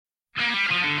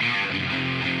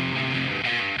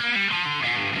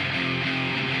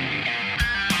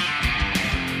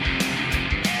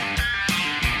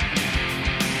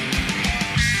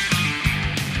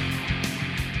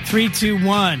3, 2,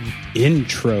 1.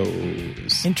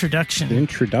 Intros.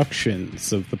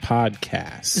 Introductions of the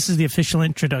podcast. This is the official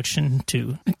introduction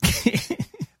to...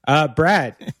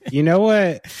 Brad, you know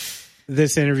what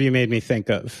this interview made me think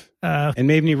of? And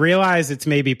made me realize it's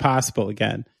maybe possible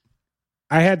again.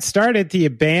 I had started to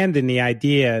abandon the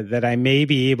idea that I may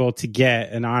be able to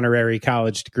get an honorary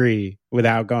college degree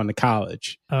without going to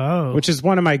college. Oh. Which is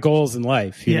one of my goals in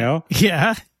life, you know?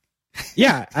 Yeah.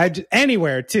 Yeah,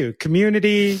 anywhere too.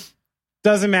 Community,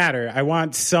 doesn't matter. I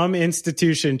want some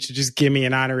institution to just give me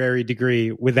an honorary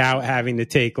degree without having to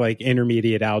take like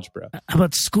intermediate algebra. How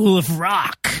about School of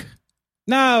Rock?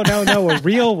 No, a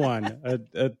real one.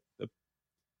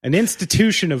 An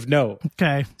institution of note.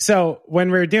 Okay. So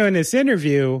when we're doing this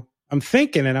interview, I'm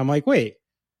thinking and I'm like, wait,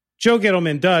 Joe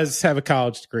Gittleman does have a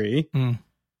college degree.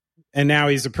 And now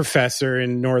he's a professor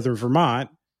in Northern Vermont.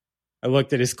 I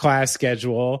looked at his class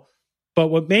schedule. But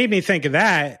what made me think of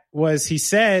that was he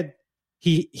said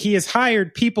he has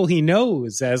hired people he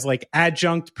knows as like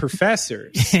adjunct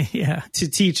professors to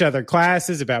teach other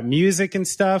classes about music and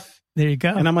stuff. There you go.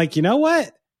 And I'm like, you know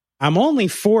what? I'm only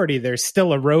 40. There's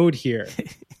still a road here.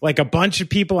 Like a bunch of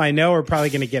people I know are probably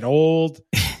going to get old,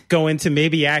 go into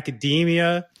maybe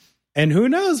academia. And who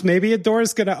knows? Maybe a door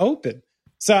is going to open.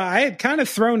 So I had kind of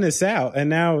thrown this out. And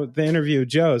now the interview with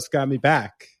Joe's got me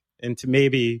back into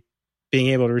maybe being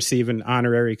able to receive an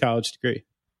honorary college degree.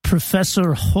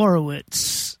 Professor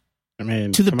Horowitz. I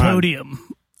mean, to the podium.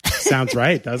 Sounds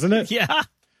right, doesn't it? Yeah.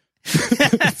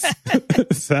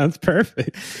 Sounds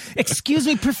perfect. Excuse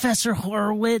me, Professor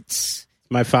Horowitz.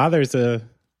 My father's a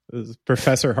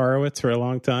Professor Horowitz for a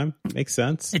long time. Makes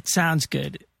sense. It sounds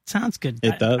good.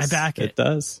 It does. I back it. It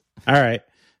does. All right.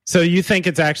 So you think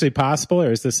it's actually possible,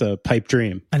 or is this a pipe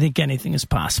dream? I think anything is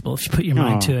possible if you put your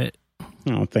mind to it.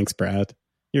 Oh, thanks, Brad.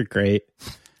 You're great.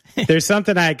 There's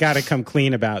something I got to come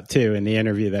clean about, too, in the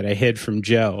interview that I hid from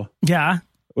Joe. Yeah.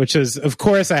 Which is, of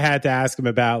course, I had to ask him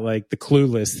about, like, the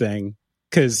Clueless thing.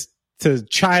 Because to a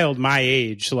child my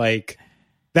age, like,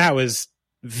 that was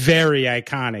very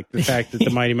iconic. The fact that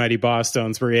the Mighty Mighty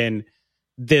Bosstones were in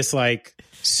this, like,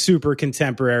 super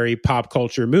contemporary pop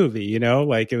culture movie, you know?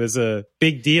 Like, it was a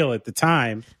big deal at the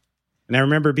time. And I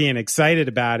remember being excited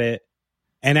about it.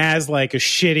 And as, like, a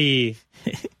shitty,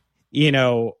 you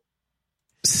know,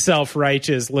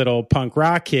 self-righteous little punk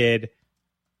rock kid,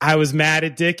 I was mad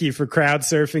at Dickie for crowd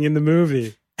surfing in the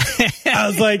movie. I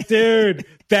was like, dude,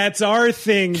 that's our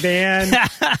thing, man.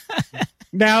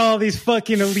 Now all these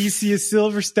fucking Alicia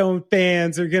Silverstone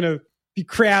fans are going to be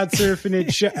crowd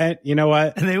surfing and you know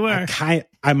what? They were.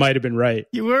 I might have been right.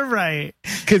 You were right.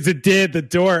 Because it did. The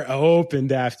door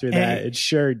opened after that. It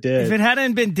sure did. If it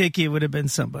hadn't been Dickie, it would have been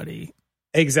somebody.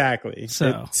 Exactly.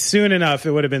 So soon enough,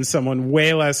 it would have been someone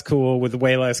way less cool with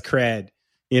way less cred,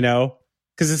 you know?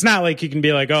 Because it's not like you can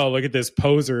be like, oh, look at this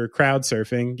poser crowd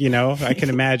surfing, you know? I can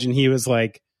imagine he was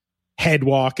like head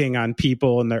walking on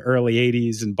people in the early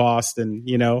 80s in Boston,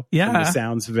 you know? Yeah. From the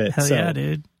sounds of it. Hell so yeah,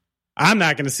 dude. I'm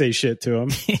not going to say shit to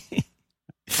him.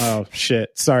 Oh,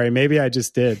 shit. Sorry. Maybe I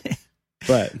just did.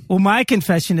 But well, my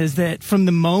confession is that from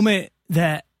the moment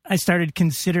that I started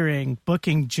considering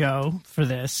booking Joe for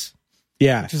this,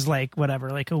 which is like,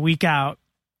 whatever, like a week out,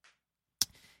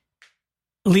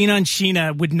 Lean on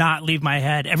Sheena would not leave my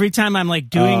head. Every time I'm like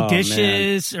doing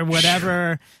dishes or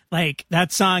whatever, like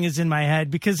that song is in my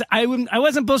head because I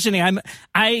wasn't bullshitting.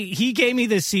 He gave me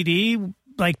the CD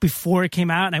like before it came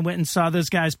out, and I went and saw those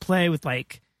guys play with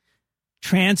like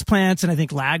Transplants and I think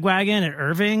Lagwagon at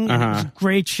Irving. It was a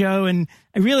great show, and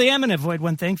I really am an Avoid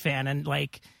One Thing fan, and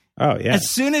like. Oh yeah! As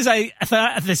soon as I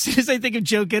think of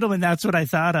Joe Gittleman, that's what I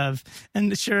thought of.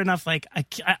 And sure enough, like I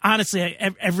honestly,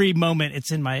 every moment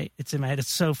it's in my head.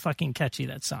 It's so fucking catchy,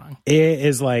 that song. It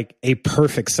is like a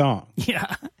perfect song.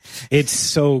 Yeah, it's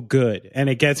so good, and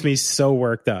it gets me so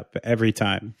worked up every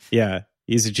time. Yeah,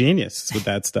 he's a genius with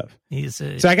that stuff.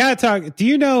 So I gotta talk. Do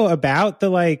you know about the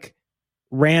like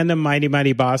random Mighty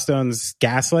Mighty Bosstones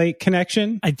Gaslight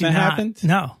connection? I do that not. happened.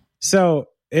 No. So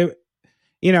it.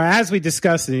 You know, as we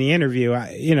discussed in the interview,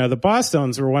 the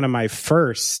Bosstones were one of my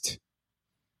first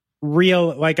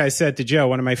real, like I said to Joe,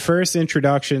 one of my first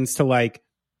introductions to like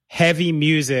heavy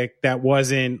music that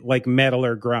wasn't like metal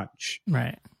or grunge.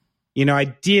 Right. You know, I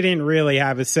didn't really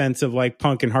have a sense of like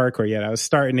punk and hardcore yet. I was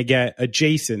starting to get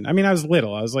adjacent. I mean, I was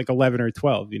little. I was like 11 or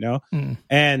 12, you know?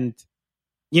 And,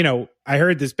 you know, I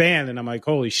heard this band and I'm like,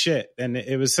 holy shit. And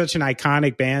it was such an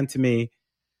iconic band to me.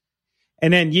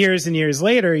 And then years and years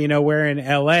later, you know, we're in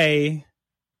LA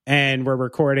and we're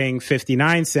recording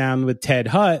 59 Sound with Ted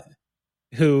Hutt,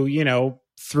 who, you know,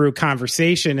 through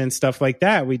conversation and stuff like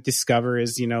that, we discover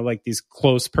is, you know, like these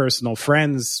close personal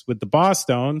friends with the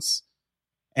Bosstones.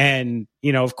 And,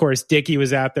 of course, Dickie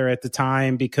was out there at the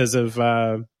time because of,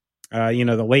 the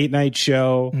late night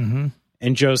show. Mm-hmm.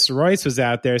 And Joe Royce was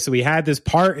out there. So we had this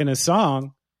part in a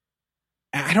song.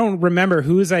 I don't remember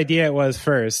whose idea it was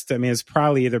first. I mean, it's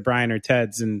probably either Brian or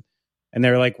Ted's. And they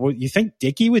were like, well, you think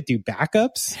Dickie would do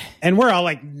backups? And we're all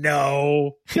like,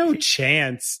 no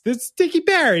chance. That's Dickie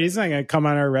Barrett. He's not going to come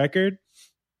on our record.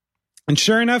 And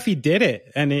sure enough, he did it.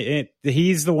 And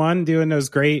he's the one doing those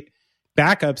great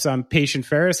backups on Patient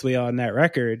Ferris Wheel on that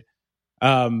record.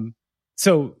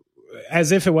 So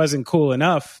as if it wasn't cool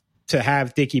enough to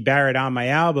have Dickie Barrett on my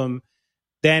album,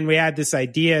 then we had this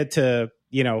idea to,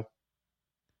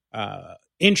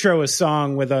 intro a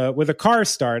song with a car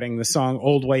starting, the song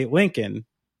Old White Lincoln.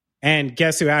 And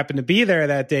guess who happened to be there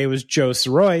that day was Joe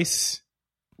Royce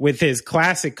with his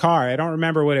classic car. I don't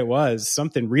remember what it was,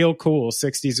 something real cool,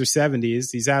 60s or 70s.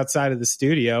 He's outside of the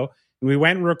studio. And we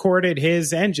went and recorded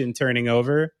his engine turning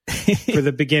over for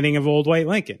the beginning of Old White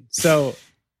Lincoln. So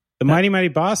the Mighty Mighty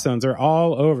Bosstones are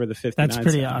all over the 59. That's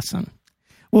pretty awesome.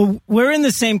 Well, we're in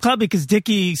the same club because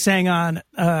Dickie sang on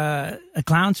a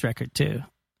Clowns record too.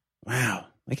 Wow.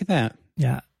 Look at that.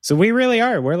 Yeah. So we really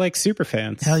are. We're like super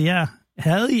fans. Hell yeah.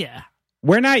 Hell yeah.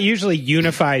 We're not usually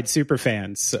unified super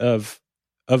fans of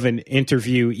an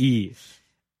interviewee.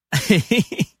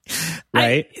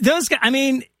 Right? Those guys, I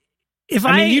mean,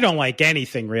 you don't like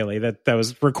anything really that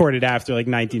was recorded after like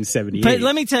 1978. But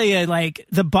let me tell you, like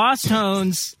the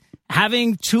Bosstones,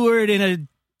 having toured in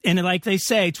like they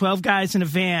say, 12 guys in a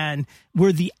van,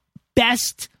 were the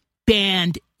best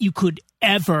band you could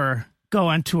ever go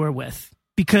on tour with.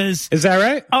 Because is that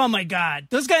right? Oh my God.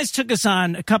 Those guys took us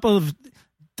on a couple of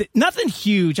nothing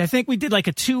huge. I think we did like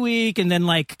a 2-week and then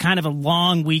like kind of a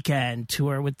long weekend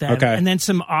tour with them. Okay. And then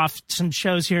some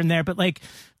shows here and there. But like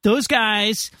those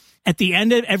guys, at the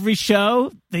end of every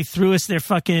show, they threw us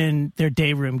their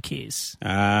day room keys.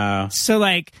 So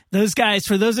like those guys,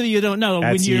 for those of you who don't know,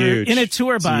 that's when you're huge. In a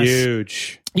tour bus,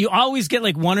 huge. You always get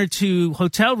like 1 or 2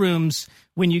 hotel rooms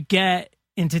when you get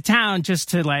into town just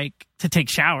to take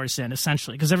showers in,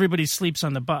 essentially, because everybody sleeps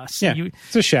on the bus. Yeah,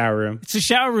 it's a shower room. It's a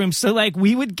shower room. So like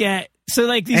we would get these,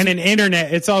 and an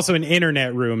internet. It's also an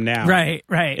internet room now. Right.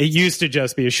 It used to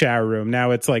just be a shower room.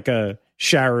 Now it's like a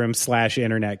shower room /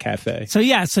 internet cafe. So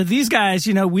yeah, so these guys,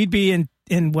 we'd be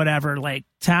in whatever like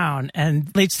town, and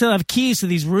they'd still have keys to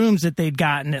these rooms that they'd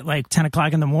gotten at like 10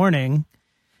 o'clock in the morning,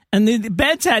 and the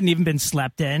beds hadn't even been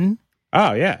slept in.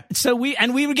 Oh yeah. So we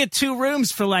would get 2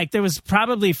 rooms for like, there was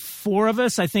probably 4 of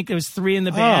us. I think there was 3 in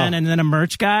the band and then a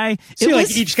merch guy. So you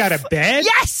like each got a bed?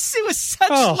 Yes, it was such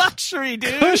luxury,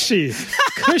 dude. Cushy.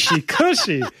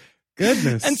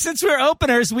 Goodness. And since we're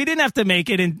openers, we didn't have to make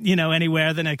it in,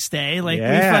 anywhere the next day. Like we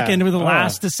fucking were the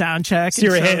last to sound check. So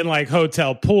you were hitting like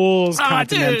hotel pools,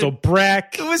 Continental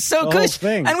Breck. It was so good.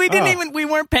 And we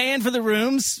weren't paying for the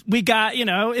rooms. We got,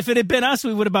 if it had been us,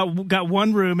 we would have got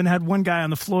 1 room and had 1 guy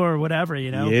on the floor or whatever,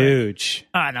 Huge.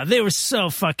 But, no, they were so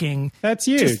fucking. That's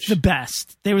huge. Just the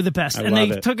best. They were the best. And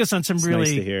they took us on some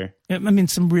really, nice to hear.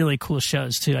 Some really cool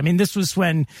shows too. I mean, this was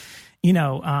when,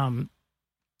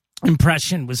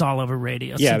 Impression was all over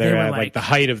radio. Yeah, so they were at like the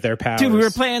height of their powers. Dude, we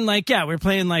were playing like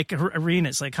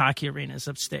arenas, like hockey arenas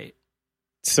upstate.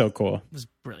 So cool. It was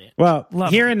brilliant. Well,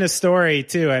 hearing the story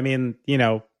too, I mean,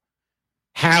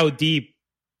 how deep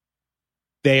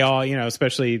they all,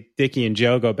 especially Dickie and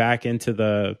Joe, go back into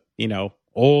the,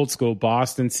 old school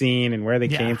Boston scene and where they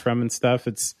came from and stuff.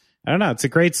 It's a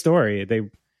great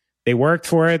story. They worked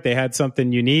for it. They had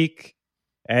something unique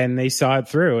and they saw it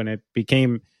through, and it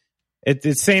became. It's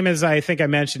the same as I think I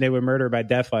mentioned it with Murder by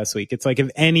Death last week. It's like if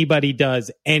anybody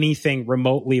does anything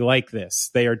remotely like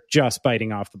this, they are just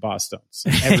biting off the Bosstones.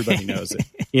 Everybody knows it,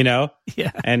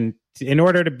 Yeah. And in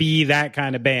order to be that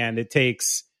kind of band, it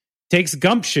takes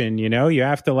gumption. You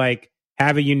have to like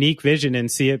have a unique vision and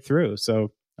see it through.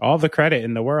 So all the credit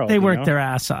in the world. They worked their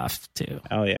ass off too.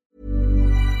 Hell yeah.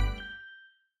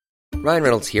 Ryan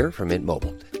Reynolds here from Mint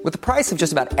Mobile. With the price of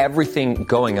just about everything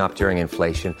going up during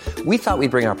inflation, we thought we'd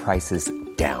bring our prices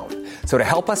down. So to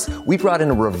help us, we brought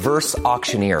in a reverse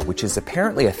auctioneer, which is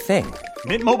apparently a thing.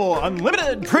 Mint Mobile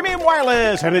Unlimited Premium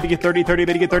Wireless. How to get 30, 30,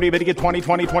 how to get 30, how to get 20,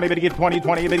 20, 20, how to get 20,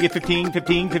 20, how to get 15,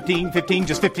 15, 15, 15,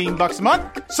 just $15 a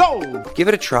month? Sold! Give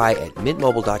it a try at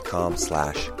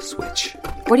mintmobile.com/switch.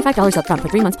 $45 up front for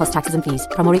 3 months plus taxes and fees.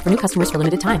 Promo rate for new customers for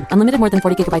limited time. Unlimited more than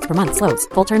 40 gigabytes per month. Slows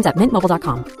full terms at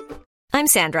mintmobile.com. I'm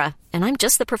Sandra, and I'm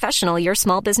just the professional your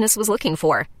small business was looking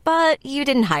for. But you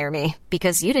didn't hire me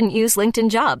because you didn't use LinkedIn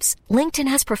Jobs. LinkedIn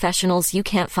has professionals you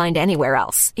can't find anywhere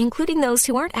else, including those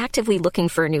who aren't actively looking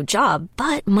for a new job,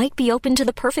 but might be open to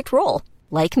the perfect role,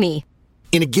 like me.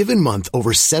 In a given month,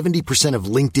 over 70% of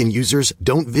LinkedIn users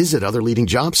don't visit other leading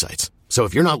job sites. So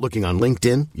if you're not looking on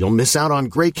LinkedIn, you'll miss out on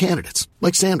great candidates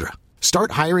like Sandra.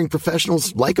 Start hiring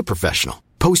professionals like a professional.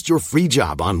 Post your free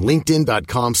job on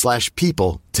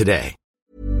linkedin.com/people today.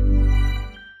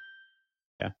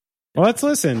 Yeah. Well, let's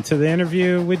listen to the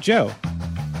interview with Joe.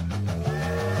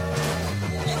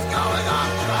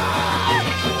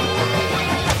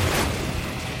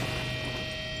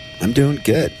 I'm doing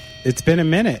good. It's been a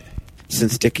minute.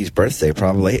 Since Dickie's birthday,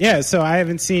 probably. Yeah, so I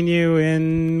haven't seen you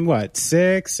in,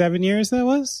 6, 7 years that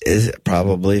was? Is it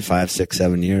probably 5, 6,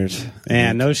 7 years?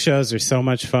 Man, those shows are so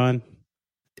much fun.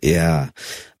 Yeah.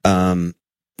 It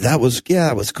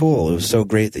was cool. It was so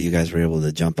great that you guys were able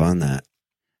to jump on that.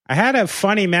 I had a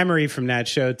funny memory from that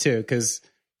show, too, because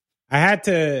I had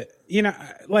to,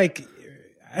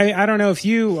 I don't know if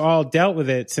you all dealt with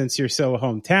it since you're so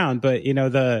hometown, but,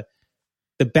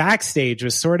 the backstage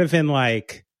was sort of in,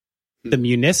 the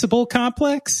municipal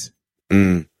complex.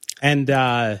 And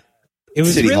it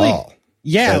was City really Hall.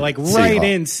 Yeah, So, right Hall.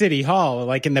 in City Hall,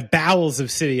 like in the bowels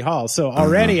of City Hall. So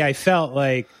already I felt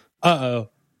like, I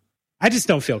just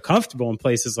don't feel comfortable in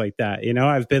places like that.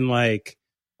 I've been like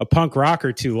a punk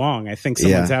rocker too long. I think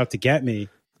someone's out to get me.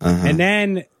 And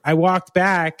then I walked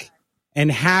back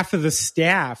and half of the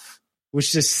staff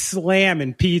was just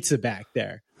slamming pizza back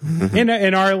there in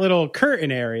our little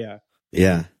curtain area.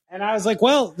 Yeah. And I was like,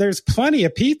 well, there's plenty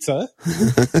of pizza.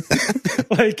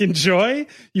 Enjoy.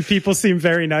 You people seem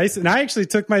very nice. And I actually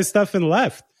took my stuff and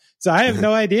left. So I have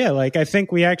no idea. I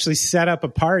think we actually set up a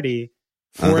party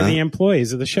for the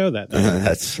employees of the show that day.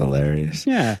 That's hilarious.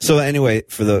 Yeah. So anyway,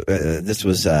 for this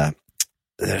was,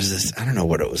 there's this, I don't know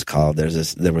what it was called. There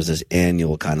was this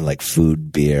annual kind of like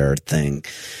food beer thing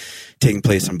taking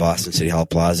place in Boston City Hall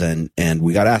Plaza. And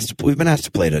we've been asked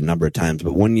to play it a number of times,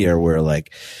 but one year we're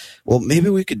like, well, maybe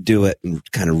we could do it and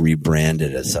kind of rebrand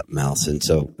it as something else. And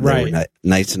so they were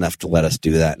nice enough to let us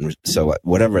do that. And so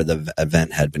whatever the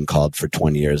event had been called for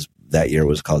 20 years, that year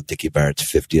was called Dickie Barrett's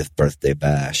 50th birthday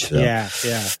bash. So, yeah.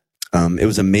 It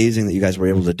was amazing that you guys were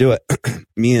able to do it.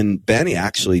 Me and Benny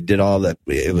actually did all that.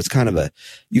 It was kind of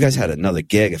you guys had another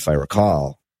gig, if I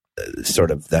recall,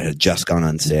 sort of that had just gone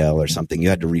on sale or something. You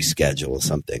had to reschedule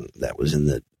something that was in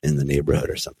the neighborhood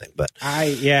or something. But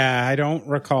I don't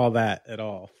recall that at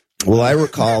all. Well, I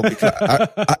recall because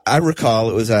I recall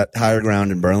it was at Higher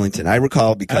Ground in Burlington. I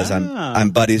recall because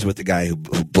I'm buddies with the guy who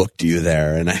booked you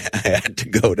there, and I had to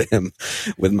go to him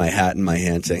with my hat in my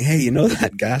hand, saying, "Hey, you know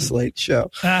that Gaslight show?"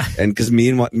 And because me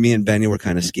and Benny were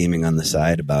kind of scheming on the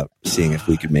side about seeing if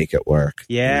we could make it work.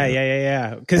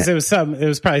 Yeah. Because it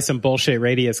was probably some bullshit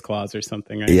radius clause or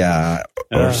something, right? Yeah.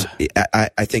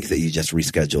 I think that you just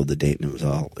rescheduled the date, and it was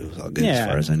all good as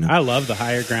far as I know. I love the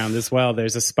Higher Ground as well.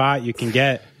 There's a spot you can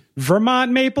get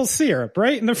Vermont maple syrup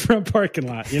right in the front parking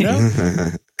lot,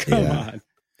 Come on.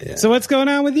 Yeah. So what's going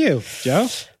on with you, Joe?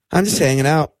 I'm just hanging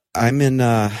out. I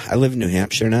live in New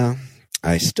Hampshire now.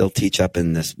 I still teach up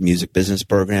in this music business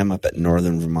program up at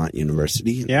Northern Vermont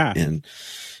University in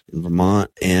Vermont.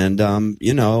 And,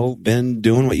 been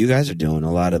doing what you guys are doing,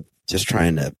 a lot of just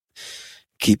trying to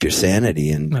keep your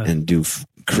sanity and do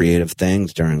creative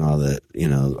things during all the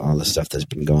stuff that's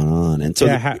been going on. And so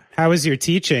how was your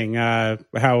teaching?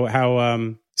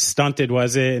 How stunted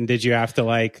was it? And did you have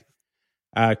to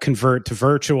convert to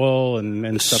virtual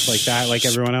and stuff like that, like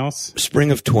everyone else?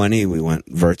 Spring of 20, we went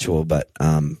virtual, but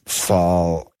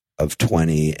fall of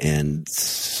 20 and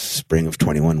spring of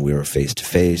 21, we were face to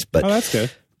face. But that's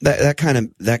good. That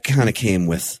kind of came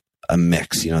with a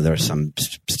mix. There were some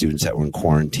students that were in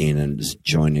quarantine and just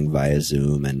joining via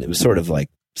Zoom, and it was sort of like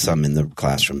some in the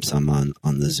classroom, some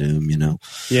on the Zoom,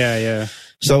 Yeah.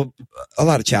 So a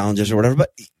lot of challenges or whatever,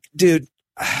 but dude,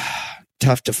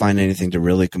 tough to find anything to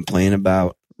really complain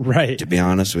about. Right. To be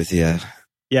honest with you.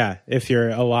 Yeah. If you're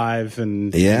alive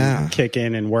and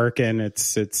kicking and working,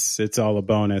 it's all a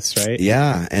bonus, right?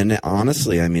 Yeah. And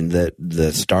honestly, I mean,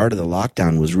 the start of the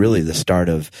lockdown was really the start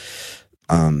of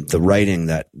the writing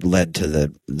that led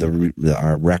to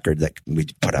our record that we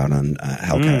put out on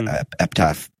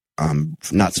Epitaph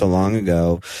not so long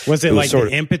ago. Was it like the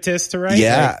impetus to write?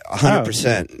 Yeah,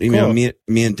 100%. Cool.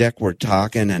 Me and Dick were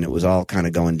talking, and it was all kind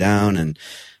of going down. And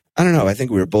I don't know. I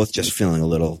think we were both just feeling a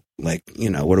little like,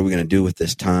 what are we going to do with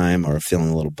this time, or feeling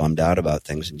a little bummed out about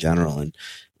things in general. And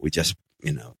we just,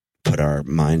 put our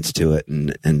minds to it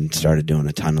and started doing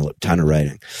a ton of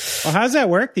writing. Well, how's that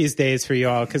work these days for you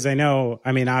all? Because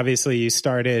obviously you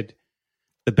started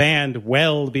the band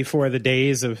well before the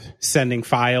days of sending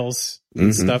files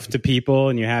and stuff to people,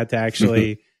 and you had to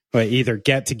actually either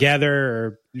get together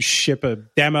or ship a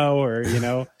demo or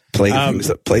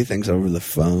play things over the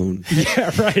phone.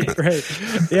 Yeah,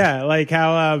 right. Yeah, like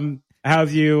how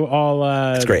have you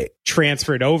all it's great.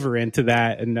 transferred over into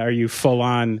that, and are you full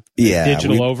on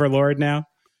digital overlord now?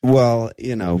 Well,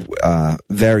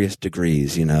 various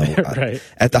degrees, Right.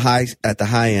 At the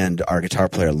high end, our guitar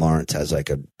player Lawrence has like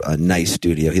a nice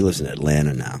studio. He lives in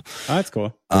Atlanta now. Oh, that's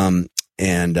cool.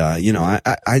 And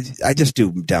I just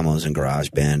do demos in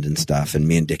GarageBand and stuff, and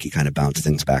me and Dickie kind of bounce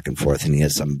things back and forth, and he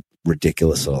has some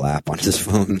ridiculous little app on his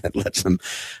phone that lets him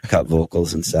cut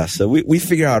vocals and stuff. So we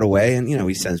figure out a way, and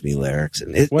he sends me lyrics.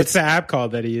 And what's the app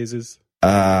called that he uses?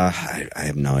 I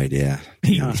have no idea.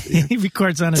 He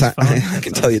records on his phone. I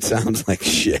can tell you it sounds like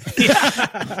shit.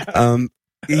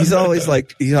 He's always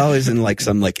in like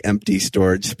some like empty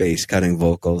storage space cutting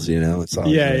vocals, It's all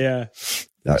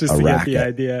just to get the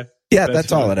idea. Yeah,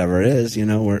 that's all it ever is. We're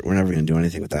never going to do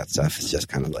anything with that stuff. It's just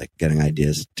kind of like getting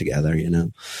ideas together,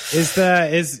 Is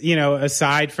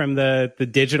aside from the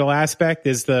digital aspect,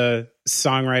 is the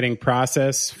songwriting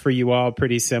process for you all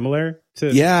pretty similar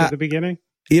to the beginning?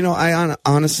 I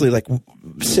honestly, like,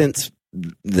 since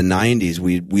the 90s,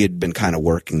 we had been kind of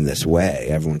working this way.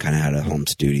 Everyone kind of had a home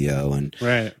studio, and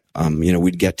right.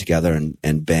 We'd get together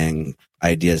and bang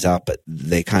ideas out, but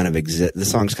they kind of exist. The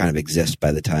songs kind of exist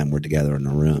by the time we're together in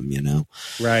a room,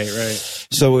 Right.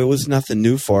 So it was nothing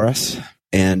new for us,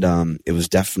 and it was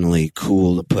definitely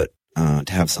cool to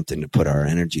have something to put our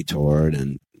energy toward.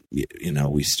 And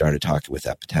we started talking with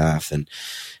Epitaph and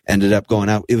ended up going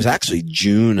out. It was actually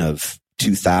June of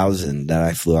 2000 that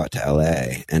I flew out to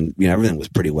LA, and everything was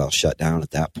pretty well shut down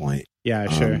at that point. Yeah,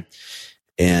 sure.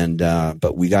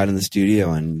 But we got in the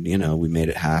studio and we made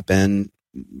it happen.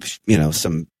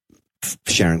 Some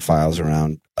sharing files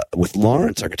around with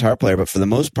Lawrence, our guitar player, but for the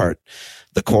most part,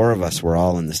 the core of us were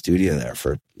all in the studio there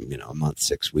for a month,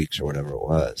 6 weeks, or whatever it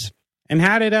was. And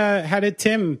how did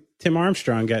Tim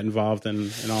Armstrong get involved in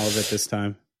all of it this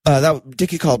time?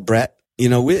 Dickie called Brett.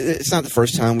 It's not the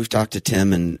first time we've talked to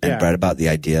Tim and Brett about the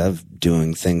idea of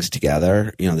doing things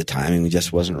together. The timing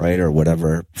just wasn't right or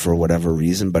whatever, for whatever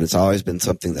reason, but it's always been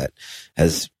something that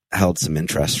has held some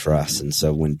interest for us. And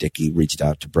so when Dickie reached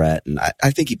out to Brett, and I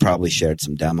think he probably shared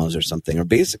some demos or something, or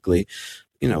basically,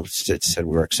 said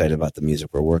we're excited about the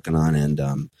music we're working on.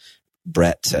 And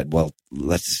Brett said, well,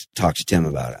 let's talk to Tim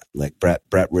about it. Like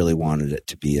Brett really wanted it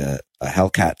to be a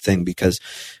Hellcat thing, because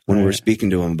when we were speaking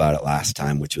to him about it last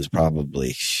time, which was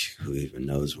probably, who even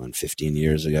knows when, 15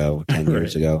 years ago, 10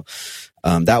 years ago,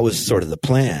 that was sort of the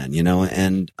plan,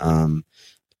 and,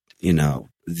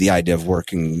 the idea of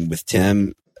working with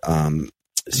Tim,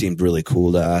 seemed really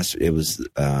cool to us. It was,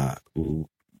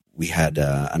 we had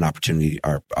an opportunity.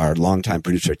 Our longtime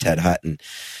producer Ted Hutton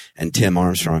and Tim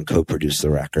Armstrong co-produced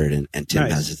the record, and Tim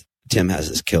has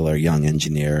this killer young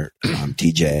engineer,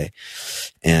 TJ,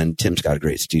 and Tim's got a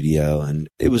great studio, and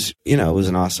it was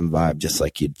an awesome vibe, just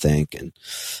like you'd think. And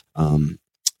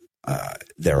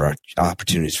there are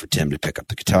opportunities for Tim to pick up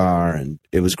the guitar, and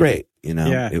it was great.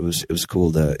 It was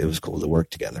cool to work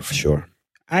together for sure.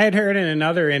 I had heard in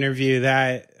another interview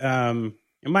that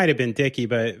it might have been Dickie,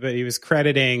 but he was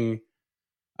crediting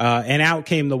And Out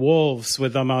Came the Wolves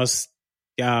with almost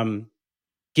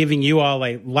giving you all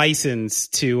a license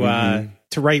to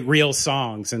write real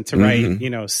songs and to write,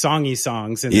 songy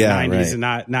songs in the 90s and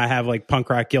not have like punk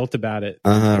rock guilt about it.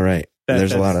 Right.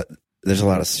 There's a lot of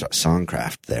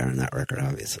songcraft there in that record,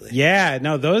 obviously. Yeah,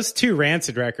 no, those two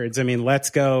Rancid records, I mean, Let's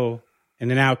Go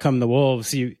and Then Out Come the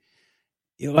Wolves, you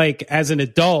like, as an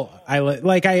adult,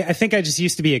 I think I just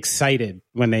used to be excited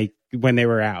when they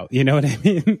were out. You know what I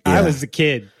mean? Yeah. I was a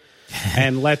kid,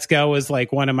 and Let's Go was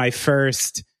like one of my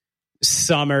first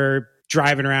summer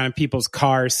driving around in people's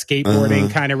cars,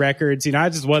 skateboarding kind of records. I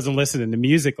just wasn't listening to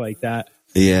music like that.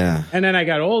 Yeah. And then I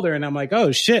got older, and I'm like,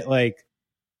 oh shit, like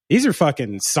these are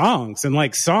fucking songs, and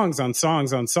like songs on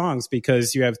songs on songs,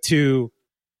 because you have two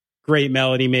great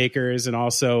melody makers, and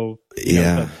also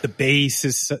the bass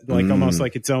is like almost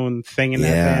like its own thing in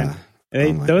that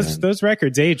band. Those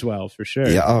records age well for sure.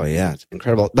 Yeah, oh yeah, it's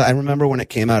incredible. But I remember when it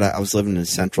came out, I was living in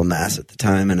Central Mass at the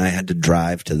time, and I had to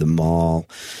drive to the mall,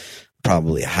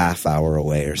 probably a half hour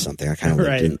away or something. I kind of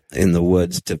lived in the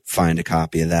woods to find a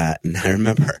copy of that, and I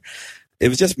remember it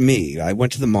was just me. I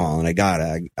went to the mall and I got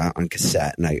it on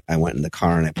cassette, and I went in the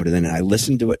car and I put it in, and I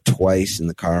listened to it twice in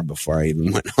the car before I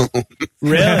even went home.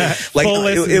 Really? Like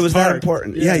it was that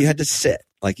important. Yeah, you had to sit.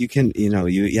 Like you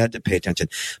had to pay attention.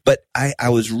 But I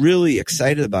was really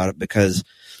excited about it, because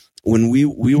when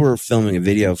we were filming a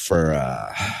video for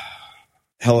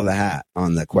Hell of a Hat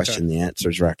on the Question the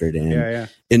Answers record in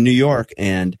New York,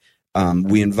 and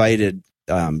we invited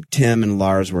Tim and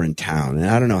Lars were in town, and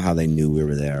I don't know how they knew we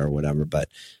were there or whatever, but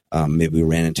Maybe we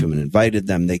ran into them and invited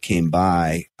them. They came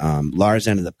by. Lars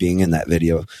ended up being in that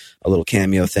video, a little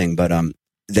cameo thing, but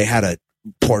they had a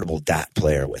portable DAT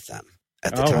player with them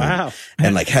at the time. Wow.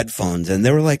 And like headphones. And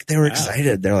they were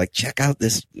excited. They're like, check out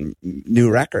this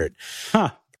new record. Huh.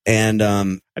 And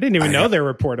I didn't even know there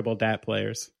were portable DAT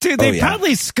players. Dude, they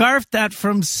probably scarfed that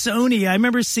from Sony. I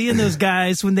remember seeing those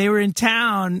guys when they were in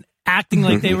town acting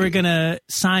like they were going to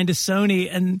sign to Sony.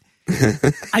 And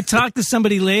I talked to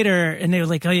somebody later and they were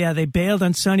like, oh yeah, they bailed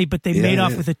on Sony, but they made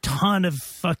off with a ton of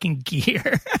fucking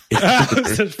gear.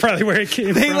 That's probably where it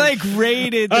came They from. like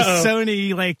raided the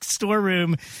Sony like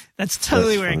storeroom. That's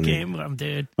totally where it came from,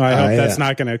 dude. Well, I hope that's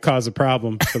not going to cause a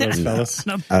problem for those fellas.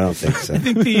 I don't think so. I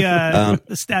think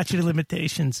the statute of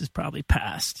limitations is probably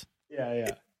passed.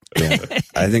 Yeah.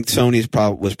 I think Sony's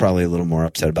was probably a little more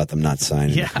upset about them not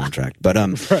signing the contract. But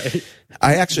Right.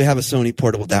 I actually have a Sony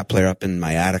portable DAT player up in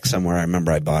my attic somewhere. I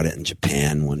remember I bought it in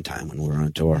Japan one time when we were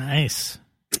on tour. Nice.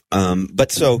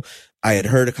 But so I had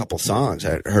heard a couple songs,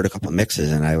 I had heard a couple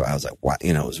mixes, and I was like, "What?"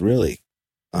 It was really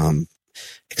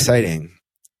exciting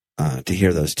to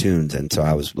hear those tunes, and so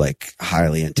I was like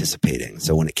highly anticipating.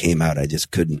 So when it came out, I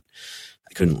just couldn't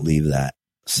leave that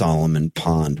Solomon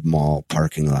Pond Mall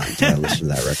parking lot until I listened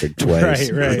to that record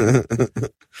twice. Right.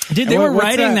 Dude, they were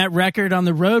writing that record on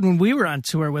the road when we were on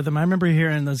tour with them. I remember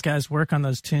hearing those guys work on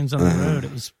those tunes on the road.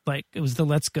 It was the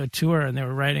Let's Go tour, and they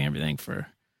were writing everything for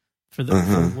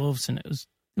the Wolves, and it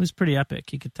was pretty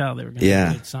epic. You could tell they were going to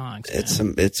do good songs. It's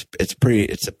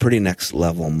a pretty next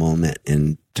level moment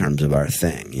in terms of our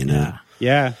thing, you know.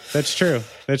 Yeah, that's true.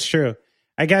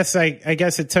 I guess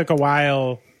it took a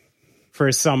while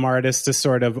for some artists to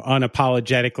sort of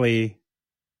unapologetically,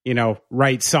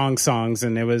 write songs,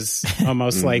 and it was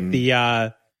almost like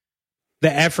the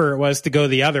effort was to go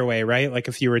the other way, right? Like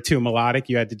if you were too melodic,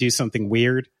 you had to do something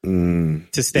weird to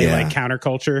stay like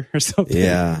counterculture or something.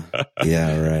 Yeah,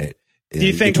 right. Yeah. Do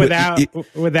you think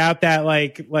without that,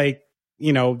 like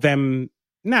them,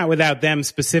 not without them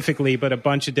specifically, but a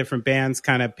bunch of different bands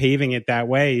kind of paving it that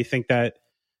way, you think that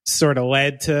sort of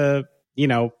led to,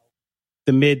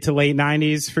 the mid to late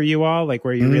 90s for you all, like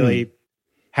where you really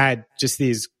had just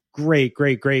these great,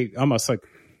 almost like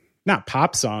not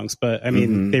pop songs, but I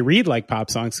mean, they read like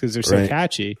pop songs because they're so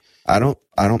catchy. I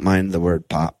don't mind the word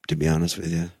pop, to be honest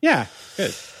with you. Yeah,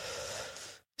 good.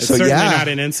 It's certainly not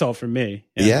an insult from me.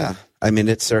 Yeah. I mean,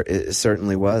 it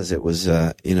certainly was. It was,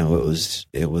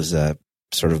 it was a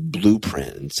sort of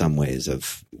blueprint in some ways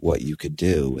of what you could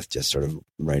do with just sort of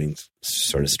writing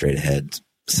sort of straight ahead,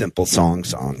 simple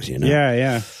songs,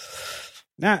 Yeah.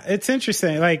 Now, it's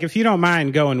interesting. Like, if you don't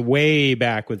mind going way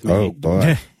back with me. Oh,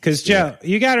 boy. Because, Joe,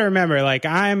 you got to remember, like,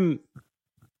 I'm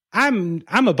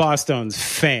a Boston's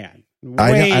fan.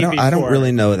 I don't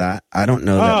really know that. I don't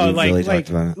know that we've really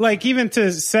talked about it. Like, even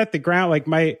to set the ground, like,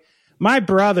 my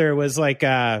brother was like,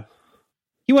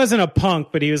 he wasn't a punk,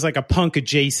 but he was like a punk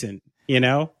adjacent,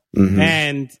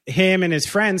 And him and his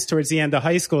friends towards the end of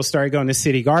high school started going to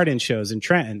City Garden shows in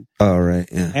Trenton. Oh, right.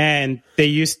 Yeah. And they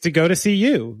used to go to see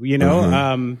you,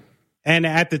 and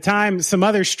at the time, some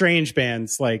other strange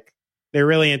bands, like they're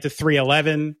really into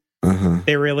 311.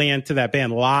 They're really into that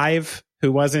band Live,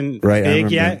 who wasn't big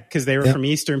yet because they were from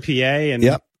Eastern PA. And,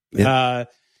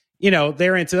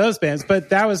 they're into those bands.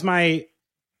 But that was my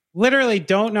literally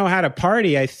don't know how to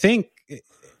party. I think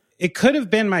it could have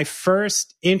been my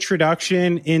first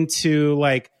introduction into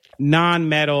like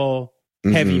non-metal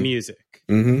heavy music.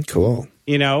 Cool.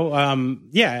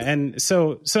 And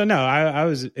so no, I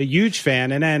was a huge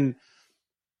fan. And then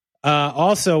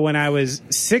also when I was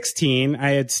 16,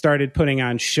 I had started putting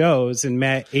on shows and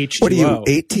met H2O. What are you,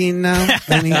 18 now?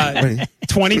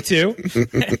 22.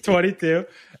 22.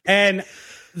 And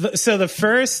so the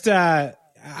first...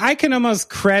 I can almost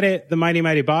credit the Mighty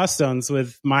Mighty Bosstones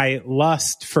with my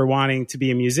lust for wanting to be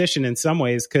a musician in some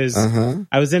ways, because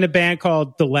I was in a band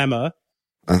called Dilemma,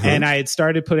 and I had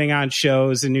started putting on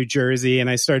shows in New Jersey, and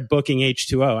I started booking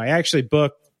H2O. I actually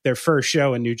booked their first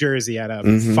show in New Jersey at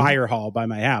a fire hall by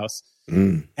my house.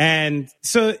 And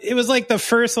so it was like the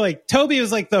first, like Toby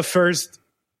was like the first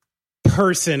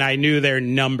person I knew their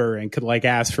number and could like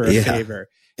ask for a favor.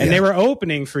 And they were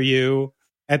opening for you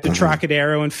at the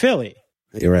Trocadero in Philly.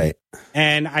 You're right.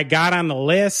 And I got on the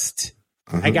list.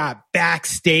 I got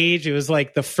backstage. It was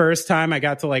like the first time I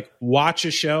got to like watch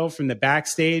a show from the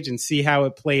backstage and see how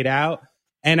it played out.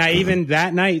 And I even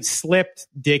that night slipped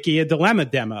Dickie a Dilemma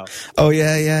demo. Oh,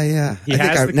 yeah.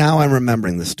 Now I'm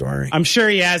remembering the story. I'm sure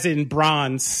he has it in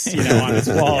bronze, on his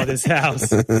wall at his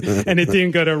house. And it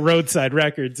didn't go to Roadside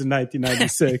Records in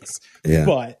 1996.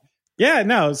 But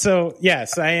so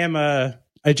yes, I am a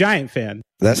giant fan.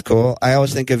 That's cool. I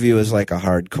always think of you as like a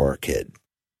hardcore kid.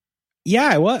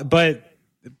 Yeah, well, but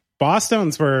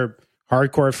Bosstones were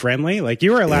hardcore friendly. Like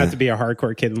you were allowed to be a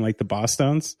hardcore kid in like the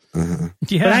Bosstones.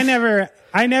 Yeah. But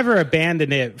I never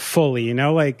abandoned it fully, you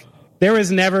know, like there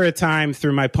was never a time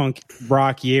through my punk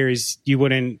rock years you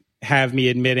wouldn't have me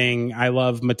admitting I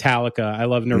love Metallica, I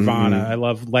love Nirvana, I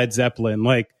love Led Zeppelin.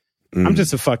 Like I'm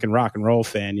just a fucking rock and roll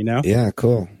fan, you know? Yeah,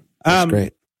 cool. That's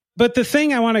great. But the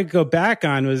thing I want to go back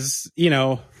on was, you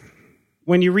know,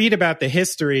 when you read about the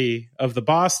history of the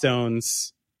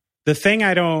Bosstones, the thing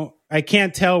I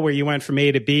can't tell where you went from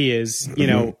A to B is, you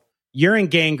know, you're in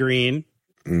Gangrene,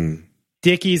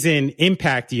 Dickie's in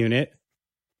Impact Unit,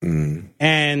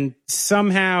 and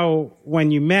somehow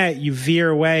when you met, you veer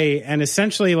away and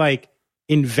essentially like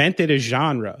invented a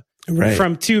genre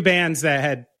from two bands that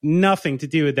had nothing to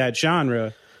do with that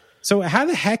genre. So how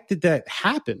the heck did that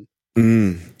happen?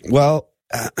 Well,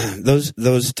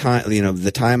 those time, you know,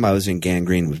 the time I was in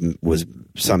Gangrene was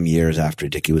some years after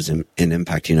Dickie was in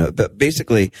Impact Unit. But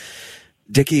basically,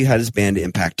 Dickie had his band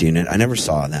Impact Unit. I never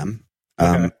saw them.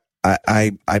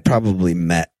 I probably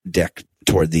met Dick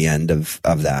toward the end of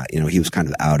that. You know, he was kind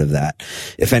of out of that.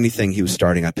 If anything, he was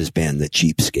starting up his band, the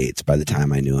Cheapskates, by the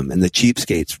time I knew him. And the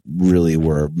Cheapskates really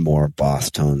were more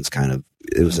Bosstones kind of.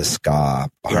 It was a ska,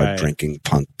 hard drinking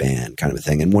punk band kind of a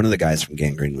thing. And one of the guys from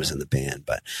Gangrene was in the band.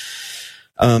 But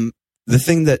the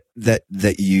thing that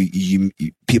you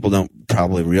people don't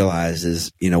probably realize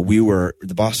is, you know,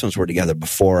 the Bosstones were together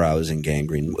before I was in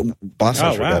Gangrene.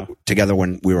 Bosstones were together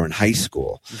when we were in high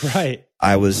school. Right.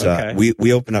 I was,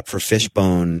 we opened up for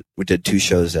Fishbone. We did 2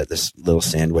 shows at this little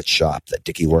sandwich shop that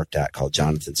Dickie worked at called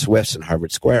Jonathan Swift's in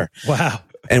Harvard Square. Wow.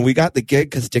 And we got the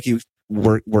gig because Dickie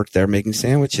worked there making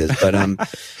sandwiches. But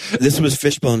this was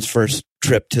Fishbone's first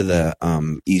trip to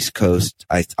the East Coast.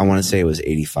 I want to say it was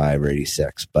 85 or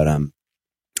 86, but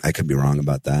I could be wrong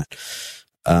about that.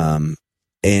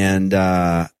 And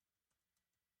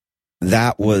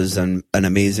that was an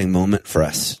amazing moment for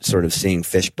us, sort of seeing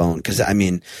Fishbone. Because, I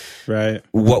mean,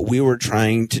 what we were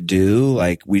trying to do,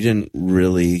 like, we didn't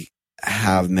really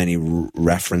have many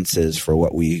references for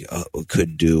what we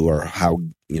could do or how,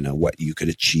 you know, what you could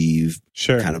achieve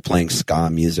kind of playing ska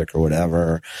music or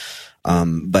whatever.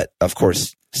 But, of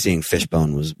course, seeing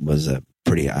Fishbone was a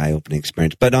pretty eye-opening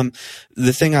experience. But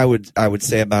the thing I would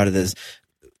say about it is,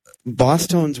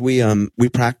 Bosstones, we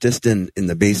practiced in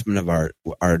the basement of our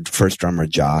first drummer,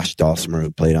 Josh Dulcimer,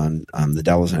 who played on the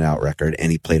Devil's Night Out record,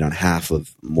 and he played on half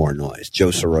of More Noise. Joe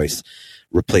Soroyce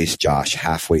replaced Josh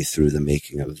halfway through the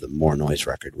making of the More Noise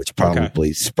record, which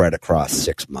probably spread across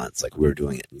 6 months, like we were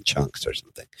doing it in chunks or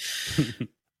something.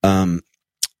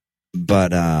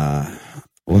 But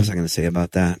what was I going to say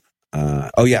about that?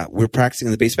 We're practicing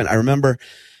in the basement. I remember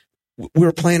we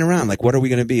were playing around, like, what are we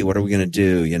going to be? What are we going to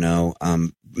do? You know,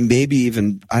 maybe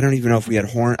even, I don't even know if we had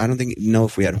horn. I don't know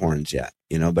if we had horns yet,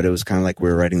 you know, but it was kind of like we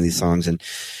were writing these songs, and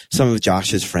some of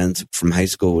Josh's friends from high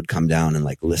school would come down and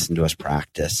like listen to us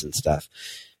practice and stuff.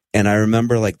 And I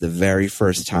remember like the very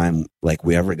first time, like,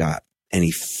 we ever got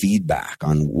any feedback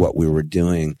on what we were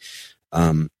doing.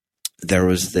 There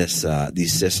was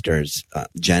these sisters,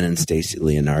 Jen and Stacy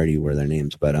Leonardi were their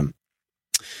names, but,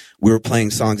 we were playing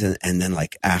songs, and then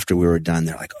like after we were done,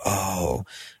 they're like, "Oh,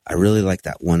 I really like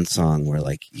that one song where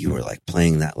like you were like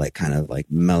playing that like kind of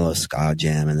like mellow ska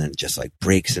jam, and then it just like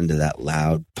breaks into that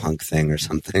loud punk thing or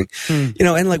something." You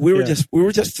know, and like we were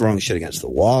just throwing shit against the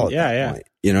wall at that point.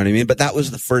 You know what I mean? But that was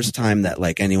the first time that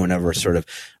like anyone ever sort of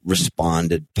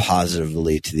responded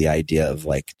positively to the idea of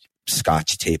like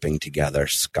scotch taping together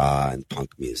ska and punk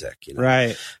music, you know?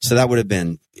 Right. So that would have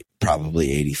been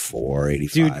probably 84,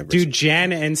 85. Do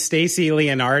Jen and Stacy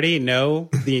Leonardi know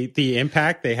the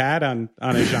impact they had on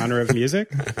a genre of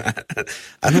music?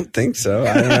 I don't think so.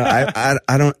 I don't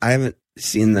know. I haven't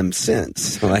seen them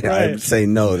since. So I would say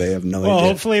no, they have no idea. Well,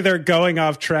 hopefully they're going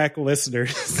off track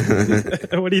listeners.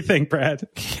 What do you think, Brad?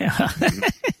 Yeah.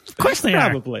 Of course they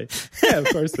Probably. Yeah, of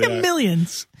course they are.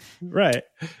 Millions. Right.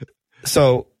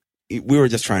 So we were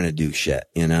just trying to do shit,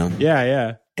 you know?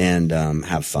 Yeah. And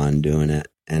have fun doing it.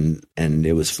 And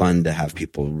it was fun to have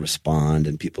people respond,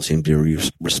 and people seemed to be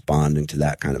responding to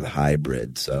that kind of a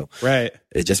hybrid. So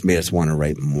it just made us want to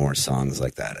write more songs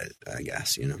like that, I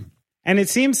guess, you know? And it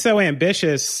seems so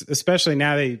ambitious, especially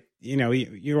now that, you know,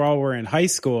 you all were in high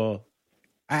school.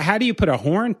 How do you put a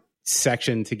horn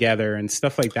section together and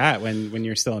stuff like that when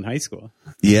you're still in high school?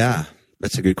 Yeah,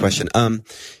 that's a good question.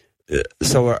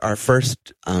 So our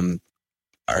first,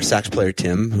 our sax player,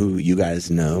 Tim, who you guys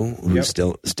know, who's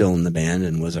still in the band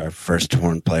and was our first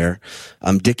horn player.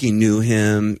 Dickie knew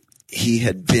him. He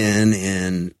had been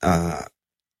in a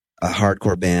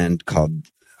hardcore band called,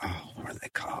 what are they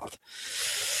called?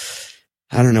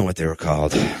 I don't know what they were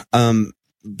called.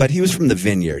 But he was from the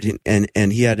Vineyard,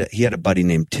 and he had a buddy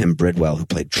named Tim Bridwell who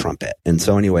played trumpet. And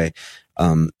so anyway,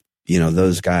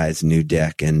 those guys knew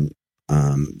Dick, and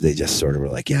they just sort of were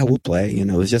like, yeah, we'll play. It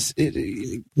was just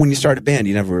when you start a band,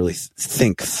 you never really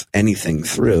think anything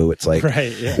through. It's like,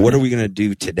 right, yeah. What are we going to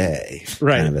do today?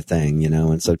 Right. Kind of a thing,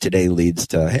 And so today leads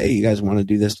to, hey, you guys want to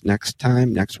do this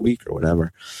next week or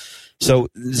whatever. So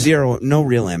no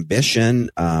real ambition,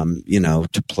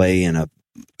 to play in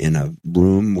a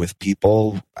room with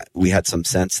people. We had some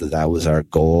sense that was our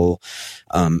goal.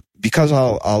 Because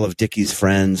all of Dickie's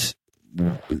friends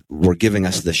were giving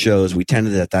us the shows, we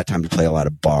tended at that time to play a lot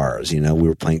of bars. We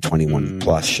were playing 21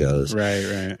 plus shows.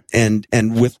 Right. And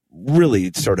with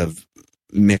really sort of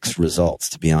mixed results,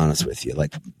 to be honest with you.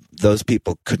 Like, those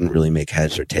people couldn't really make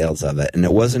heads or tails of it. And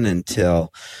it wasn't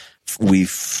until we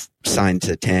signed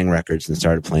to Tang Records and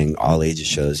started playing all ages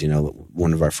shows.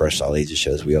 One of our first all ages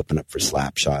shows, we opened up for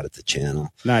Slapshot at the Channel.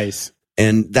 Nice.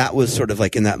 And that was sort of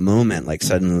like in that moment, like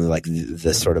suddenly, like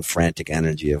the sort of frantic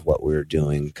energy of what we were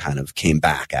doing kind of came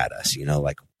back at us.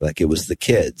 Like it was the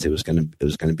kids. It was gonna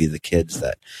be the kids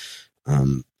that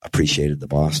appreciated the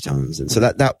Bosstones, and so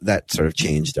that sort of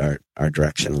changed our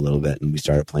direction a little bit, and we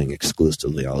started playing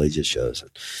exclusively all ages shows.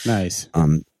 Nice.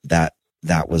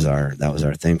 That was our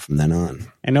thing from then on.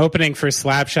 And opening for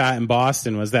Slapshot in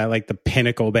Boston, was that like the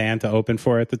pinnacle band to open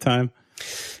for at the time?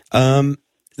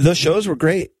 Those shows were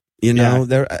great. Yeah.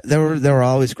 There were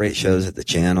always great shows at the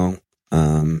Channel.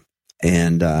 Slapshot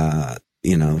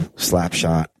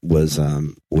was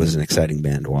an exciting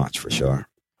band to watch for sure.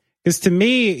 Because to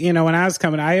me, when I was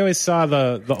coming, I always saw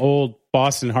the old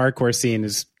Boston hardcore scene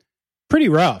as pretty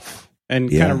rough and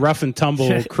kind of rough and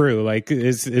tumble crew. Like,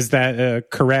 is that a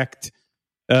correct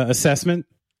assessment?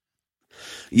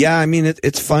 Yeah, I mean,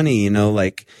 it's funny,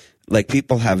 like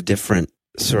people have different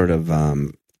sort of,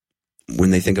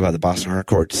 when they think about the Boston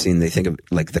hardcore scene, they think of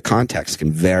like the context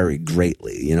can vary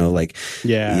greatly, you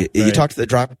talk to the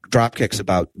Dropkicks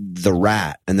about the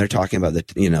Rat, and they're talking about the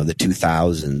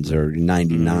 2000s or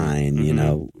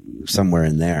 99, somewhere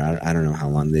in there. I don't know how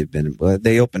long they've been, but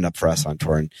they opened up for us on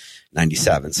tour in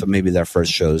 97. So maybe their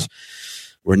first shows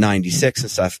were 96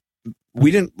 and stuff.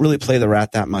 We didn't really play the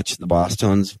Rat that much, the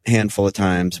Bosstones, handful of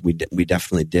times. We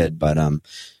definitely did. But,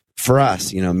 for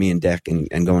us, me and Dick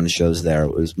and going to shows there,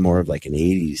 it was more of like an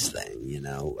 80s thing,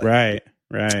 Right.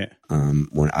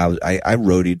 When I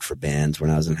roadied for bands when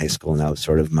I was in high school, and that was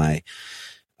sort of my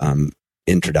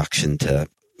introduction to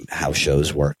how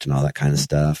shows worked and all that kind of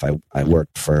stuff. I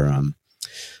worked for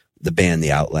the band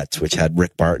The Outlets, which had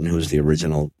Rick Barton, who was the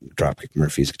original Dropkick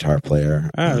Murphys guitar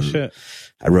player. Oh, shit.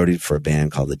 I roadied for a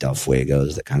band called the Del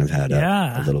Fuegos that kind of had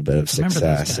a little bit of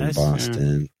success in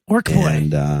Boston. Yeah. Orc Boy.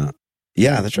 And,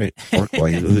 yeah, that's right. Orc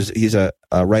Boy. He's a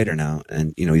writer now,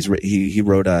 and he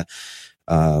wrote a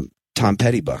Tom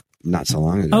Petty book not so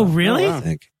long ago. Oh, really? I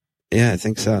think. Yeah, I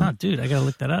think so. Oh, dude, I gotta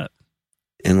look that up.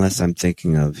 Unless I'm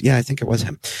thinking of, I think it was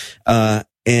him.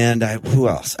 And who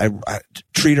else? I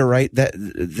Treat Her Right. That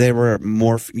they were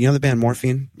the band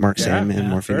Morphine, Mark Sandman,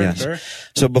 Morphine. Sure, yes. Sure.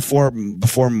 So before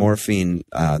Morphine,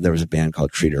 there was a band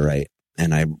called Treat Her Right,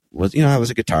 and I was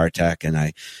a guitar tech, and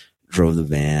I drove the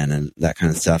van and that kind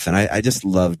of stuff. And I just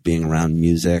loved being around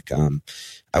music.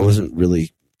 I wasn't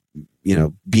really,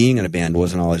 being in a band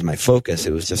wasn't always my focus.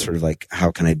 It was just sort of like,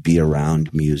 how can I be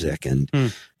around music and,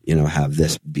 have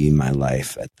this be my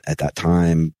life at that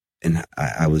time. And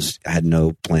I had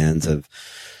no plans of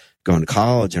going to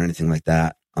college or anything like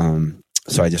that.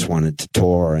 So I just wanted to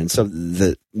tour. And so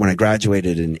when I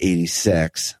graduated in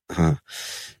 86,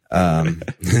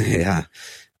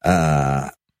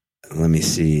 let me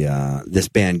see. This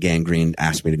band Gangrene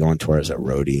asked me to go on tour as a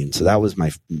roadie, and so that was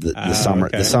the summer.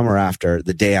 Okay. The summer after,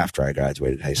 the day after I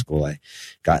graduated high school, I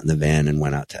got in the van and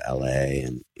went out to L.A.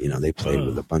 and they played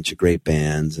with a bunch of great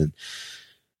bands and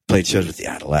played shows with the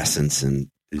Adolescents and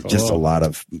just a lot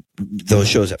of those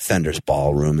shows at Fender's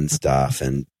Ballroom and stuff.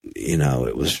 And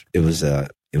it was a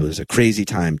crazy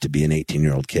time to be an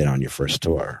 18-year-old kid on your first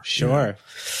tour. Sure.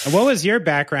 And what was your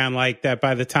background like that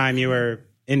by the time you were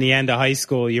in the end of high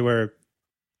school, you were,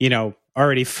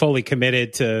 already fully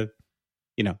committed to,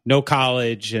 no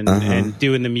college and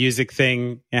doing the music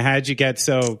thing? And how did you get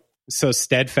so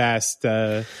steadfast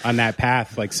on that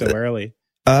path like so early?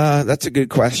 That's a good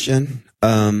question.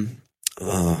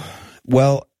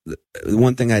 Well,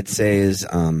 one thing I'd say is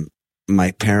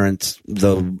my parents,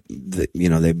 though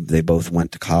they both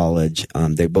went to college,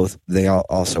 they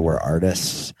also were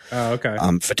artists. Oh, okay.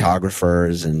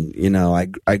 Photographers, and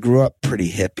I grew up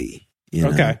pretty hippie.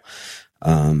 Okay.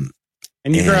 And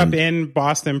you grew up in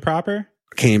Boston proper?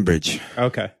 Cambridge.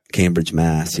 Okay. Cambridge,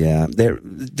 Mass. Yeah, they're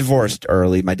divorced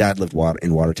early. My dad lived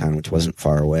in Watertown, which wasn't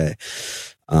far away.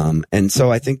 And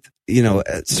so I think,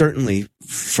 certainly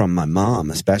from my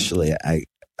mom, especially, I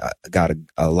got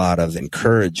a lot of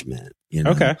encouragement.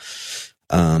 Okay.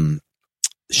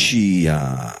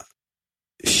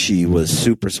 She was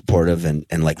super supportive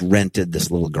and like rented this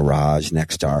little garage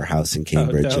next to our house in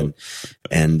Cambridge,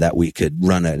 and that we could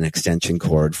run an extension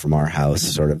cord from our house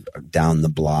sort of down the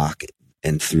block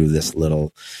and through this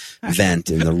little vent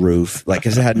in the roof, like,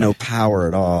 cause it had no power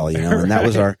at all, and that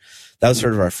was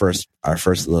sort of our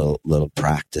first little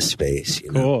practice space,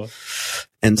 Cool.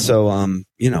 And so,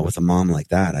 with a mom like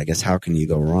that, I guess how can you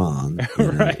go wrong?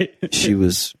 Right. It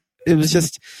was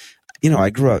just, I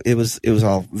grew up, it was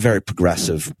all very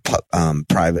progressive,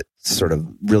 private, sort of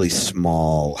really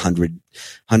small,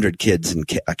 100 kids in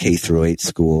a K through 8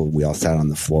 school. We all sat on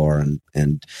the floor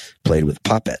and played with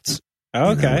puppets.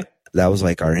 Okay. That was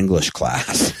like our English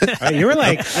class. You were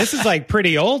like, this is like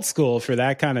pretty old school for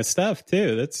that kind of stuff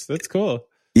too. That's cool.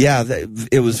 Yeah,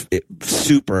 it was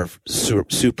super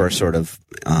sort of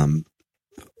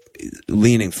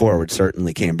leaning forward.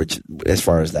 Certainly, Cambridge, as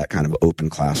far as that kind of open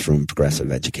classroom,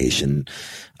 progressive education,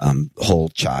 whole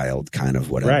child kind of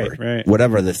whatever. Right.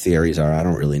 Whatever the theories are, I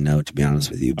don't really know, to be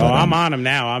honest with you. But, I'm on them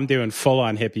now. I'm doing full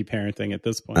on hippie parenting at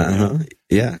this point.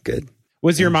 Yeah, good.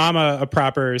 Was your mom a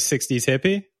proper 60s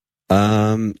hippie?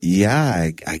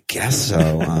 Yeah, I guess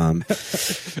so.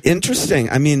 Interesting.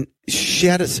 I mean, she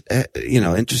had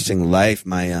interesting life.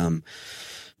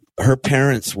 Her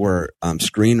parents were,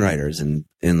 screenwriters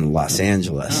in Los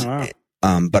Angeles,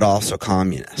 but also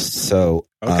communists. So,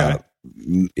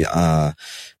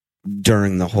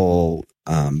 during the whole,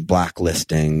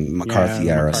 blacklisting, McCarthy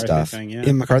era stuff,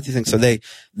 McCarthy thing. So they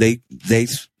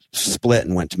split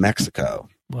and went to Mexico.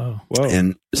 Whoa.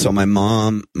 And so my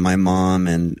mom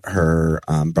and her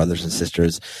brothers and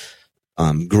sisters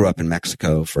grew up in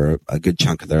Mexico for a good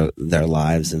chunk of their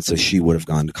lives, and so she would have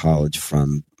gone to college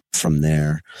from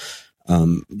there.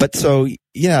 But so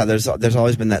yeah, there's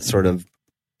always been that sort of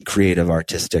creative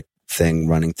artistic thing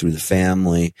running through the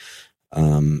family,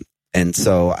 and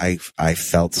so I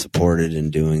felt supported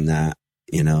in doing that,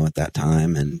 at that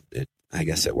time, and I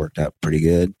guess it worked out pretty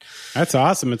good. That's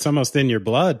awesome. It's almost in your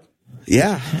blood.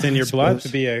 Yeah, it's in your blood to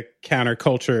be a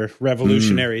counterculture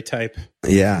revolutionary type.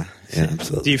 Yeah,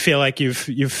 absolutely. Do you feel like you've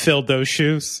filled those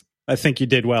shoes? I think you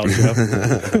did well, Joe.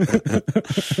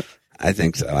 I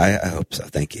think so. I hope so.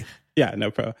 Thank you. Yeah,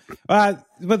 no problem. But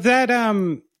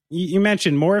that you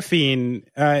mentioned morphine.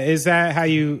 Is that how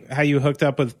you hooked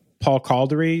up with Paul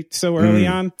Caldery so early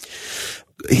on?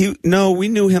 We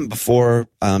knew him before.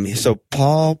 So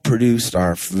Paul produced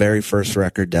our very first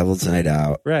record, Devil's Night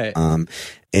Out. Right.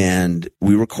 And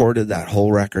we recorded that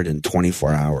whole record in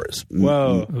 24 hours.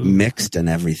 Whoa. Mixed and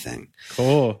everything.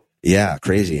 Cool. Yeah.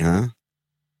 Crazy, huh?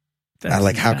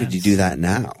 That's how could you do that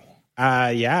now?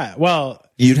 Yeah. Well,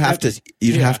 you'd have to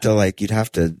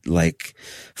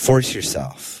force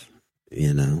yourself. But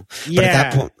at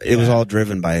that point, it was all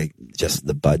driven by just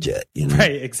the budget,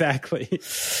 Right, exactly.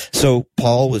 So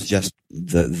Paul was just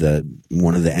the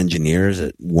one of the engineers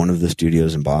at one of the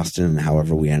studios in Boston, and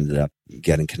however we ended up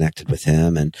getting connected with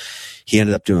him, and he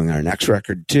ended up doing our next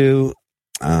record too.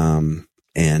 And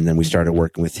then we started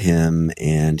working with him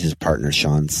and his partner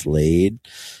Sean Slade.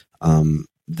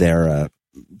 They're a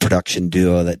production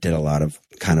duo that did a lot of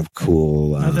kind of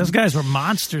cool. Those guys were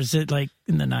monsters in the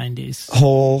 90s.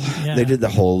 Hole. Yeah. They did the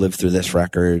whole Live Through This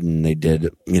record, and they did,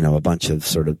 a bunch of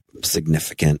sort of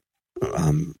significant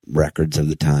records of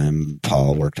the time.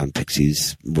 Paul worked on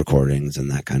Pixies recordings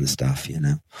and that kind of stuff,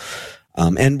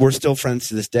 and we're still friends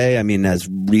to this day. I mean, as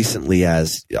recently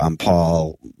as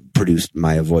Paul produced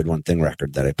my Avoid One Thing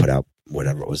record that I put out,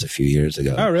 whatever it was, a few years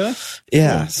ago. Oh, really?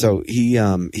 Yeah. Cool. So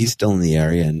he's still in the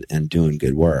area and doing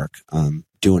good work.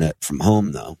 Doing it from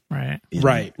home though. Right.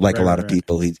 Right. Like a lot of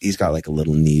people, he's got like a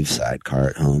little Neve sidecar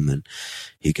at home, and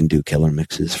he can do killer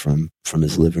mixes from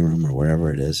his living room or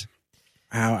wherever it is.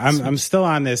 Wow. I'm still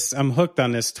on this. I'm hooked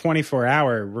on this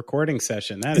 24-hour recording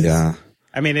session. That is, yeah.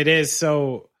 I mean, it is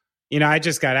so, I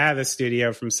just got out of the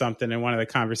studio from something, and one of the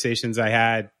conversations I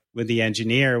had with the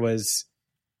engineer was,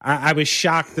 I was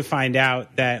shocked to find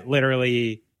out that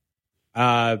literally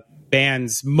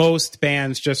most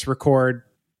bands just record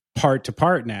part to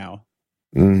part now.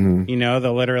 Mm-hmm.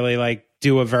 They'll literally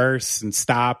do a verse and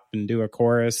stop and do a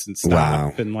chorus and stop.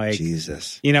 Wow. And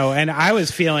Jesus. And I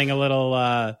was feeling a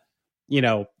little,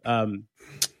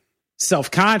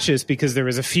 self-conscious because there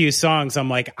was a few songs I'm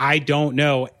like, I don't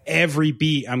know every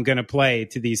beat I'm going to play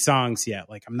to these songs yet.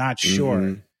 I'm not sure.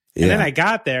 Mm-hmm. Yeah. And then I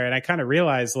got there and I kind of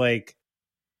realized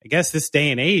I guess this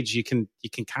day and age, you can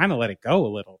kind of let it go a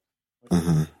little.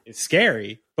 It's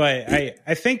scary, but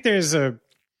I think there's going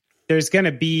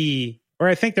to be, or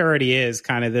I think there already is,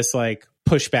 kind of this like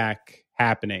pushback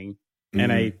happening,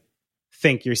 and I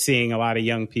think you're seeing a lot of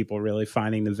young people really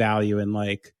finding the value in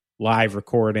like live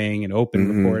recording and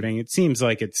open recording. It seems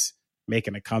like it's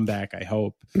making a comeback, I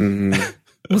hope.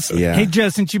 Hey, Joe,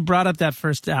 since you brought up that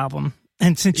first album,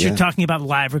 and since you're talking about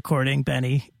live recording,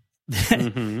 Benny,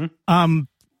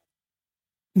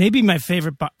 maybe my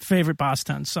favorite Boss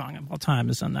Tones song of all time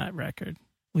is on that record,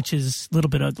 which is "Little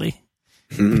Bit Ugly,"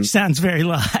 which sounds very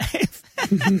live.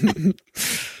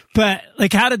 But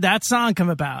like, how did that song come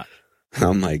about?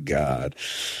 Oh my God.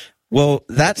 Well,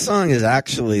 that song is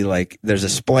actually like, there's a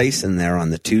splice in there on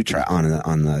the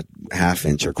on the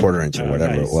half-inch or quarter-inch or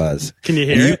whatever it was. Can you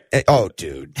hear it? Oh,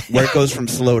 dude, where it goes from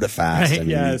slow to fast. Right, I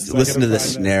mean, listen to the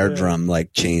snare drum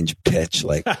like change pitch,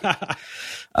 like.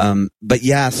 But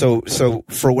yeah, so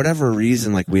for whatever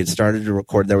reason, like we had started to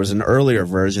record. There was an earlier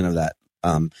version of that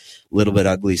 "Little Bit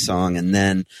Ugly" song, and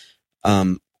then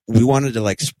we wanted to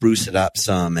like spruce it up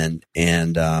some, and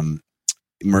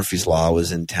Murphy's Law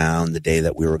was in town the day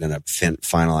that we were going to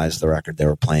finalize the record. They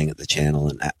were playing at the Channel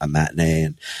and a matinee,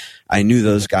 and I knew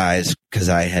those guys because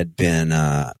I had been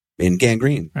in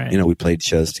Gangrene. Right. You know, we played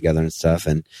shows together and stuff,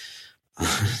 and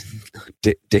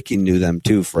Dickie knew them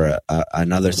too for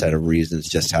another set of reasons,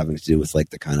 just having to do with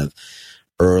like the kind of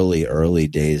early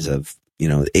days of, you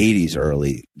know, the 80s,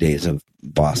 early days of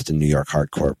Boston, New York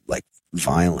hardcore, like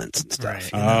violence and stuff.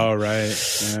 Right. You know? Oh,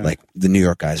 right. Yeah. Like the New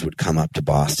York guys would come up to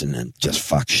Boston and just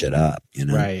fuck shit up, you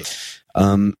know? Right.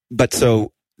 But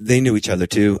so they knew each other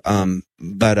too.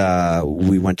 But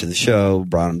we went to the show,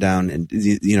 brought them down, and,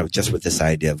 you know, just with this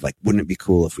idea of like, wouldn't it be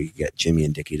cool if we could get Jimmy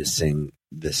and Dickie to sing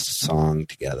this song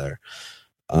together?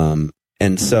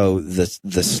 And so the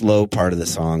slow part of the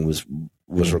song was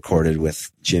recorded with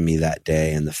Jimmy that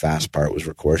day, and the fast part was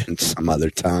recorded some other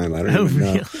time. I don't even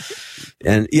know. Really?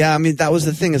 And yeah, I mean, that was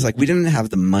the thing, is like, we didn't have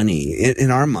the money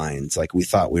in our minds. Like, we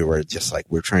thought we were just like,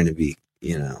 we're trying to be,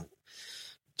 you know,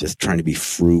 just trying to be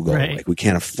frugal. Right. Like, we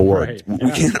can't afford,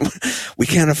 we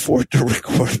can't afford to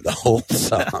record the whole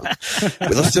song.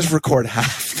 Let's just record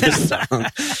half the song.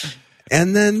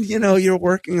 And then, you know,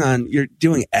 you're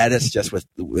doing edits just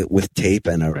with tape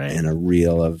and a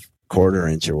reel of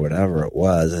quarter-inch or whatever it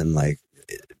was, and like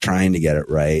trying to get it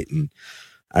right. And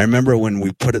I remember when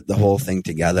we put the whole thing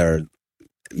together,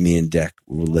 me and Dick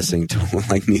were listening to it,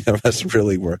 like neither of us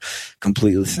really were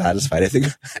completely satisfied. I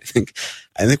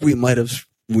think we might have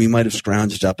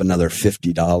scrounged up another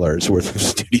 $50 worth of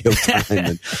studio time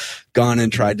and gone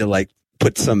and tried to like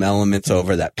put some elements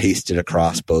over that pasted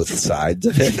across both sides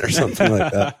of it or something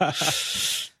like that.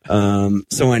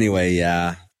 So anyway,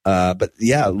 yeah. But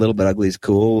yeah, A Little Bit Ugly is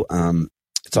cool.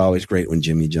 It's always great when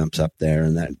Jimmy jumps up there,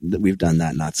 and that we've done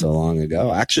that not so long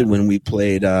ago. Actually, when we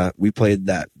played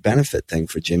that benefit thing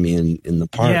for Jimmy in the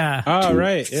park. Yeah. Oh,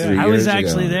 right. Yeah. I was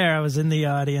actually there. I was in the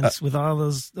audience with all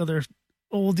those other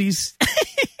oldies.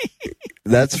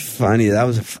 That's funny. That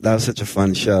was such a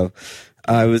fun show.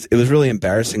 It was really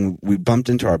embarrassing. We bumped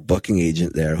into our booking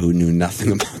agent there, who knew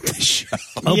nothing about the show.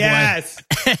 Oh, yes.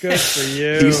 Good for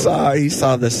you. He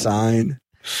saw the sign,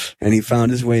 and he found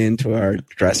his way into our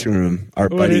dressing room. Our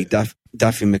buddy Duffy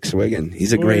McSwiggan.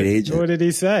 He's a great agent. What did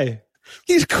he say?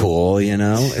 He's cool, you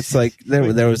know. It's like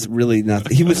there was really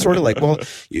nothing. He was sort of like, well,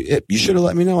 you should have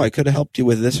let me know. I could have helped you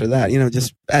with this or that. You know,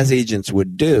 just as agents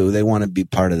would do. They want to be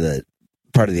part of the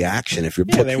action. If you're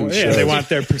booking shows, they want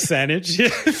their percentage.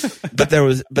 but there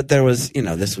was, you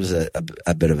know, this was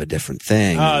a bit of a different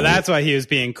thing. Oh, that's why he was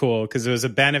being cool, because it was a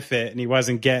benefit and he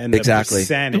wasn't getting the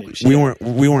percentage. We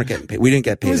weren't getting paid. We didn't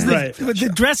get paid.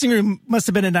 The dressing room must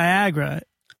have been in Niagara.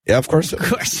 Yeah, of course.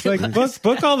 Like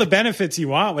book all the benefits you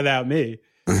want without me.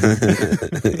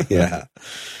 Yeah,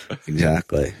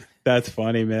 exactly. That's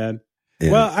funny, man.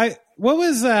 Yeah. Well, what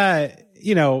was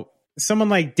you know, someone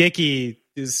like Dickie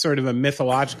is sort of a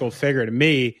mythological figure to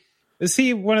me. Is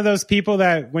he one of those people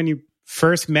that when you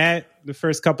first met the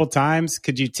first couple times,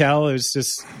 could you tell it was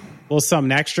just a little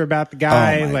something extra about the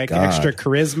guy, like God. extra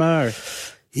charisma? Or?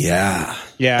 Yeah,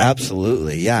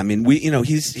 absolutely. Yeah, I mean,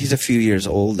 he's a few years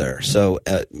older, so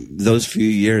those few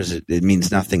years it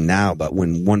means nothing now. But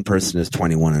when one person is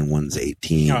 21 and one's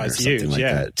 18 or something huge, like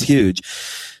that, it's huge.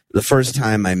 The first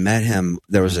time I met him,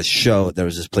 there was a show. There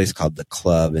was this place called The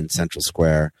Club in Central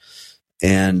Square.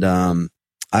 And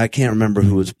I can't remember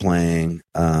who was playing,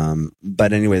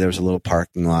 but anyway, there was a little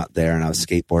parking lot there, and I was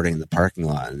skateboarding in the parking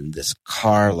lot, and this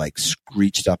car like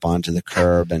screeched up onto the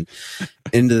curb and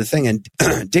into the thing. And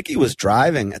Dickie was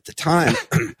driving at the time.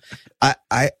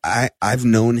 I've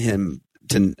known him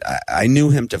I knew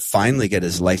him to finally get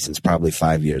his license probably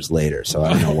 5 years later. So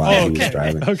I don't know why he was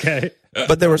driving. Okay.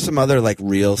 But there were some other like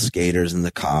real skaters in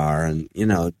the car, and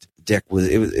Dick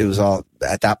it was all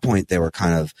at that point they were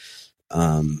kind of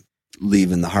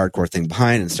leaving the hardcore thing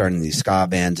behind and starting these ska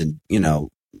bands, and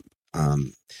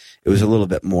it was a little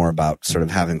bit more about sort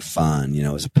of having fun,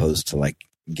 as opposed to like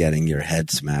getting your head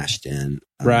smashed in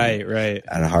right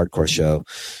at a hardcore show.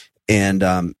 And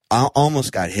I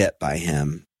almost got hit by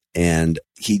him, and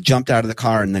he jumped out of the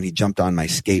car, and then he jumped on my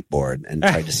skateboard and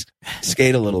tried to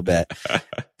skate a little bit.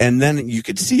 And then you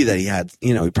could see that he had,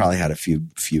 he probably had a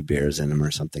few beers in him or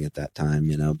something at that time,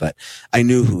 but I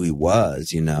knew who he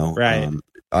was, Right.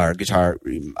 Our guitar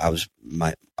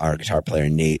player,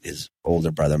 Nate, his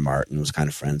older brother, Martin, was kind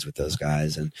of friends with those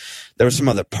guys. And there were some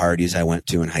other parties I went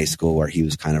to in high school where he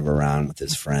was kind of around with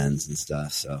his friends and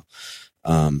stuff. So,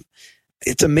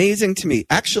 it's amazing to me,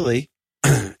 actually,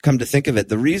 come to think of it.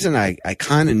 The reason I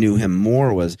kind of knew him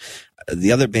more was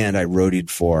the other band I roadied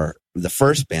for. The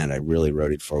first band I really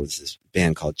roadied for was this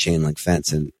band called Chain Link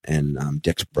Fence, and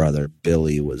Dick's brother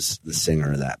Billy was the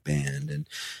singer of that band. And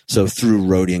so through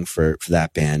roadieing for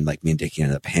that band, like me and Dickie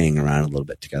ended up hanging around a little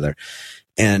bit together.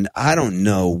 And I don't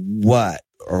know what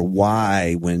or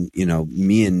why when,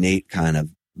 me and Nate kind of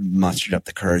mustered up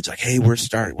the courage, like, hey, we're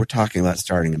talking about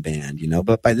starting a band,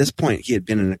 but by this point he had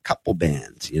been in a couple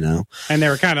bands, and they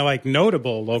were kind of like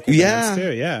notable local bands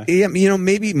too. Yeah,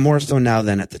 maybe more so now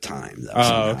than at the time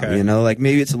though. Okay. Like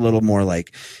maybe it's a little more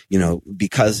like,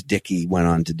 because Dickie went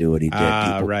on to do what he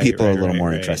did, people are a little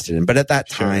more interested in, but at that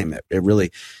time it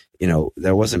really,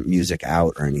 there wasn't music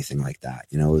out or anything like that.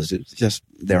 It was just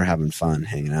they were having fun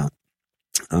hanging out.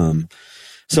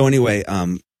 So anyway,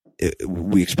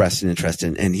 we expressed an interest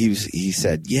in, and he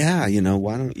said, yeah,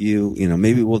 why don't you,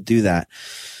 maybe we'll do that.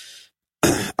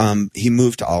 He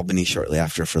moved to Albany shortly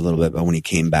after for a little bit, but when he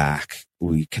came back,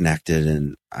 we connected,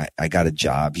 and I got a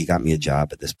job. He got me a job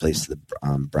at this place, the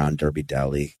Brown Derby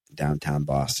Deli, downtown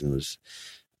Boston. It was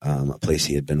a place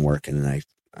he had been working, and I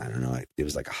don't know, it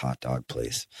was like a hot dog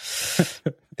place.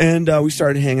 And we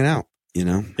started hanging out,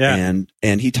 and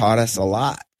he taught us a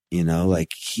lot,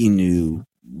 like he knew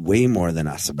way more than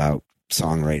us about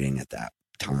songwriting at that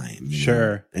time.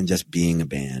 Sure. And just being a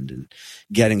band and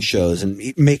getting shows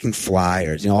and making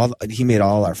flyers, he made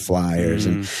all our flyers,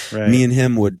 and me and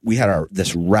him we had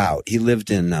this route. He lived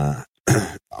in, on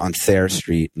Thayer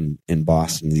Street in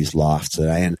Boston, these lofts that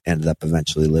I ended up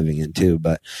eventually living in too.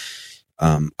 But,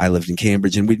 I lived in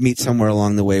Cambridge, and we'd meet somewhere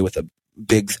along the way with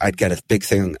I'd get a big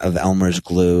thing of Elmer's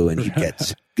glue, and he'd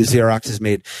get Xeroxes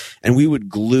made, and we would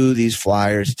glue these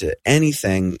flyers to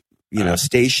anything,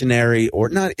 stationary or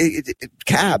not,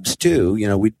 cabs too.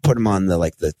 We'd put them on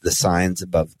the signs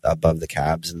above the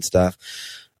cabs and stuff.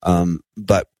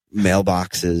 But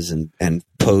mailboxes and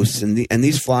posts, and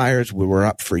these flyers were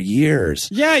up for years.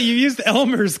 Yeah, you used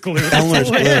Elmer's glue. That's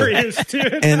hilarious,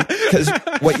 dude. And because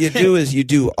what you do is you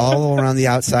do all around the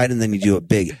outside, and then you do a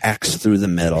big X through the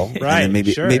middle, right? And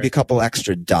then maybe a couple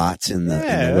extra dots in the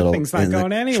little. That thing's not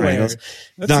going anywhere. Triangles.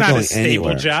 That's not going a stable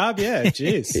anywhere. job. Yeah,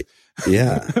 jeez.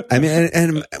 Yeah, I mean,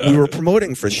 and we were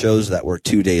promoting for shows that were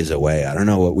 2 days away. I don't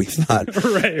know what we thought,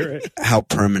 right. How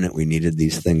permanent we needed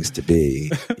these things to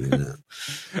be,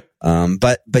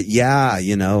 But yeah,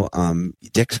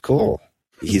 Dick's cool.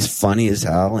 He's funny as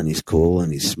hell, and he's cool,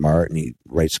 and he's smart, and he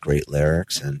writes great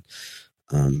lyrics, and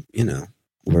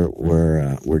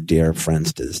we're dear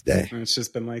friends to this day. It's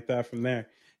just been like that from there.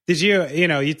 Did you,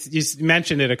 you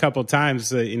mentioned it a couple of times,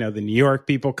 the New York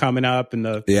people coming up and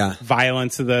the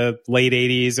violence of the late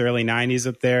 80s, early 90s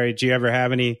up there. Did you ever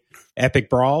have any epic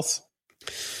brawls?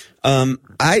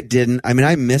 I didn't. I mean,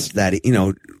 I missed that.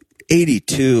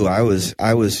 82. I was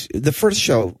the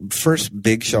first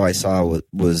big show I saw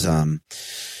was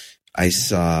I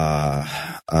saw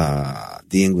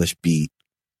the English Beat.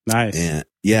 Nice. And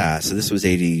so this was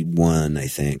 81, I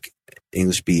think.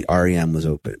 English Beat, REM was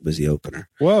the opener.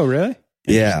 Whoa, really?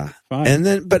 Yeah. Fun. And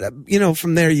then, but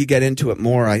from there you get into it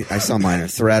more. I saw Minor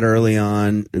Threat early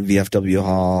on, VFW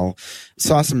Hall,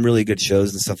 saw some really good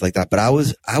shows and stuff like that. But I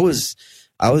was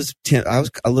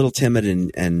a little timid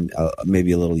and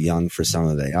maybe a little young for some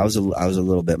of it. I was a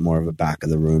little bit more of a back of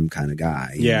the room kind of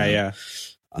guy. Yeah.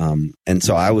 And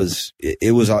so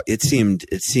it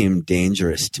seemed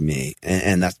dangerous to me.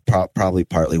 And that's probably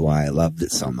partly why I loved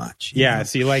it so much. Yeah.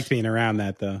 So you liked being around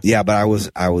that though. Yeah. But I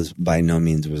was by no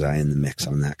means was I in the mix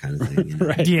on that kind of thing.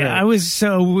 Right. Yeah. Right.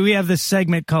 So we have this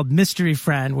segment called Mystery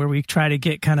Friend where we try to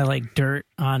get kind of like dirt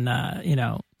on,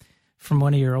 from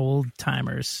one of your old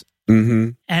timers.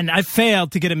 Mm-hmm. And I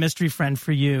failed to get a mystery friend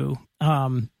for you.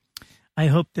 I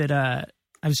hope that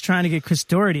I was trying to get Chris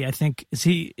Doherty. I think is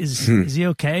he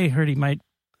okay? Heard he might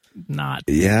not.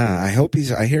 Yeah, I hope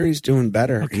I hear he's doing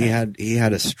better. Okay. He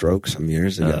had a stroke some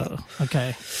years ago. Oh,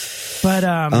 okay. But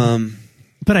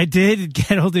I did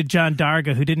get hold of John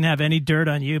Darga, who didn't have any dirt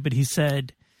on you, but he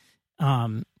said,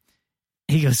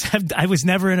 he goes, I was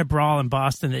never in a brawl in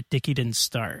Boston that Dickie didn't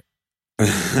start.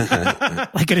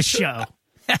 Like at a show.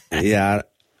 Yeah.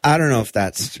 I don't know if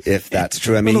that's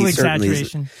true. I mean, he's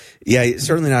he's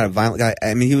certainly not a violent guy.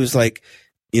 I mean, he was like,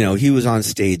 he was on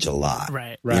stage a lot.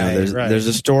 Right. There's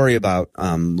a story about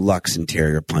Lux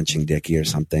Interior punching Dickie or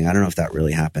something. I don't know if that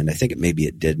really happened. I think maybe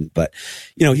it didn't, but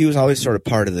he was always sort of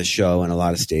part of the show and a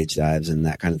lot of stage dives and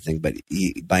that kind of thing. But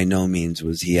he, by no means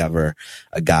was he ever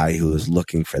a guy who was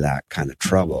looking for that kind of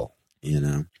trouble.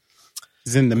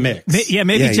 He's in the mix. Yeah,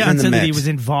 maybe John said that he was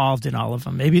involved in all of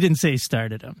them. Maybe he didn't say he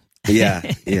started them. Yeah.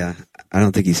 I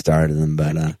don't think he started them,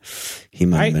 but he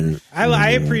might have been.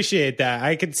 I appreciate that.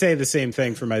 I could say the same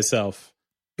thing for myself.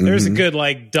 There's a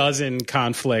good dozen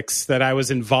conflicts that I was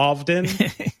involved in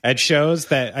at shows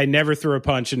that I never threw a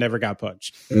punch and never got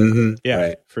punched. Mm-hmm. Yeah,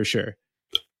 right. For sure.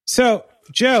 So,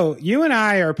 Joe, you and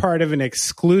I are part of an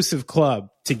exclusive club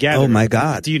together. Oh my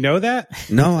God! Do you know that?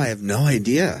 No, I have no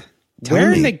idea.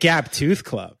 We're in the Gap Tooth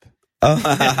Club.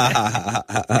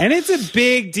 And it's a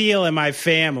big deal in my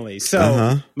family.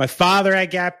 So my father had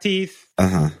gap teeth.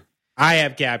 I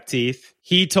have gap teeth.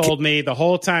 He told me the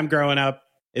whole time growing up,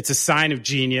 it's a sign of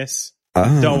genius.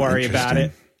 Don't worry about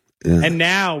it. Yeah. And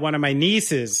now one of my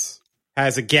nieces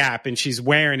has a gap and she's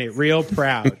wearing it real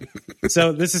proud.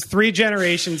 So this is 3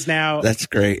 generations now. That's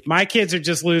great. My kids are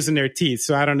just losing their teeth.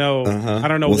 So I don't know. I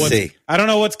don't know I don't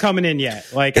know what's coming in yet.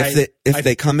 Like if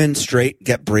they come in straight,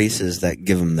 get braces that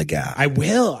give them the gap. I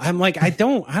will. I'm like, I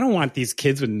don't want these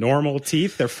kids with normal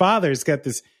teeth. Their father's got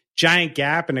this giant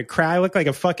gap and a cry. I look like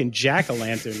a fucking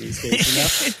jack-o'-lantern these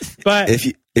days, But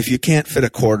if you can't fit a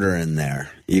quarter in there,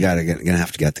 you're gonna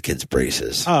have to get the kids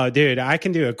braces. Oh, dude, I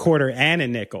can do a quarter and a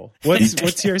nickel.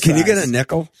 What's your size? Can you get a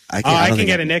nickel? I can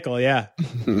get a nickel. Yeah,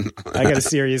 I got a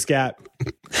serious gap.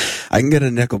 I can get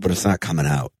a nickel, but it's not coming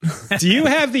out. Do you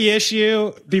have the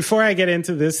issue? Before I get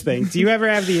into this thing, do you ever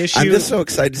have the issue? I'm just so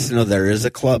excited to know there is a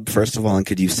club. First of all, and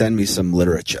could you send me some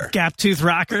literature? Gap tooth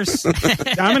rockers.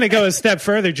 I'm going to go a step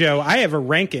further, Joe. I have a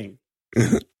ranking.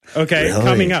 Okay, really?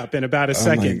 Coming up in about a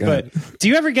second. But do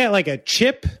you ever get like a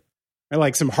chip or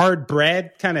like some hard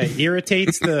bread? Kind of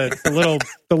irritates the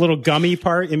little gummy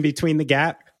part in between the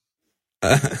gap.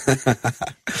 I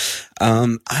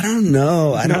don't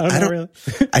know. I don't really.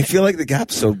 I feel like the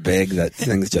gap's so big that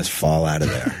things just fall out of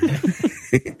there.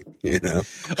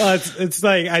 Well, it's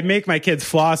like I make my kids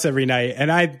floss every night,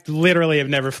 and I literally have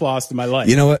never flossed in my life.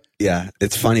 You know what? Yeah,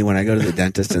 it's funny when I go to the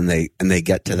dentist and they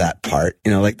get to that part.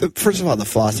 First of all, the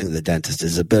flossing of the dentist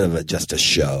is a bit of just a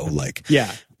show. Like,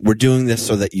 yeah, we're doing this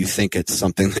so that you think it's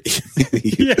something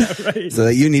that right. So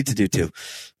that you need to do too.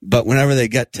 But whenever they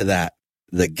get to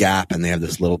the gap and they have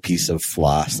this little piece of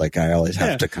floss, like I always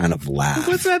have to kind of laugh.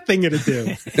 What's that thing going to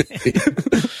do?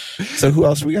 So who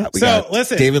else we got?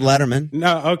 Listen, David Letterman.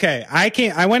 No, okay.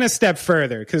 I went a step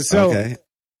further because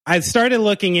I started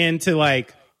looking into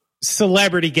like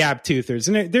celebrity gap toothers,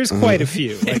 and there's quite a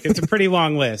few. Like it's a pretty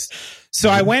long list. So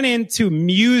I went into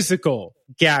musical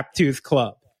gap tooth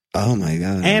club. Oh my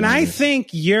God. And I think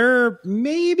you're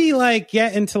maybe like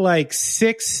getting to like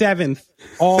 6th, 7th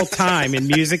all time in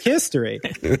music history.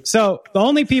 So the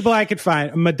only people I could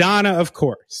find, Madonna, of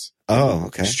course. Oh,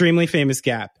 okay. Extremely famous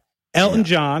gap. Elton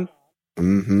John.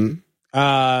 Mm-hmm.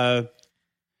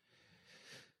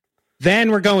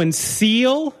 Then we're going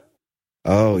Seal.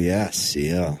 Oh yeah,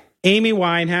 Seal. Amy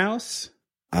Winehouse.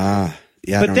 Yeah.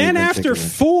 But then after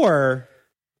 4,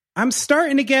 I'm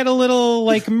starting to get a little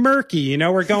like murky.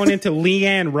 We're going into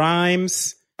Leanne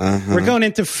Rimes. We're going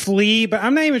into Flea, but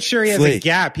I'm not even sure he has a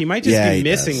gap. He might just be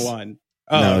missing one.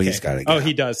 Oh, no, okay. He's got a gap. Oh,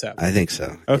 he does have one. I think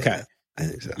so. Okay. Yeah, I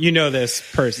think so. You know this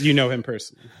person. You know him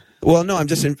personally. Well, no,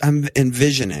 I'm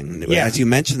envisioning. Yeah. As you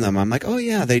mentioned them, I'm like, oh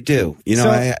yeah, they do.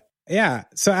 Yeah.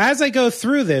 So as I go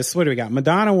through this, what do we got?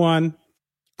 Madonna 1,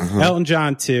 Elton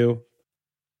John 2,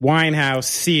 Winehouse,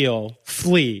 Seal,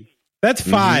 Flea. That's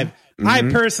 5. Mm-hmm. I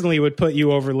personally would put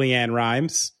you over Leanne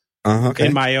Rimes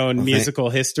in my own musical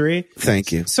history.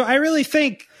 Thank you. So I really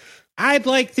think I'd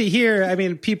like to hear,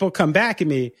 people come back at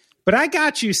me, but I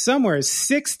got you somewhere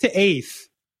 6th to 8th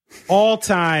all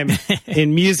time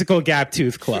in musical gap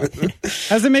tooth club.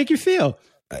 How's it make you feel?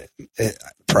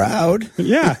 Proud.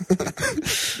 Yeah.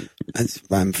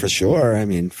 I'm for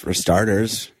sure. For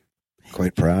starters,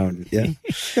 quite proud. Yeah.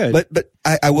 Good. But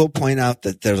I will point out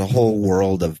that there's a whole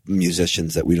world of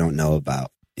musicians that we don't know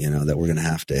about, that we're going to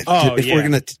have to,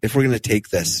 if we're going to take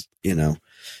this,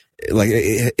 like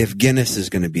if Guinness is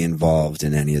going to be involved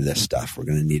in any of this stuff, we're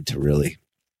going to need to really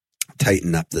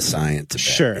tighten up the science a bit.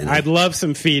 Sure. You know? I'd love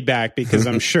some feedback because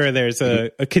I'm sure there's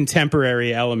a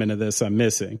contemporary element of this I'm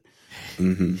missing.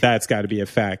 Mm-hmm. That's got to be a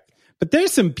fact. But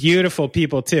there's some beautiful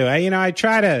people too. I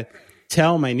try to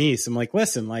tell my niece, I'm like,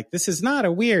 listen, like this is not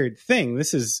a weird thing.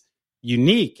 This is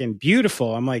unique and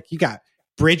beautiful. I'm like, you got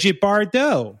Bridget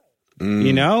Bardot,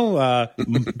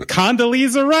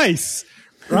 Condoleezza Rice,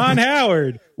 Ron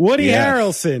Howard, Woody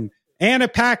Harrelson, Anna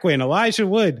Paquin, Elijah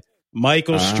Wood,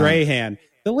 Michael Strahan.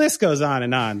 The list goes on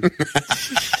and on.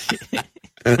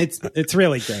 It's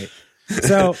really great.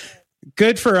 So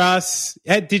good for us.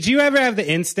 Ed, did you ever have the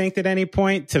instinct at any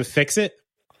point to fix it?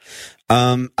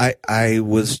 I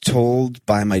was told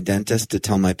by my dentist to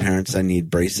tell my parents I need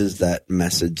braces. That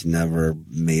message never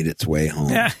made its way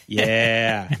home.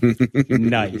 Yeah.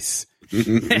 Nice.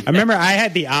 I remember I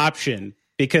had the option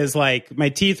because like my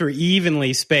teeth were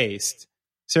evenly spaced.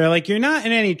 So like, you're not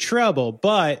in any trouble,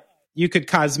 but you could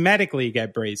cosmetically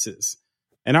get braces.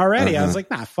 And already I was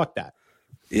like, nah, fuck that.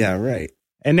 Yeah, right.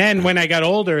 And then when I got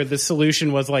older, the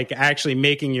solution was like actually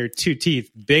making your two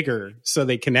teeth bigger so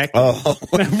they connect. Oh,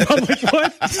 I'm like,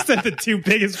 what? Just the two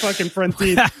biggest fucking front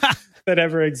teeth that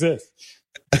ever exist.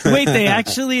 Wait, they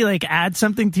actually like add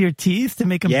something to your teeth to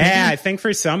make them bigger? I think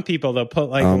for some people they'll put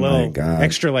like a little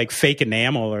extra like fake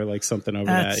enamel or like something over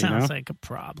that. Sounds like a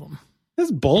problem.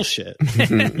 That's bullshit.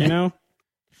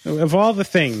 Of all the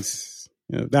things,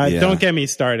 don't get me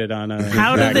started on.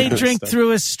 How do they drink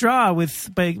through a straw with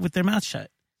their mouth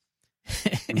shut?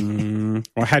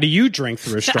 Well, how do you drink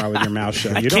through a straw with your mouth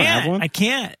shut? You don't have one. I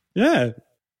can't. Yeah.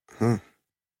 Huh.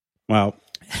 Well,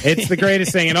 it's the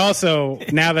greatest thing, and also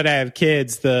now that I have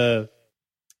kids, the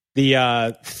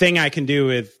thing I can do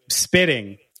with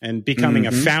spitting and becoming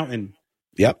a fountain.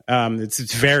 Yep.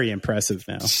 It's very impressive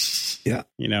now. Yeah.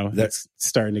 That's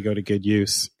starting to go to good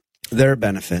use. There are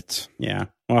benefits. Yeah.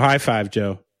 Well, high five,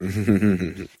 Joe.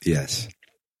 Yes.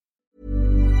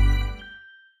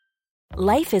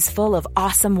 Life is full of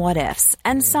awesome what-ifs,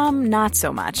 and some not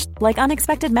so much, like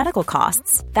unexpected medical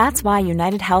costs. That's why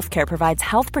United Healthcare provides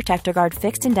Health Protector Guard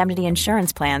fixed indemnity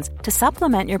insurance plans to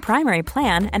supplement your primary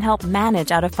plan and help manage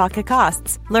out-of-pocket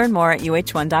costs. Learn more at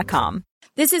UH1.com.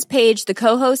 This is Paige, the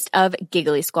co-host of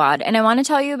Giggly Squad, and I want to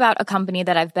tell you about a company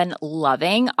that I've been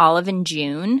loving, Olive &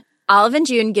 June. Olive &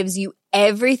 June gives you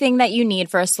everything that you need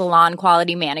for a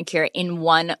salon-quality manicure in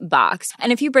one box.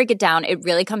 And if you break it down, it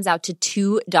really comes out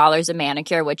to $2 a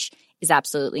manicure, which is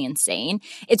absolutely insane.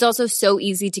 It's also so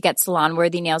easy to get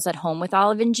salon-worthy nails at home with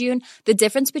Olive & June. The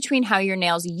difference between how your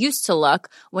nails used to look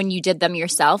when you did them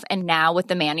yourself and now with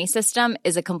the Mani system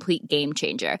is a complete game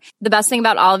changer. The best thing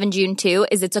about Olive & June, too,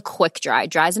 is it's a quick dry.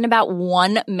 Dries in about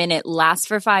 1 minute, lasts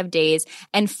for 5 days,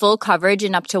 and full coverage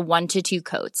in up to 1 to 2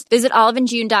 coats. Visit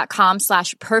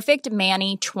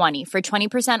oliveandjune.com/perfectmani20 for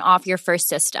 20% off your first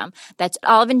system. That's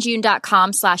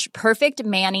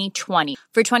oliveandjune.com/perfectmani20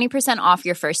 for 20% off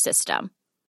your first system.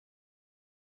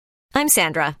 I'm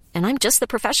Sandra, and I'm just the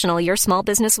professional your small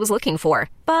business was looking for.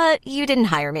 But you didn't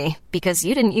hire me because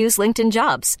you didn't use LinkedIn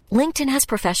Jobs. LinkedIn has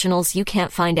professionals you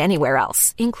can't find anywhere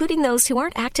else, including those who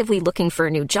aren't actively looking for a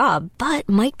new job, but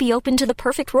might be open to the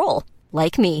perfect role,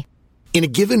 like me. In a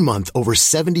given month, over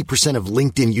 70% of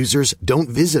LinkedIn users don't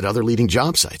visit other leading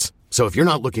job sites. So if you're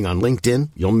not looking on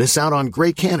LinkedIn, you'll miss out on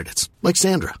great candidates like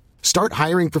Sandra. Start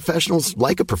hiring professionals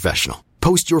like a professional.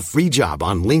 Post your free job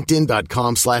on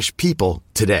linkedin.com/people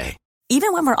today.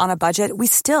 Even when we're on a budget, we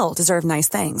still deserve nice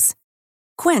things.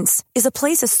 Quince is a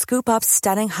place to scoop up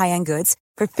stunning high-end goods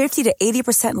for 50 to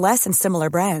 80% less than similar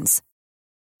brands.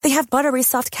 They have buttery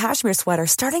soft cashmere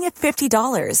sweaters starting at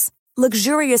 $50,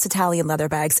 luxurious Italian leather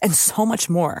bags, and so much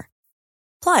more.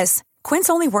 Plus,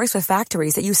 Quince only works with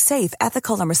factories that use safe,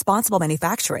 ethical, and responsible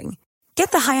manufacturing.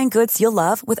 Get the high-end goods you'll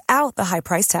love without the high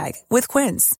price tag with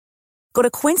Quince. Go to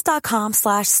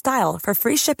quince.com/style for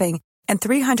free shipping and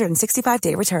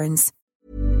 365-day returns.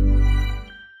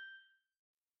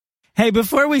 Hey,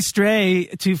 before we stray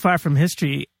too far from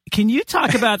history, can you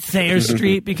talk about Thayer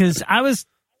Street? Because I was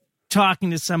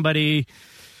talking to somebody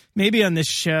maybe on this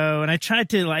show, and I tried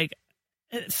to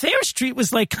Thayer Street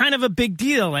was like kind of a big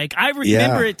deal. Like I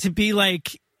remember it to be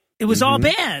like, it was all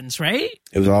bands, right?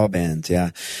 It was all bands, yeah.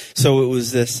 So it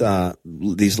was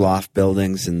these loft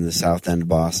buildings in the South End of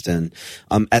Boston.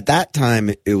 At that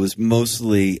time, it was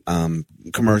mostly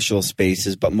commercial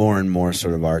spaces, but more and more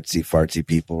sort of artsy-fartsy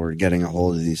people were getting a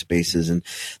hold of these spaces, and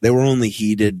they were only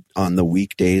heated on the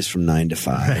weekdays from 9 to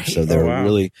 5. Right. So they were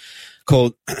really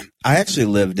cold. I actually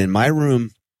lived in my room.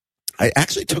 I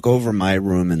actually took over my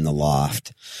room in the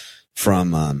loft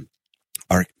from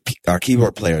our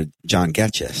keyboard player, John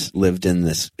Getchis, lived in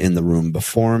the room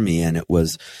before me, and it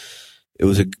was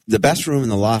the best room in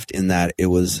the loft in that it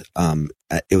was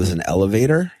an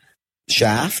elevator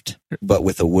shaft, but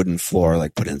with a wooden floor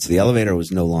like put in. So the elevator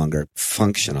was no longer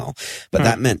functional, but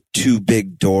that meant two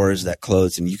big doors that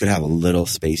closed, and you could have a little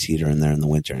space heater in there in the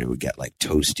winter, and it would get like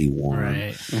toasty warm.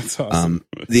 Right. That's awesome.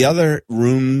 The other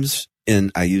rooms,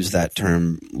 and I use that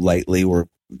term lightly, were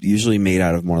usually made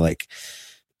out of more like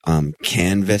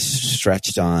canvas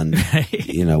stretched on,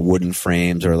 wooden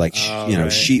frames, or like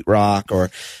sheetrock,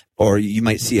 or you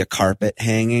might see a carpet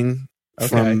hanging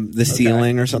from the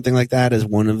ceiling or something like that as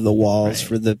one of the walls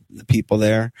for the people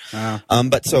there. Wow.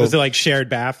 But so was it like shared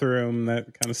bathroom, that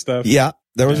kind of stuff? Yeah,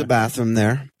 there was a bathroom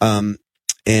there.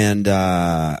 And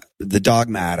the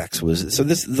Dogmatics was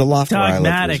the loft.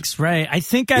 Dogmatics, right? I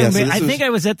think I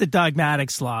was at the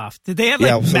Dogmatics loft. Did they have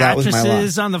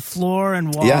mattresses on the floor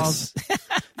and walls? Yes.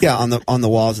 Yeah, on the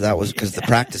walls. That was because the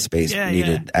practice space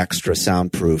needed extra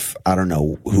soundproof. I don't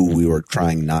know who we were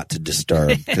trying not to disturb,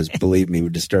 because believe me, we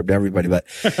disturbed everybody. But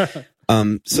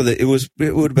so that it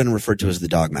would have been referred to as the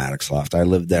Dogmatics loft. I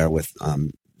lived there with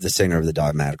the singer of the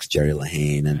Dogmatics, Jerry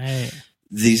Lahane, and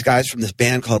these guys from this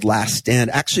band called Last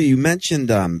Stand. Actually, you mentioned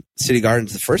City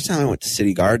Gardens. The first time I went to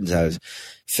City Gardens, I was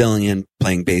filling in,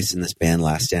 playing bass in this band,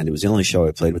 Last Stand. It was the only show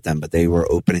I played with them, but they were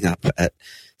opening up at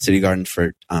City Gardens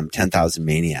for 10,000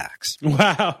 Maniacs.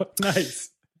 Wow, nice.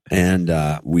 And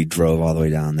we drove all the way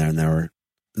down there, and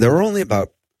there were only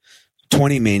about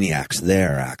 20 Maniacs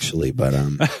there, actually, but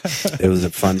it was a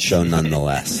fun show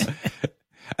nonetheless.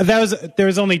 There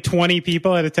was only 20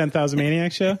 people at a 10,000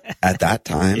 Maniacs show at that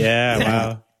time. Yeah,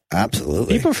 wow.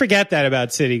 Absolutely. People forget that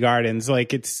about City Gardens.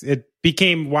 Like it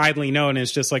became widely known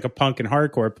as just like a punk and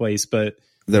hardcore place, but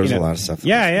there was a lot of stuff.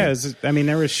 Yeah. It was,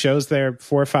 there were shows there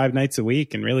 4 or 5 nights a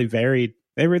week, and really varied.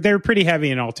 They were pretty heavy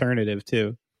and alternative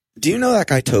too. Do you know that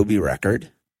guy Toby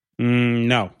Record?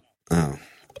 No. Oh,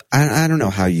 I don't know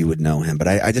how you would know him, but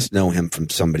I just know him from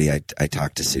somebody I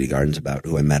talked to City Gardens about,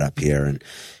 who I met up here, and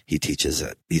he teaches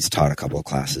he's taught a couple of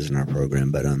classes in our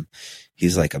program, but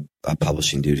he's like a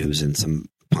publishing dude who's in some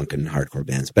punk and hardcore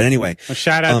bands. But anyway, a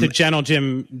shout out to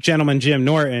Gentleman Jim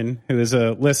Norton, who is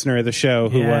a listener of the show,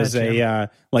 who was Jim.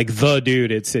 The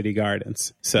dude at City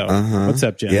Gardens. So what's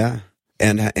up, Jim? Yeah.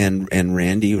 And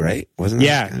Randy, right? Wasn't that?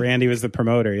 Yeah, Randy was the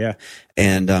promoter. Yeah.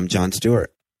 And John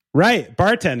Stewart. Right.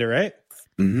 Bartender, right?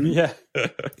 Mm-hmm. Yeah.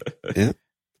 Yeah.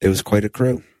 It was quite a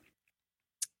crew.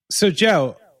 So,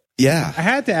 Joe. Yeah. I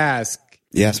had to ask.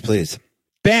 Yes, please.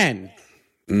 Ben.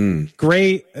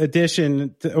 Great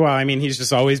addition. He's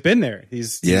just always been there.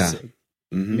 He's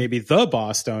maybe the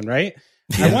Boston, right?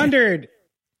 Yeah. I wondered,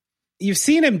 you've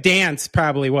seen him dance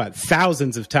probably,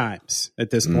 thousands of times at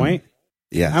this point?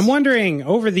 Yeah. I'm wondering,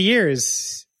 over the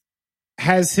years,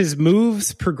 has his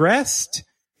moves progressed?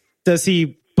 Does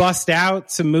he bust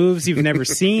out some moves you've never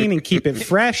seen and keep it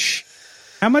fresh?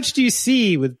 How much do you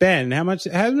see with Ben? How much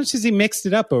has he mixed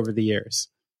it up over the years?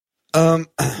 I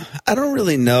don't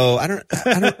really know.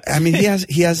 I mean, he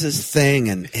has his thing,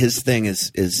 and his thing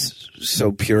is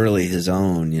so purely his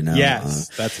own, Yes,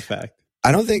 that's a fact.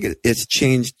 I don't think it's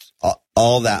changed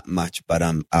all that much, but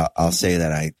I'll say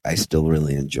that I still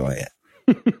really enjoy it.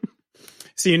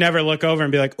 So you never look over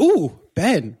and be like, "Ooh,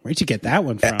 Ben, where'd you get that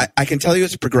one from?" I can tell you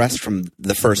it's progressed from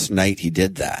the first night he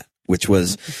did that, which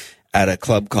was at a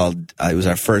club called, it was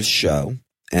our first show,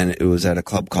 and it was at a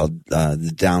club called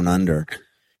the Down Under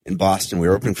in Boston. We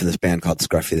were opening for this band called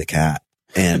Scruffy the Cat.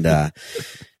 And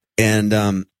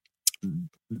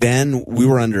Ben, we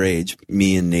were underage.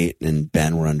 Me and Nate and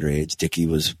Ben were underage. Dickie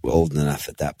was old enough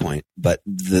at that point. But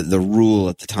the rule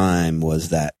at the time was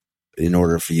that in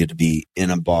order for you to be in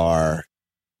a bar,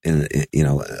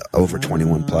 over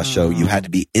 21 plus show, you had to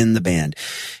be in the band.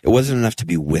 It wasn't enough to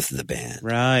be with the band.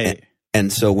 Right.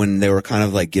 And so when they were kind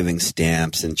of like giving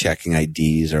stamps and checking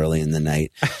IDs early in the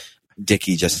night,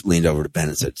 Dickie just leaned over to Ben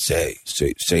and said, say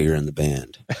you're in the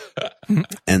band.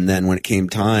 And then when it came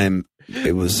time,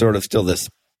 it was sort of still this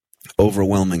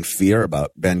overwhelming fear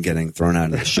about Ben getting thrown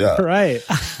out of the show. Right.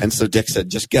 And so Dick said,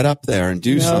 just get up there and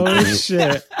do something.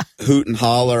 Shit. Hoot and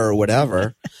holler or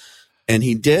whatever. And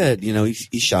he did,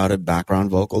 he shouted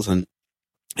background vocals, and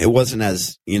it wasn't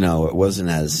as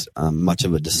much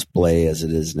of a display as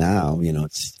it is now.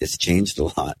 It's changed a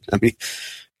lot. I mean,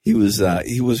 he was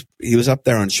up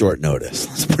there on short notice.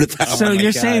 Let's put it that way. So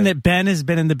you're saying that Ben has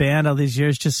been in the band all these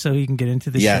years just so he can get into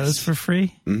the shows for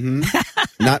free? Mm-hmm.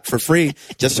 Not for free,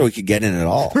 just so he could get in at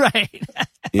all. Right.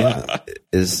 Yeah,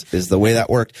 is the way that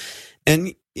worked.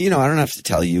 And I don't have to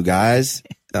tell you guys.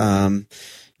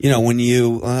 When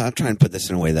I'm trying to put this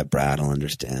in a way that Brad will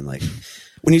understand. Like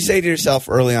when you say to yourself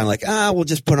early on, like, we'll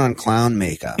just put on clown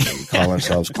makeup and call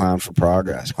ourselves Clowns for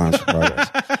Progress,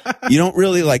 you don't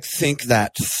really like think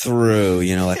that through,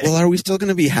 you know, like, well, are we still going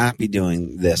to be happy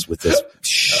doing this with this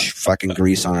fucking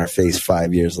grease on our face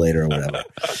 5 years later or whatever?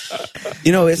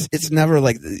 You know, it's never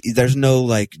like, there's no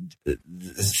like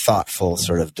thoughtful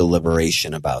sort of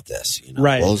deliberation about this, you know,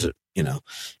 right? Well, you know,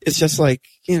 it's just like,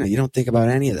 you know, you don't think about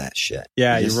any of that shit.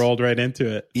 Yeah, you rolled right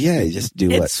into it. Yeah, you just do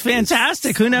It's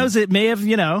fantastic. Who knows? It may have,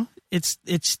 you know, it's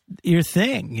your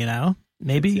thing, you know,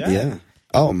 maybe. Yeah.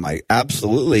 Oh,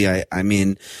 absolutely. I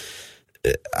mean,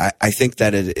 I think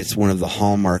that it's one of the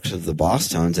hallmarks of the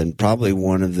Bosstones, and probably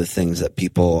one of the things that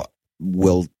people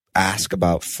will ask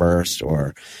about first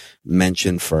or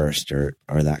mention first or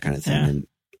that kind of thing. Yeah. And,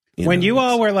 when you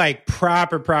all were like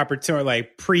proper tour,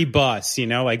 like pre-bus, you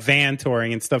know, like van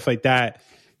touring and stuff like that,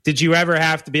 did you ever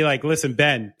have to be like, listen,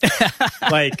 Ben,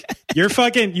 like you're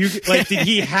fucking, did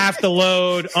he have to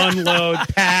load, unload,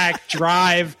 pack,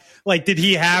 drive? Like, did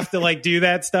he have to like do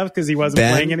that stuff because he wasn't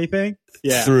playing anything?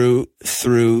 Yeah. Through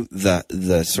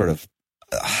the sort of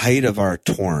height of our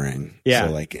touring. Yeah.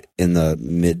 So like in the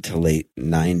mid to late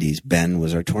 90s, Ben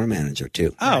was our tour manager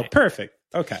too. Oh, perfect.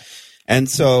 Okay. And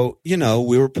so, you know,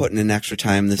 we were putting in extra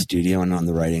time in the studio and on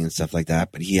the writing and stuff like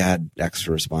that, but he had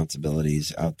extra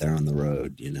responsibilities out there on the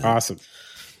road, you know. Awesome.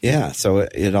 Yeah. So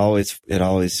it always,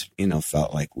 you know,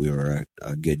 felt like we were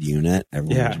a good unit.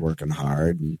 Everyone was working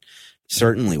hard, and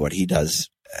certainly what he does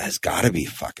has got to be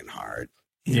fucking hard.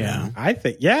 You know? I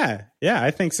think,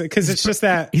 I think so. Cause it's just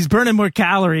that he's burning more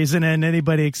calories than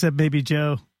anybody except maybe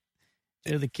Joe.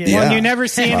 They're the kids. Well, you never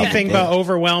see anything but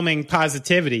overwhelming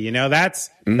positivity. You know, that's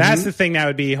the thing that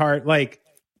would be hard. Like,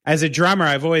 as a drummer,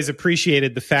 I've always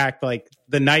appreciated the fact, like,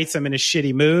 the nights I'm in a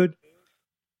shitty mood,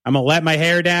 I'm going to let my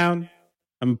hair down.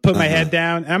 I'm going to put my head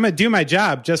down. And I'm going to do my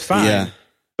job just fine. Yeah.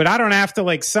 But I don't have to,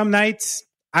 like, some nights,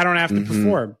 I don't have to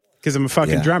perform because I'm a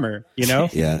fucking drummer, you know?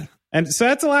 Yeah. And so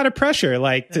that's a lot of pressure,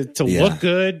 like, to look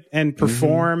good and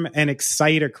perform and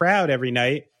excite a crowd every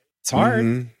night. It's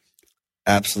hard.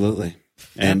 Absolutely.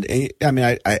 Yeah. And I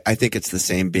mean, I think it's the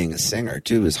same being a singer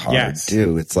too is hard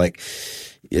too. It's like,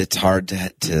 it's hard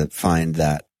to find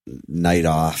that night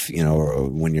off, you know, or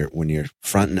when you're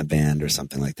fronting a band or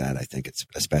something like that. I think it's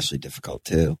especially difficult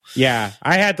too. Yeah.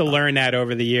 I had to learn that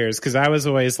over the years because I was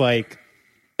always like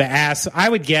the ass I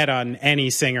would get on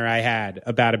any singer I had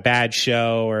about a bad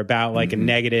show or about like a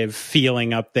negative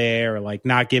feeling up there or like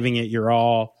not giving it your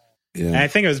all. Yeah. And I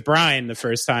think it was Brian the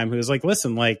first time who was like,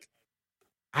 listen, like,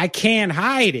 I can't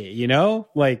hide it, you know?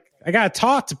 Like, I got to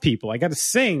talk to people. I got to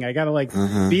sing. I got to, like,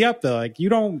 be up there. Like, you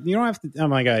don't have to.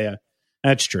 I'm like, oh, yeah,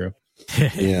 that's true.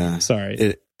 Yeah. Sorry.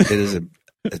 It is a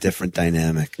different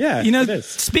dynamic. Yeah. You know,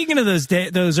 speaking of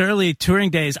those early touring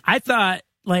days, I thought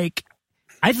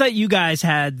you guys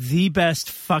had the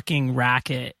best fucking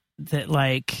racket that,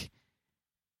 like,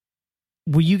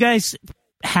 you guys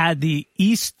had the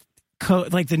East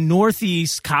Coast, like the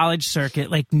Northeast college circuit,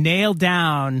 like nailed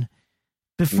down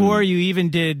before you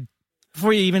even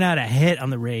had a hit on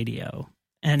the radio.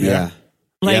 And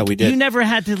we did. You never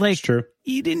had to, like, it's true.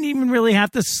 You didn't even really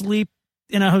have to sleep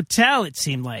in a hotel. It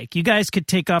seemed like you guys could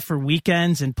take off for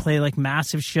weekends and play like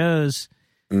massive shows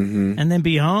and then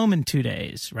be home in 2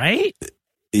 days. Right.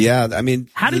 Yeah. I mean,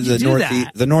 how did you do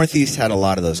that? The Northeast had a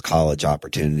lot of those college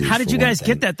opportunities. How did you guys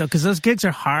get that though? Cause those gigs are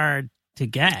hard to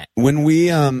get. When we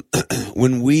in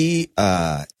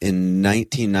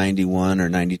 1991 or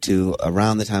 92,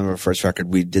 around the time of our first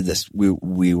record, we did this.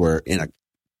 We were in a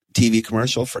TV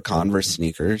commercial for Converse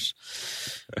sneakers.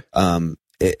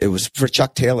 It was for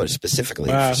Chuck Taylor specifically.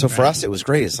 Wow, so for us, it was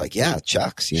great. It's like, yeah,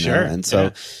 Chuck's, you know? Sure, And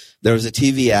so there was a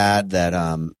TV ad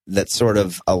that sort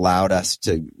of allowed us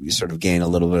to sort of gain a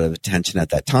little bit of attention at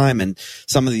that time. And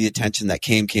some of the attention that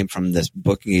came from this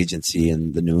booking agency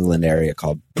in the New England area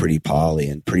called Pretty Polly.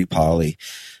 And Pretty Polly,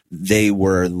 they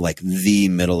were like the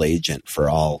middle agent for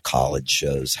all college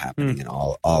shows happening in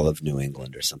all of New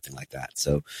England or something like that.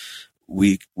 So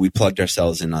we plugged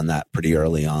ourselves in on that pretty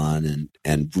early on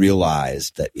and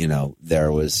realized that, you know,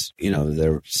 there were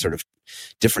sort of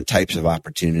different types of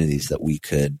opportunities that we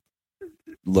could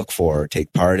look for or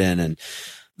take part in. And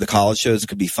the college shows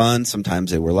could be fun.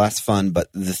 Sometimes they were less fun, but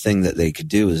the thing that they could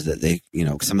do is that they, you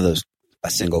know, some of those,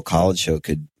 a single college show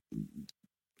could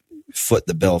foot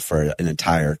the bill for an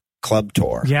entire club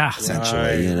tour. Yeah.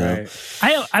 Essentially, you know,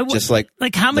 I just like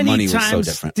how many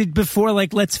times so did before,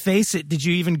 like, let's face it, did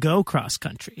you even go cross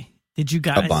country? Did you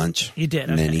guys? A bunch. You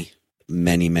did. Okay.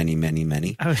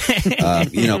 Many. Okay.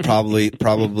 You know, probably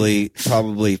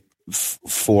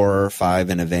 4 or 5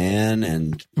 in a van,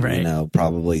 and you know,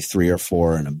 probably 3 or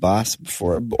 4 in a bus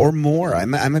before, or more. I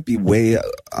might be way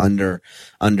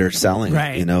underselling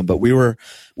it, you know, but we were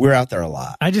out there a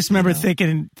lot. I just remember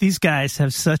thinking, these guys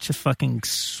have such a fucking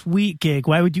sweet gig.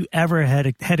 Why would you ever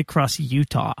head across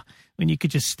Utah when you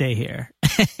could just stay here?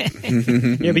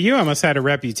 Yeah, but you almost had a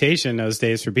reputation those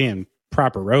days for being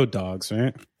proper road dogs,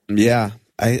 right? Yeah,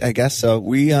 I guess so.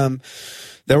 We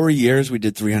there were years we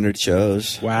did 300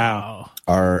 shows. Wow.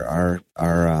 Our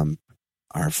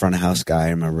front of house guy,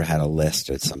 I remember, had a list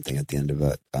or something at the end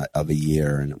of a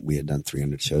year, and we had done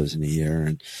 300 shows in a year.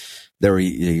 And there were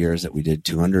years that we did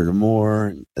 200 or more.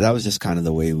 And that was just kind of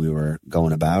the way we were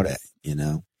going about it, you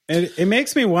know. It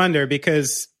makes me wonder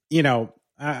because, you know,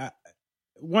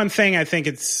 one thing I think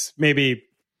it's maybe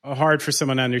hard for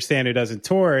someone to understand who doesn't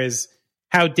tour is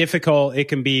how difficult it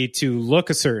can be to look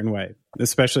a certain way,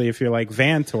 especially if you're like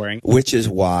van touring. Which is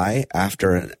why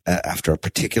after a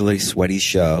particularly sweaty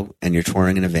show and you're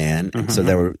touring in a van, and so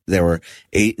there were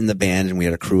 8 in the band and we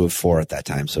had a crew of 4 at that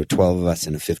time, so 12 of us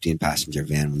in a 15-passenger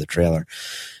van with a trailer.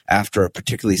 After a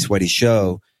particularly sweaty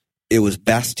show, it was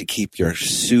best to keep your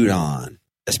suit on,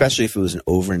 especially if it was an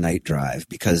overnight drive,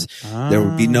 because there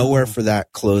would be nowhere for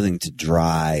that clothing to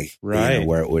dry, right, you know,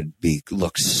 where it would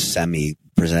look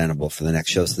semi-presentable for the next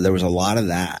show. So there was a lot of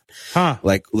that,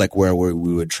 like where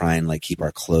we would try and like keep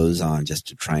our clothes on just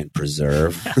to try and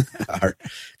preserve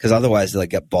because otherwise they like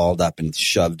get balled up and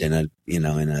shoved in a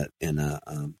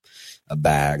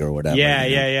bag or whatever.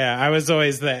 Yeah. I was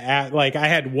always I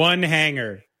had one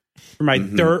hanger for my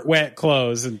dirt wet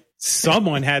clothes, and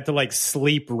someone had to like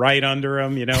sleep right under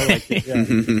them, you know, like, yeah.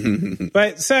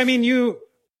 But so, I mean, you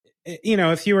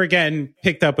know, if you were getting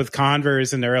picked up with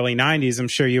Converse in the early 90s, I'm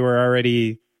sure you were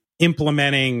already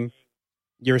implementing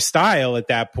your style at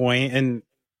that point. And,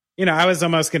 you know, I was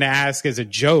almost going to ask as a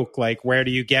joke, like, where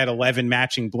do you get 11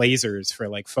 matching blazers for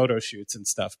like photo shoots and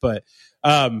stuff? But,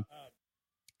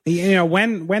 you know,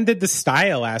 when did the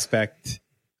style aspect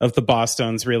of the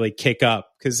Bosstones really kick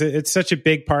up? Because it's such a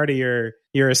big part of your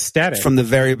aesthetic. From the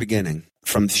very beginning,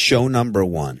 from show number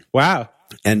 1. Wow.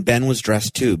 And Ben was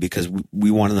dressed too, because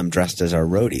we wanted them dressed as our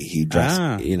roadie. He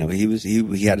dressed, you know,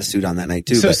 he had a suit on that night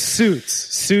too. So but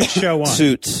suits show 1.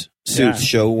 Suits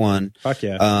show 1. Fuck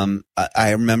yeah.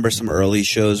 I remember some early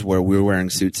shows where we were wearing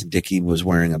suits and Dickie was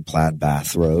wearing a plaid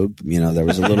bathrobe. You know, there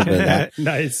was a little bit of that.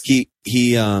 Nice. He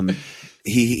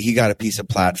got a piece of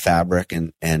plaid fabric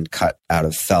and cut out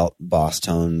of felt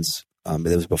Bosstones.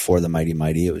 It was before the Mighty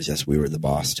Mighty. It was just we were the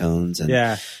Bosstones,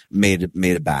 and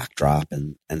made a backdrop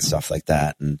and stuff like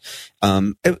that. And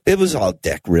it was all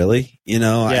Dick, really. You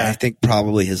know, I think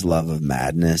probably his love of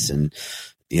madness, and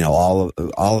you know,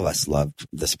 all of us loved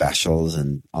the specials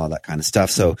and all that kind of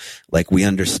stuff. So like we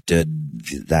understood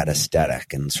that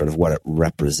aesthetic and sort of what it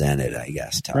represented, I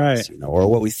guess, to us, you know, or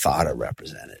what we thought it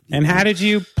represented. And how did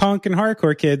you punk and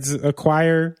hardcore kids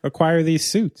acquire these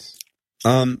suits?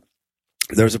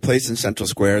 There was a place in Central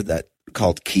Square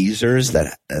called Keezers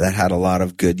that had a lot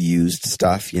of good used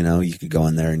stuff. You know, you could go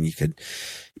in there and you could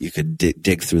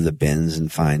dig through the bins and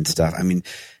find stuff. I mean,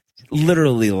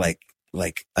 literally like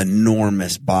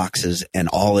enormous boxes, and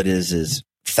all it is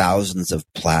thousands of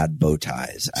plaid bow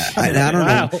ties. I don't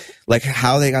know like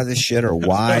how they got this shit or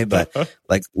why, but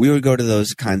like we would go to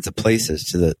those kinds of places,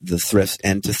 to the thrifts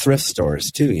and to thrift stores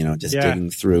too, you know, just digging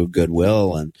through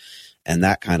Goodwill and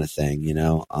that kind of thing, you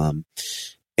know.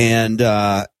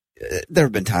 There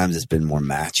have been times it's been more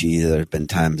matchy. There have been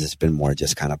times it's been more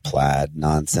just kind of plaid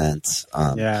nonsense.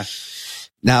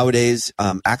 Nowadays,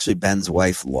 actually Ben's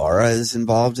wife, Laura, is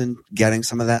involved in getting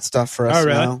some of that stuff for us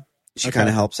now. She kind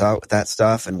of helps out with that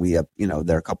stuff. And we have, you know,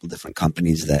 there are a couple of different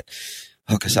companies that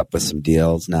hook us up with some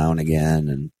deals now and again.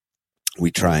 And we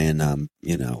try and,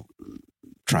 you know,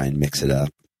 mix it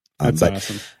up. That's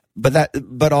awesome. But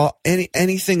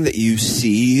anything that you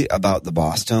see about the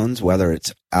Bosstones, whether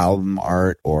it's album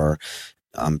art or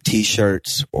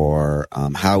T-shirts or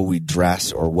how we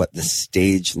dress or what the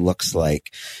stage looks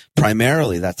like,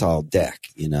 primarily that's all Dick.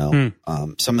 You know,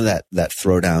 some of that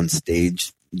throwdown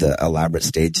stage, the elaborate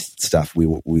stage stuff,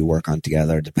 we work on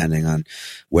together, depending on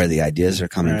where the ideas are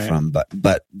coming from.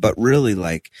 But really,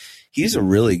 like he's a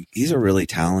really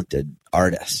talented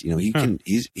artist. You know,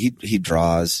 he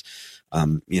draws.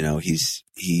 You know, he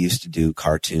used to do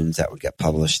cartoons that would get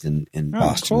published in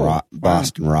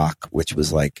Boston Rock, which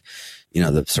was like, you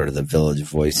know, the sort of the Village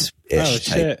Voice-ish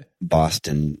type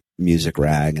Boston music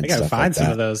rag and stuff like that. I gotta find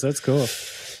some of those. That's cool.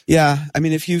 Yeah. I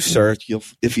mean, if you search,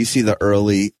 if you see the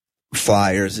early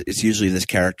flyers. It's usually this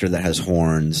character that has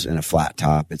horns and a flat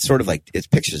top. It's sort of like it's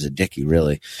pictures of Dickie,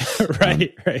 really.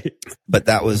 Right. But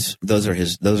those are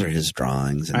his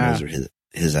drawings, and those are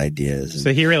his ideas.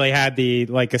 So he really had the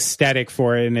like aesthetic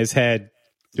for it in his head,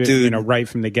 dude, right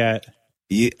from the get.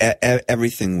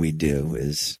 Everything we do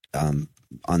is on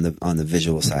the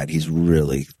visual side. He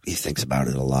thinks about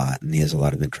it a lot, and he has a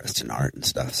lot of interest in art and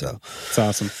stuff. So it's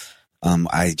awesome.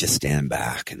 I just stand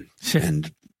back and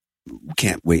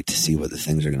can't wait to see what the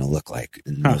things are going to look like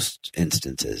in most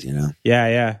instances, you know?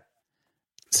 Yeah.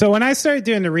 So when I started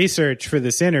doing the research for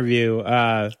this interview,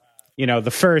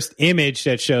 the first image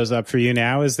that shows up for you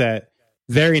now is that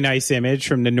very nice image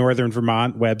from the Northern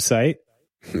Vermont website.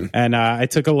 And I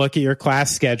took a look at your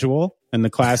class schedule and the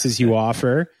classes you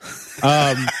offer.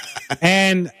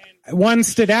 And one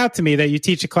stood out to me that you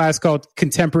teach a class called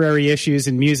Contemporary Issues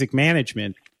in Music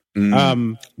Management,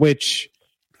 which,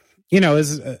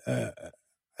 is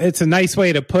it's a nice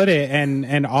way to put it.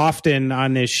 And often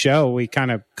on this show, we kind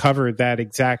of covered that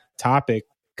exact topic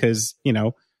because,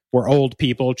 we're old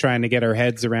people trying to get our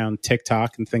heads around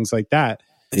TikTok and things like that.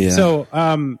 Yeah. So,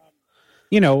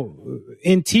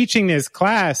 in teaching this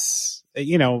class,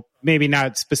 maybe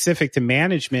not specific to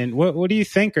management, what do you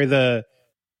think are the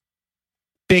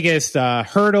biggest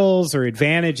hurdles or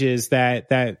advantages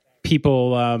that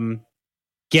people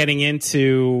getting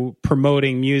into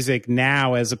promoting music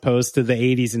now as opposed to the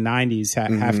 80s and 90s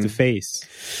have to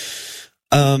face?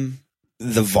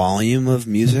 The volume of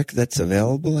music that's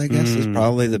available, I guess, is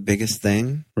probably the biggest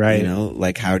thing. Right.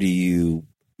 Like how do you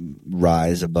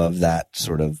rise above that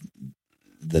sort of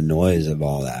the noise of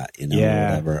all that,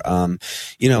 whatever.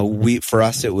 For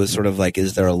us, it was sort of like,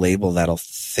 is there a label that'll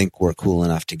think we're cool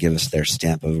enough to give us their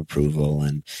stamp of approval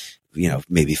and,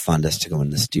 maybe fund us to go in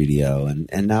the studio.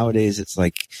 And nowadays it's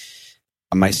like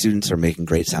my students are making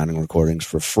great sounding recordings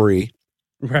for free,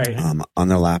 right? On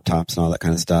their laptops and all that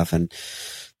kind of stuff. And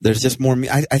there's just more.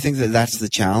 I think that's the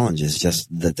challenge, is just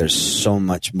that there's so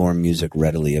much more music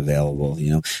readily available,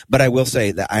 But I will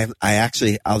say that I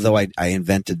actually, although I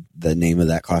invented the name of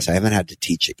that class, I haven't had to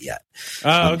teach it yet.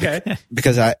 Oh, okay.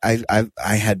 Because I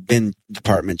had been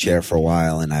department chair for a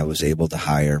while, and I was able to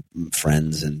hire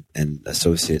friends and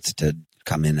associates to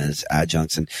come in as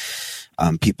adjuncts, and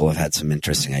people have had some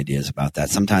interesting ideas about that.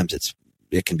 Sometimes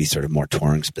it can be sort of more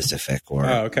touring specific or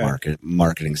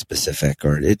marketing specific,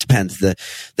 or it depends. The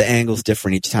angle's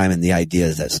different each time, and the idea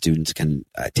is that students can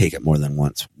take it more than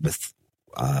once with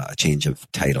a change of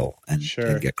title and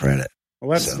get credit.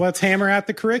 Well, let's hammer out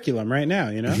the curriculum right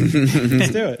now,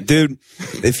 Let's do it. Dude,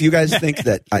 if you guys think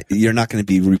that you're not going to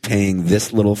be repaying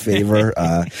this little favor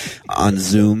on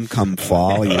Zoom come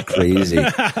fall, you're crazy.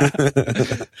 I'm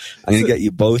going to get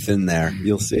you both in there.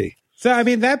 You'll see. So,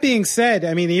 that being said,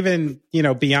 even,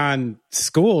 beyond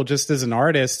school, just as an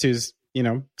artist who's,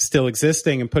 still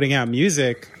existing and putting out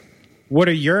music, what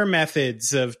are your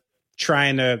methods of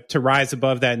trying to rise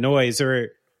above that noise? Or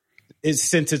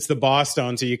since it's the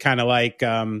Bosstones, are you kind of like,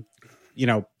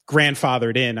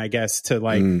 grandfathered in, I guess, to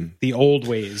like the old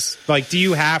ways? Like, do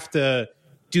you have to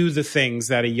do the things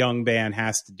that a young band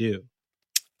has to do?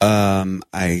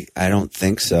 I don't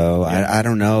think so. I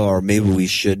don't know, or maybe we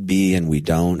should be and we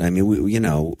don't.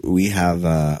 We have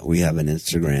an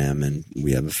Instagram and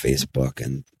we have a Facebook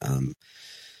and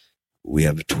we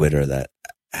have a Twitter that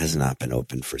has not been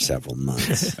open for several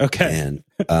months. Okay. And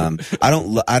I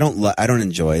don't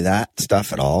enjoy that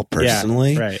stuff at all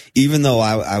personally. Yeah, right. Even though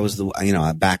I was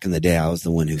back in the day I was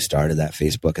the one who started that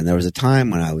Facebook, and there was a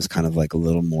time when I was kind of like a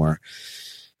little more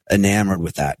enamored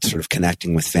with that, sort of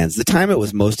connecting with fans. The time it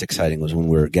was most exciting was when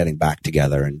we were getting back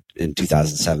together in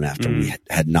 2007 after we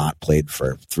had not played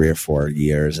for 3 or 4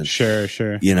 years. And sure.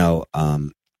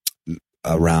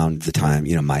 Around the time,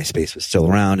 MySpace was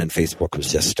still around and Facebook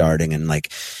was just starting, and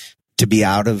like to be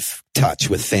out of touch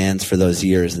with fans for those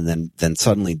years and then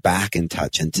suddenly back in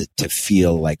touch and to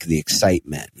feel like the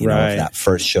excitement, of that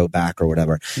first show back or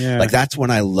whatever. Yeah. Like that's when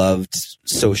I loved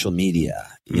social media,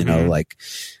 like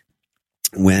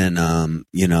when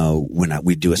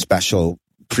we do a special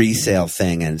pre-sale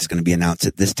thing and it's going to be announced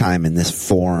at this time in this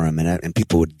forum and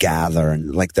people would gather,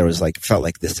 and like there was felt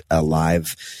like this a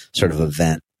live sort of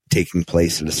event taking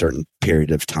place at a certain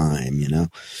period of time,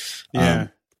 Yeah.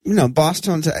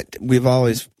 Bosstones, we've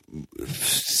always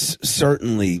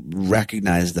certainly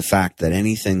recognized the fact that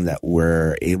anything that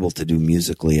we're able to do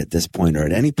musically at this point or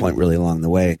at any point really along the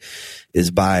way is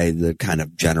by the kind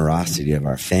of generosity of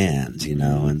our fans,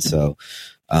 and so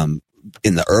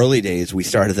in the early days we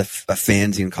started a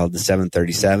fanzine called the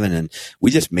 737, and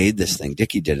we just made this thing.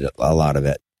 Dickie did a lot of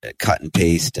it, cut and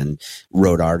paste, and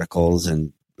wrote articles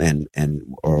and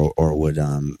would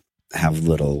have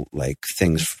little like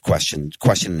things, question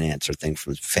and answer thing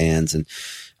from fans. And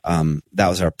that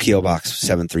was our P.O. Box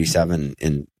 737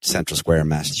 in Central Square,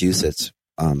 Massachusetts.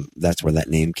 That's where that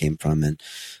name came from. And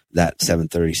that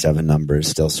 737 number is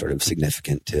still sort of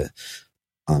significant to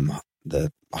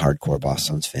the hardcore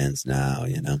Bosstones fans now,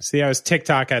 you know. See, I was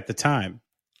TikTok at the time.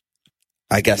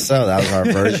 I guess so. That was our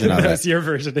version of it. That's your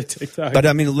version of TikTok. But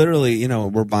I mean, literally, you know,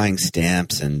 we're buying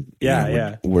stamps and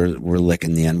we're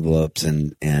licking the envelopes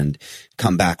and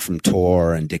come back from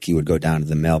tour, and Dickie would go down to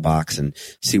the mailbox and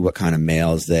see what kind of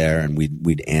mail's there, and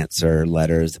we'd answer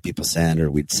letters that people send,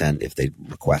 or we'd send, if they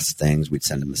request things, we'd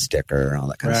send them a sticker and all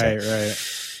that kind of stuff.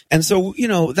 Right. And so, you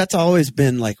know, that's always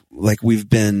been like we've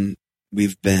been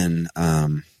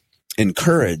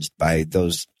encouraged by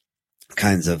those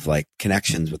kinds of like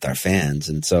connections with our fans.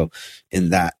 And so in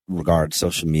that regard,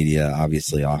 social media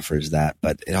obviously offers that,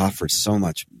 but it offers so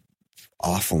much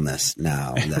awfulness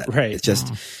now that right. It's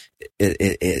just,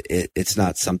 it's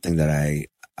not something that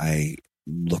I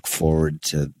look forward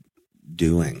to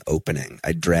opening.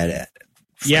 I dread it,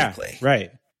 frankly. Yeah,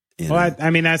 right. Well, I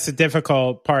mean, that's the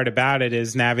difficult part about it,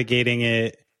 is navigating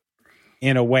it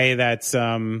in a way that's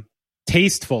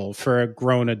tasteful for a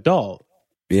grown adult.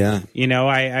 Yeah. You know,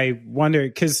 I wonder,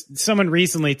 because someone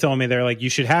recently told me, they're like, you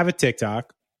should have a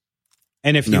TikTok.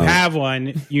 And if you have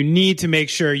one, you need to make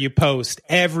sure you post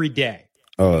every day.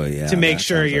 Oh, yeah. To make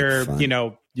sure your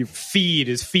feed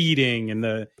is feeding and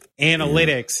the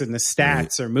analytics and the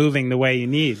stats are moving the way you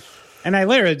need. And I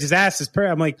literally just asked this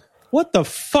person, I'm like, what the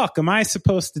fuck am I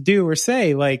supposed to do or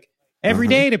say, like, every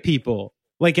day to people,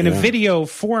 like in a video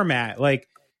format? Like,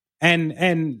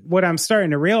 and what I'm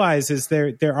starting to realize is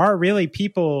there are really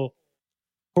people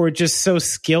who are just so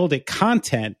skilled at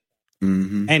content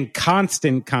and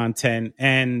constant content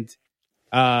and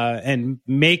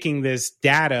making this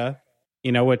data,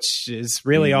 you know, which is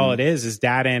really all it is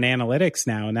data and analytics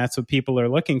now. And that's what people are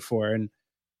looking for. And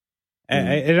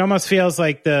it almost feels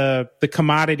like the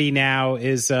commodity now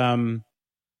is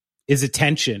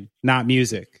attention, not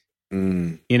music,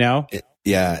 you know?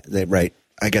 Right.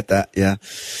 I get that. Yeah.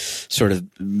 Sort of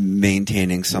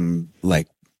maintaining some like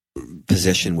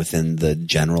position within the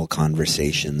general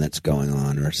conversation that's going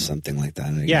on or something like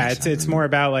that. It's more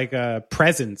about like a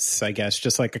presence, I guess,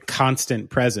 just like a constant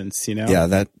presence, you know?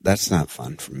 Yeah. That's not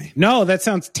fun for me. No, that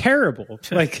sounds terrible.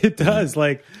 Like it does.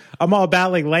 Like I'm all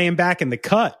about like laying back in the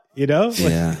cut, you know? Like,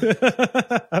 yeah.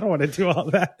 I don't want to do all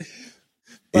that.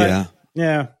 But,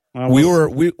 yeah. We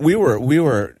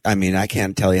were, I mean, I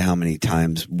can't tell you how many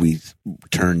times we've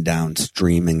turned down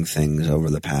streaming things over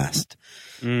the past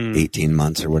 18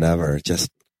 months or whatever.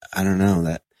 Just, I don't know,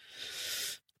 that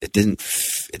it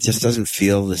just doesn't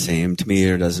feel the same to me,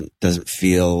 or doesn't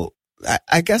feel,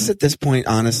 I guess at this point,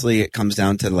 honestly, it comes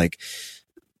down to like,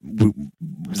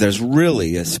 there's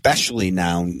really, especially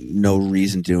now, no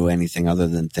reason to do anything other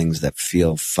than things that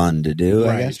feel fun to do,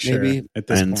 I guess, maybe. At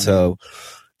this and point.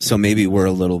 So maybe we're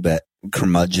a little bit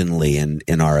curmudgeonly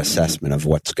in our assessment of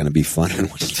what's going to be fun and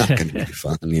what's not going to be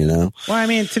fun, you know? Well, I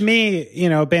mean, to me, you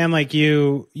know, a band like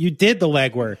you did the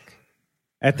legwork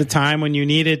at the time when you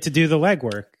needed to do the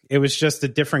legwork. It was just a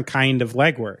different kind of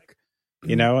legwork,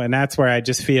 you know? And that's where I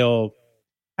just feel,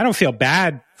 I don't feel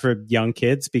bad for young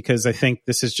kids, because I think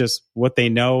this is just what they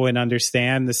know and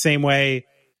understand, the same way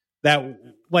that,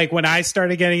 like, when I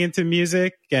started getting into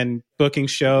music and booking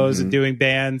shows and doing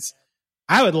bands,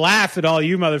 I would laugh at all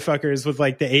you motherfuckers with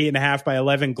like the 8.5 by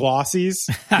 11 glossies,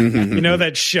 you know,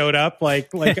 that showed up. Like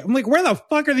I'm like, where the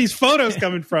fuck are these photos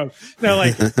coming from? You know,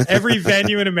 like every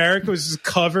venue in America was just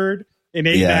covered in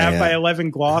 8.5 by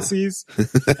 11 glossies.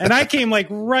 And I came like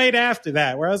right after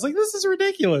that, where I was like, this is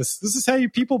ridiculous. This is how you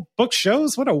people book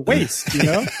shows? What a waste, you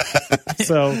know?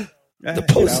 So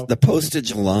the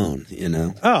postage alone, you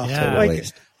know? Oh, yeah. Like,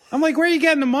 I'm like, where are you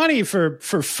getting the money for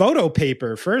photo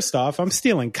paper? First off, I'm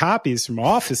stealing copies from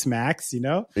Office Max, you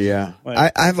know? Yeah.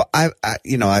 Like,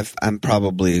 I'm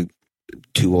probably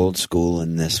too old school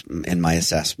in my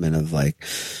assessment of like,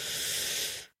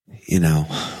 you know,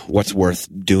 what's worth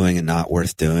doing and not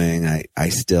worth doing. I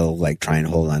still like try and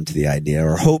hold on to the idea,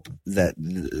 or hope that,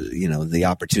 you know, the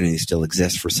opportunity still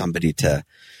exists for somebody to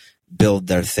build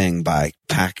their thing by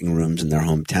packing rooms in their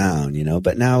hometown, you know?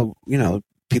 But now, you know,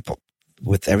 people,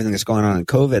 with everything that's going on in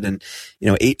COVID, and, you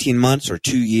know, 18 months or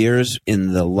 2 years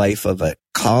in the life of a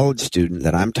college student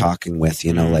that I'm talking with,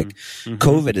 you know, like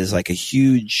COVID is like a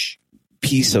huge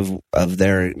piece of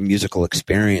their musical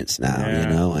experience now, you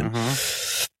know, and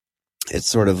it's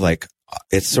sort of like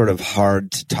it's sort of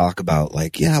hard to talk about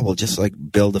like, yeah, we'll just like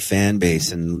build a fan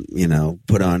base and, you know,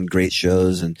 put on great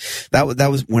shows. And that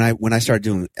was when I started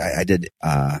doing, I did,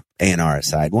 A&R at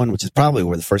Side One, which is probably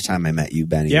where the first time I met you,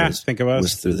 Benny. Yeah, I think it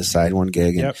was through the Side One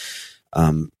gig. Yep.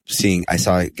 And, I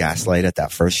saw Gaslight at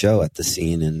that first show at the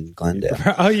Scene in Glendale.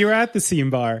 Oh, you were at the Scene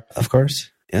bar. Of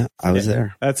course. Yeah. I was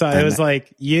there. That's all. It was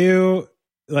like you,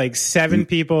 like 7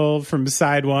 people from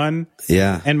Side One.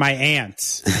 Yeah. And my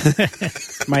aunts.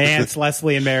 My aunts,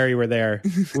 Leslie and Mary, were there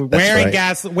wearing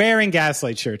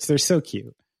Gaslight shirts. They're so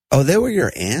cute. Oh, they were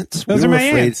your aunts? Those are my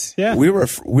aunts. Yeah. We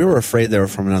were afraid they were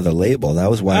from another label. That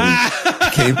was why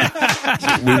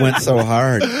we went so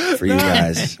hard for you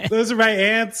guys. Those are my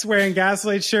aunts wearing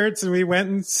Gaslight shirts, and we went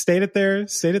and stayed at their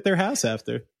house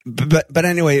after. But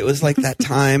anyway, it was like that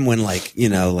time when, like, you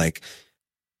know, like,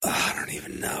 I don't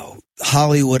even know,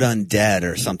 Hollywood Undead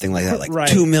or something like that, like right.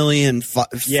 2 million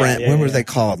friends. What were they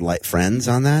called? Like Friends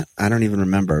on that? I don't even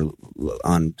remember.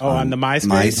 On the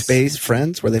MySpace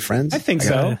Friends? Were they Friends? I think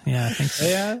so. Yeah, I think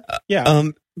so. Yeah.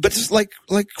 But just like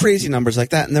crazy numbers like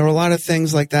that, and there were a lot of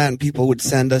things like that, and people would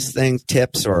send us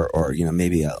tips, or you know,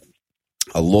 maybe a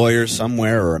lawyer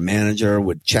somewhere or a manager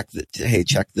would check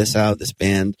this out, this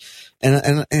band,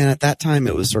 and at that time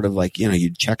it was sort of like, you know,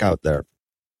 you'd check out their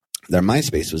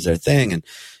MySpace was their thing. And,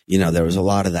 you know, there was a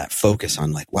lot of that focus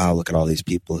on like, wow, look at all these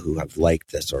people who have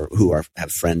liked this or who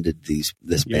have friended this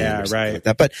band. Yeah, right. Like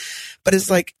that. But it's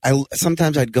like,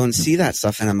 sometimes I'd go and see that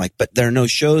stuff and I'm like, but there are no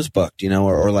shows booked, you know,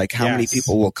 or like how many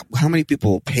people will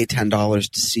pay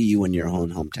 $10 to see you in your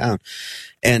own hometown.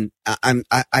 And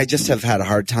I just have had a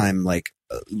hard time like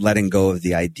letting go of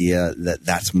the idea that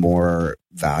that's more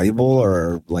valuable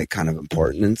or like kind of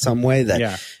important in some way,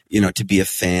 that, you know, to be a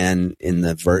fan in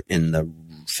the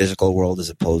physical world as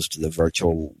opposed to the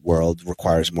virtual world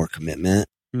requires more commitment.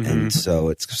 Mm-hmm. And so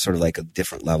it's sort of like a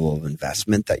different level of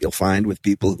investment that you'll find with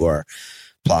people who are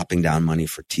plopping down money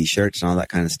for t-shirts and all that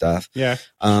kind of stuff. Yeah.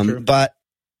 But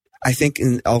I think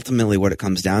ultimately what it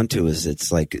comes down to is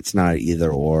it's like, it's not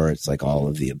either or, it's like all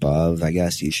of the above, I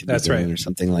guess you should be doing, right. Or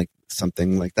something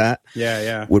like that.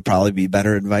 Yeah. Would probably be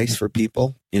better advice for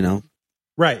people, you know?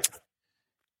 Right.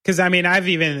 Cause I mean, I've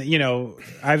even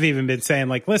been saying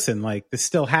like, listen, like this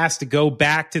still has to go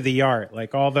back to the art.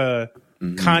 Like all the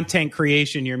content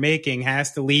creation you're making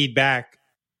has to lead back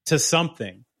to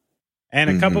something. And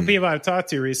a couple people I've talked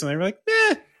to recently were like,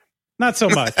 not so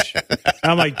much.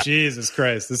 I'm like, Jesus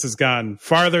Christ, this has gone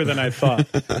farther than I thought,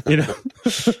 you know?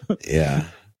 Yeah.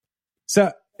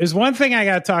 So there's one thing I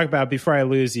got to talk about before I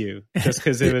lose you, just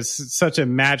because it was such a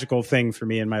magical thing for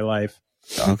me in my life.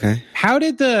 Okay. How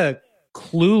did the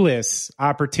Clueless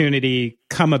opportunity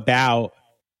come about?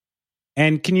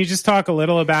 And can you just talk a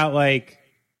little about like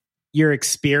your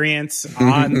experience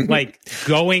on like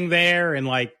going there and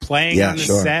like playing on the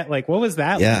set? Like, what was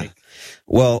that like?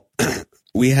 Well,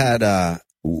 we had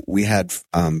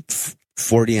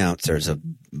 40 ounces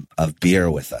of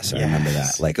beer with us. I remember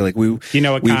that. Like we. Do you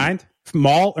know what kind?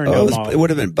 Malt or no malt? It would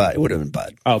have been Bud.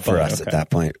 For us at that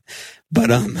point. But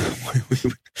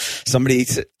somebody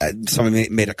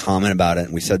made a comment about it,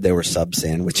 and we said they were sub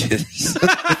sandwiches.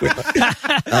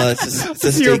 It's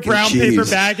a steak your and brown cheese. paper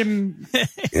bag and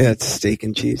it's steak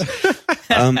and cheese.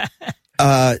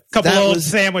 Couple old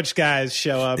sandwich guys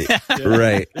show up.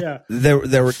 Right. Yeah. There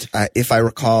were, if I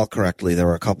recall correctly, there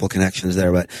were a couple connections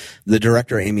there, but the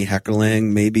director, Amy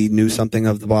Heckerling, maybe knew something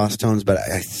of the Boss Tones, but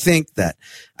I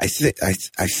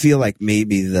feel like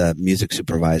maybe the music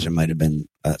supervisor might have been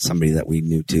somebody that we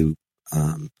knew too,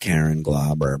 Karen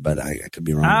Glauber, but I could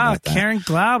be wrong about that. Karen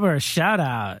Glauber, shout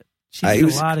out. She did a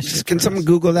lot of shit. Can someone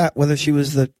Google that, whether she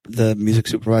was the music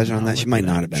supervisor on that? She might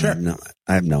not have been. Sure.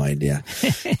 I have no idea.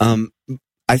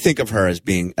 I think of her as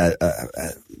being,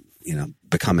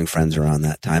 becoming friends around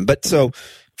that time. But so,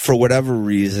 for whatever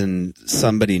reason,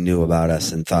 somebody knew about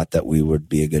us and thought that we would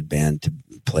be a good band to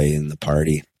play in the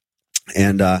party.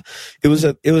 And it was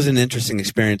an interesting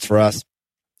experience for us.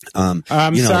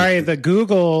 I'm sorry, the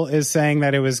Google is saying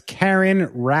that it was Karen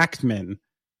Rachtman.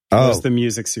 Was the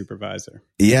music supervisor.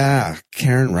 Yeah,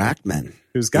 Karen Rachtman.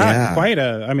 Who's got quite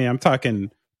I'm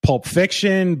talking Pulp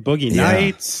Fiction, Boogie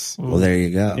Nights. Well, there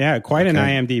you go. Yeah, quite an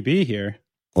IMDb here.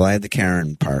 Well, I had the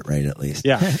Karen part right, at least.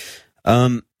 Yeah.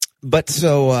 But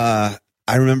so I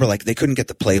remember like they couldn't get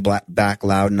the playback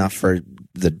loud enough for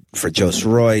Joe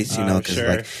Royce, you know,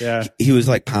 because he was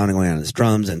like pounding away on his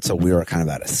drums, and so we were kind of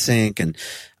out of sync. And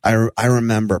I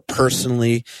remember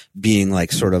personally being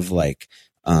like sort of like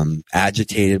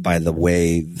agitated by the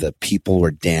way the people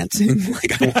were dancing.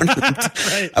 Like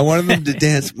I wanted them to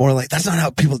dance more like, that's not how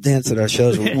people dance at our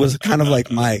shows. It was kind of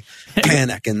like my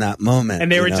panic in that moment.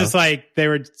 And they were just like, they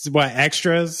were what,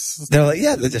 extras? They're like,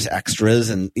 yeah, they're just extras.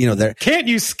 And they're, can't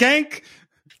you skank?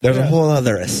 There's a whole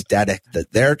other aesthetic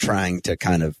that they're trying to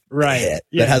kind of hit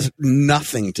that has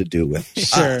nothing to do with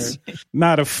us.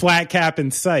 Not a flat cap in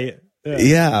sight.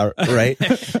 Yeah, right.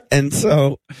 And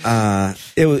so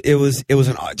it was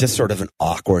just sort of an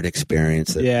awkward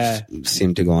experience that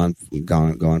seemed to go on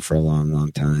for a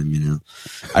long time.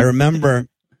 I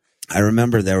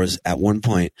remember there was at one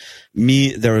point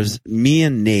me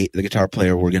and Nate, the guitar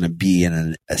player, were going to be in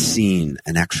an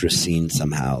extra scene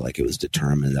somehow. Like it was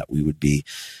determined that we would be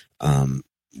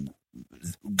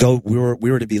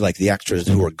we were to be like the extras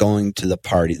who were going to the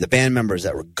party, the band members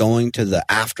that were going to the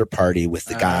after party with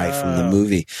the guy from the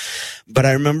movie. But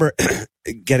I remember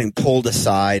getting pulled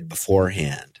aside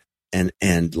beforehand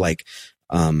and like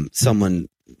someone,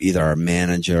 either our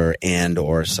manager and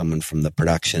or someone from the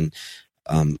production,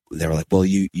 they were like, well,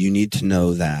 you need to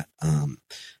know that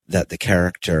that the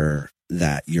character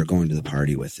that you're going to the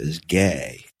party with is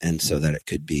gay, and so that it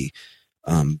could be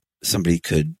somebody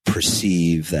could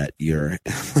perceive that you're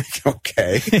like,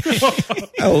 okay.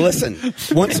 Oh, listen,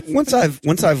 once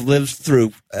I've lived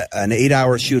through an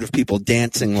 8-hour shoot of people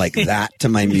dancing like that to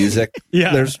my music,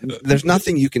 there's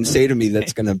nothing you can say to me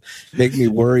that's going to make me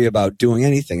worry about doing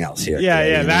anything else here.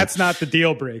 Yeah, that's not the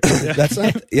deal breaker. That's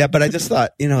not. Yeah, but I just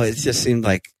thought, it just seemed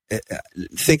like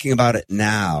thinking about it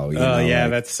now.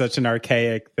 That's such an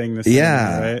archaic thing to say.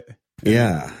 Yeah, right?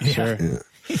 Yeah, sure.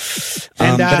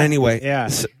 Yeah. But anyway,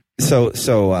 So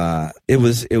it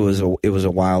was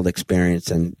a wild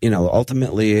experience, and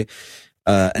ultimately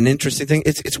an interesting thing.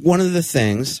 It's one of the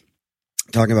things,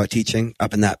 talking about teaching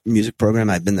up in that music program.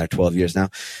 I've been there 12 years now.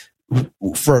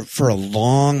 For a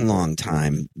long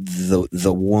time,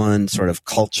 the one sort of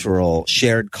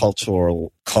shared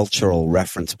cultural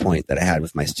reference point that I had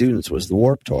with my students was the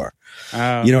Warped Tour.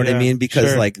 You know what I mean?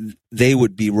 Because like they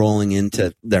would be rolling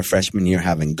into their freshman year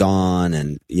having gone,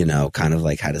 and kind of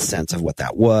like had a sense of what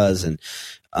that was, and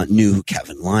knew who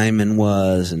Kevin Lyman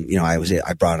was, and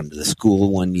I brought him to the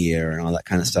school one year and all that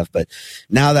kind of stuff. But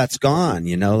now that's gone.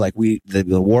 Like the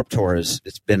Warped Tour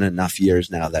it's been enough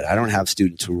years now that I don't have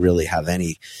students who really have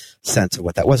any sense of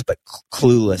what that was. But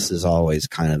Clueless is always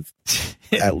kind of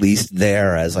at least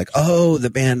there as like, oh, the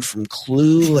band from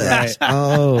Clueless. Right.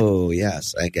 Oh,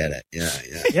 yes, I get it.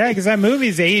 Yeah. Because that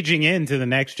movie's aging into the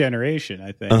next generation,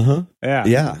 I think.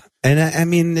 Yeah. And I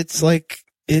mean, it's like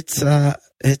it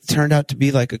turned out to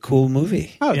be like a cool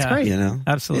movie. Oh, it's great.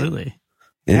 Absolutely.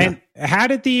 Yeah. And how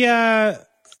did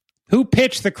who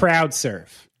pitched the crowd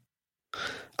surf?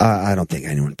 I don't think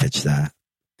anyone pitched that.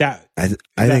 I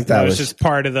think that was just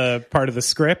part of the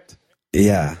script.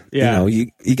 Yeah.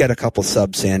 You get a couple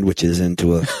sub sandwiches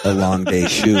into a long day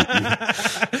shoot.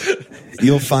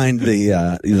 You'll find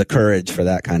the courage for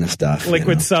that kind of stuff.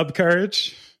 Liquid sub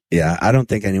courage. Yeah, I don't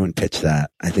think anyone pitched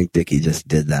that. I think Dickie just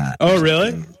did that. Oh,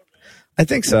 really? I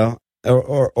think so.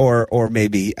 Or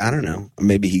maybe, I don't know.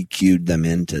 Maybe he cued them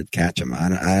in to catch them.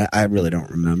 I really don't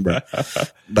remember.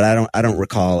 But I don't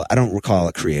recall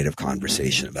a creative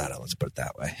conversation about it. Let's put it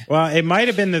that way. Well, it might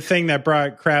have been the thing that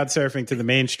brought crowd surfing to the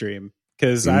mainstream,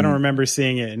 because I don't remember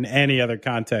seeing it in any other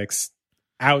context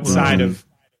outside of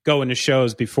going to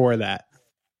shows before that.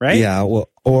 Right? Yeah, well,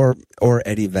 or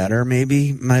Eddie Vedder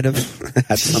maybe might have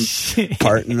had some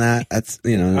part in that. That's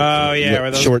were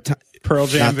those short time. Pearl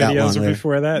Jam videos were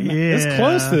before that. Yeah. It was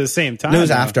close to the same time. It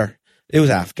was after.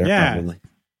 Yeah. Probably.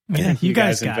 Yeah, you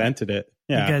guys invented it.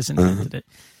 Yeah. You guys invented it.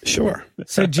 Sure.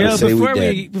 So Joe,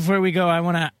 before we go,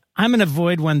 I'm an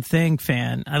Avoid One Thing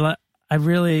fan. I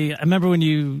remember when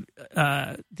you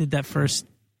did that first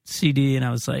CD, and I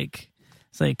was like,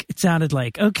 it sounded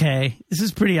like, okay, this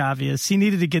is pretty obvious. He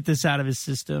needed to get this out of his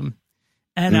system.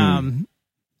 And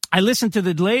I listened to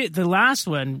the last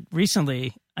one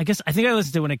recently. I think I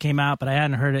listened to it when it came out, but I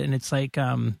hadn't heard it. And it's like,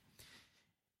 it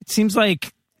seems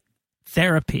like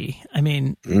therapy. I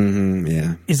mean,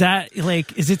 is that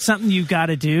like, is it something you got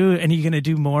to do? And are you going to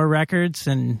do more records?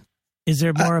 And is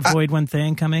there more Avoid One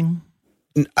Thing coming?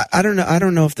 I don't know. I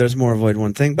don't know if there's more Avoid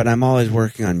One Thing, but I'm always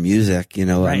working on music. Right.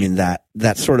 I mean,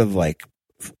 that sort of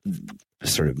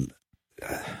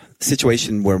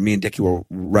situation where me and Dickie were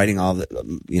writing all the,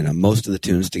 most of the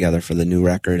tunes together for the new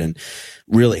record and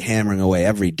really hammering away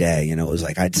every day. It was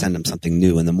like I'd send him something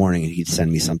new in the morning and he'd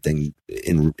send me something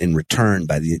in return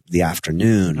by the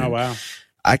afternoon. Oh, wow.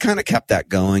 I kind of kept that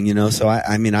going, so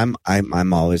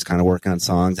I'm always kind of working on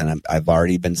songs, and I've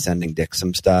already been sending Dick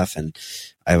some stuff, and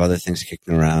I have other things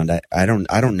kicking around. I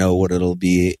don't know what it'll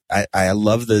be. I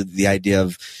love the idea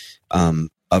of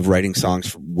writing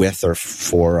songs with or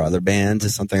for other bands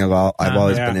is something I've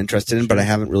always been interested in, but I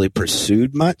haven't really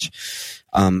pursued much.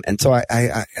 And so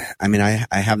I mean, I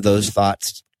have those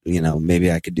thoughts,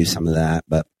 maybe I could do some of that,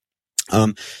 but,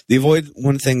 the Avoid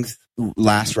one thing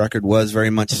last record was very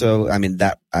much so. I mean,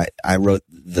 that I wrote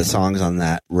the songs on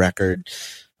that record,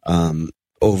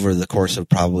 over the course of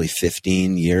probably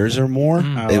 15 years or more,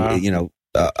 and,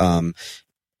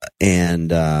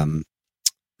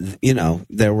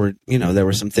 there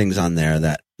were some things on there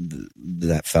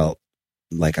that felt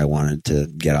like I wanted to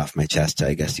get off my chest,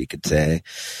 I guess you could say.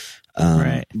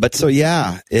 Right. But so,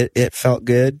 yeah, it felt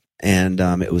good. And,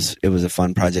 it was a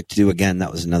fun project to do. Again,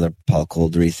 that was another Paul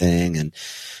Coldry thing. And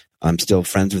I'm still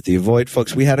friends with the Avoid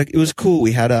folks. It was cool.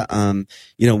 We had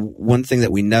one thing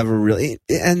that we never really,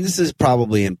 and this is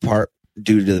probably in part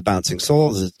due to the Bouncing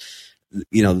Souls, is,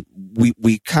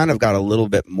 we kind of got a little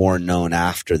bit more known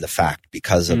after the fact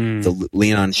because of the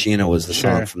Lean on Sheena was the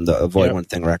song from the Avoid One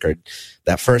Thing record,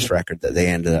 that first record that they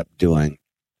ended up doing.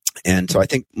 And so I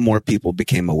think more people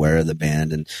became aware of the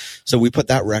band. And so we put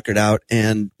that record out,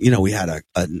 and, we had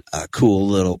a cool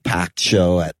little packed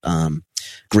show at,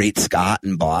 Great Scott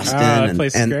in Boston. Oh, that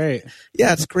place is great.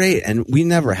 Yeah, it's great. And we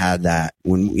never had that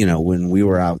when we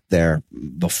were out there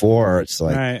before. It's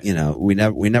like, we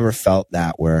never felt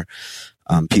that where,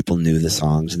 people knew the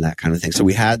songs and that kind of thing. So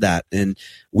we had that, and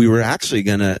we were actually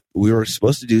we were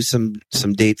supposed to do some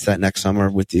dates that next summer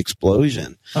with the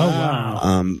Explosion. Oh,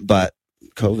 wow. But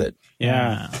COVID.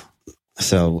 Yeah.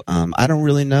 So, I don't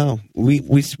really know.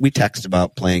 We text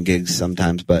about playing gigs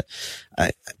sometimes, but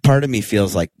part of me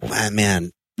feels like,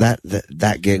 man,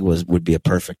 that gig would be a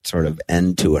perfect sort of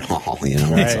end to it all,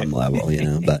 at some level,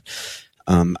 but,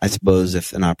 I suppose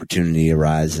if an opportunity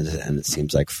arises and it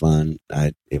seems like fun,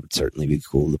 it would certainly be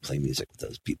cool to play music with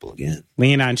those people again.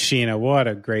 Lean on Sheena. What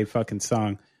a great fucking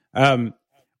song.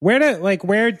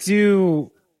 Where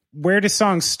do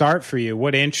songs start for you?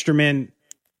 What instrument?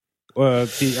 Are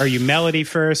you melody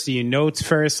first? Are you notes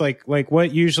first? Like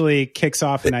what usually kicks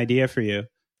off an idea for you?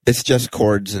 It's just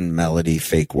chords and melody,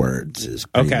 fake words is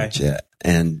pretty much it.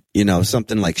 And,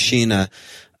 something like Sheena,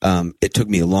 it took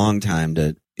me a long time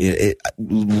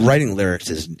writing lyrics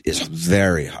is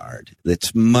very hard.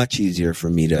 It's much easier for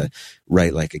me to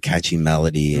write like a catchy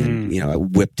melody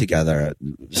and, whip together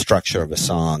a structure of a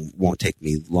song won't take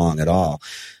me long at all.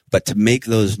 But to make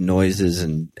those noises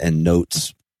and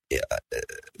notes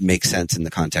make sense in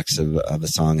the context of a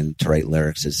song and to write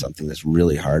lyrics is something that's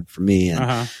really hard for me.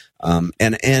 And,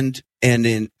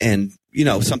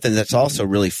 something that's also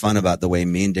really fun about the way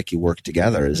me and Dickie work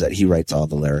together is that he writes all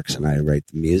the lyrics and I write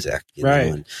the music.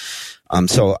 Know? And,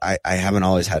 so I haven't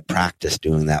always had practice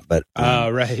doing that, but,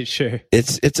 sure.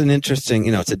 It's an interesting,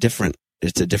 it's a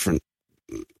different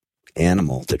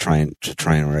animal to try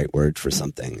and write words for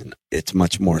something. And it's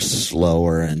much more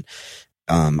slower, and,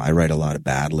 I write a lot of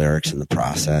bad lyrics in the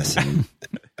process, and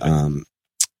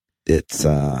it's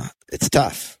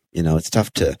tough. It's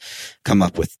tough to come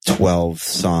up with 12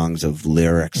 songs of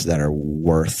lyrics that are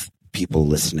worth people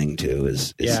listening to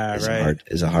is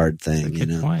a hard thing.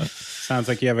 Good point. Sounds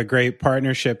like you have a great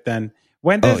partnership then.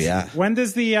 When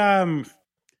does the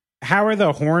how are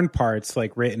the horn parts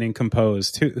like written and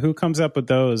composed? Who comes up with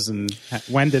those, and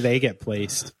when do they get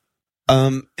placed?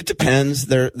 It depends.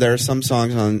 There are some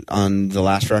songs on the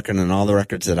last record and all the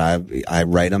records that I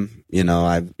write them.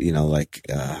 I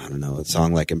don't know, a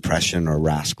song like Impression or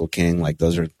Rascal King, like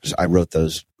I wrote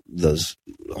those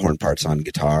horn parts on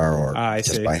guitar or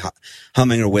just by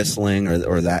humming or whistling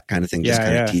or that kind of thing, just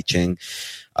kind of teaching.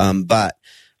 But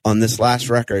on this last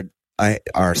record,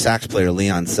 our sax player,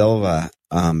 Leon Silva,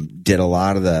 did a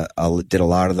lot of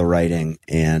the writing,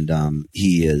 and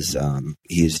he's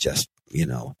just,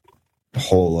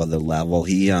 whole other level.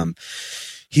 He's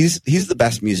the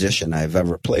best musician I've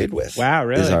ever played with. Wow,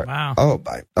 really? Wow.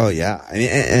 Oh yeah. I mean,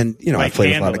 and I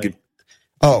played with a lot of good.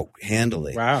 Oh,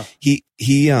 handily. Wow.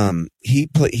 He's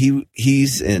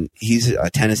a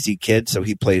Tennessee kid, so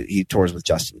he tours with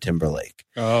Justin Timberlake.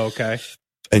 Oh, okay.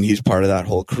 And he's part of that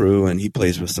whole crew, and he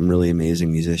plays with some really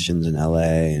amazing musicians in LA.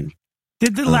 And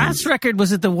did the last record,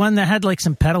 was it the one that had like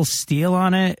some pedal steel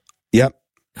on it? Yep.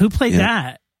 Who played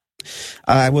that?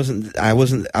 I was in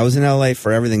LA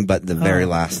for everything but the very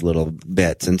last little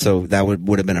bits, and so that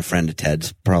would have been a friend of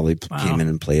Ted's, probably came in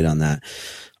and played on that.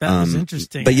 That was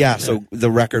interesting. But yeah, so the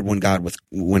record When God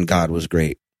Was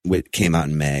Great, it came out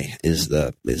in May, is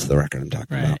the record I'm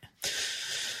talking about.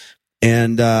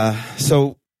 And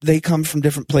so they come from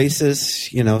different places.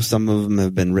 Some of them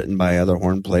have been written by other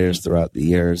horn players throughout the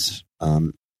years.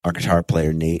 Our guitar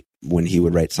player Nate when he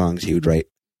would write songs, he would write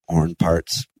horn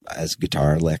parts as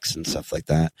guitar licks and stuff like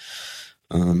that.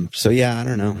 So yeah, I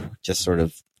don't know, just sort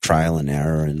of trial and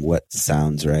error and what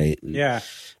sounds right.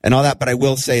 And all that. But I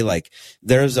will say, like,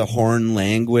 there's a horn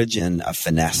language and a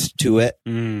finesse to it,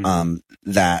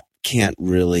 that can't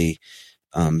really,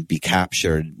 be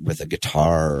captured with a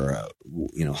guitar or a,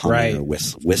 humming or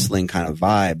whistling kind of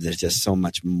vibe. There's just so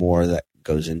much more that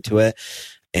goes into it.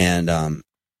 And,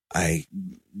 I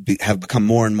have become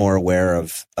more and more aware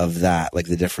of that, like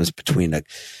the difference between an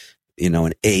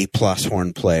A+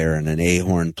 horn player and an A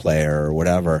horn player or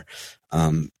whatever.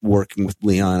 Working with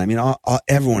Leon, I mean,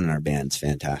 everyone in our band's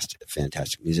fantastic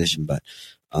musician, but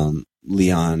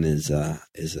Leon is a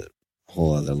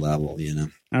whole other level,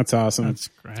 That's awesome. That's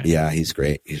great. Yeah, he's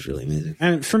great. He's really amazing.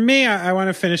 And for me, I want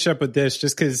to finish up with this,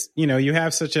 just because you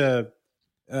have such a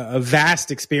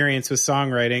vast experience with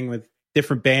songwriting with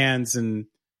different bands, and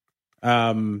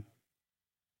one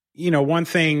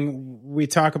thing we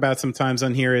talk about sometimes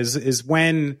on here is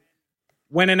when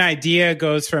an idea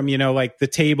goes from, like the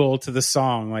table to the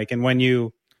song, like, and when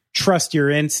you trust your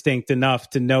instinct enough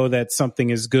to know that something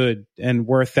is good and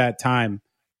worth that time.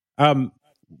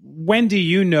 When do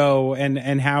you know, and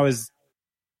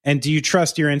do you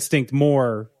trust your instinct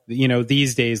more,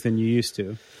 these days than you used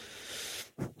to?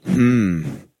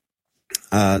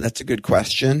 That's a good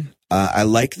question. I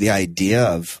like the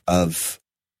idea of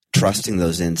trusting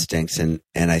those instincts. And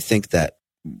I think that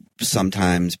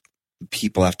sometimes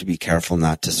people have to be careful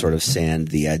not to sort of sand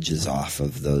the edges off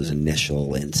of those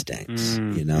initial instincts,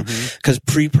 because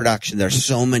pre-production, there's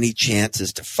so many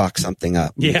chances to fuck something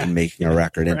up in making a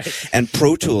record. And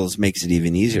Pro Tools makes it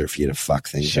even easier for you to fuck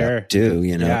things up too,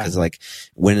 because like,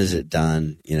 when is it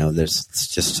done? There's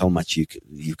just so much you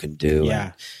can do.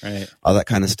 All that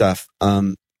kind of stuff.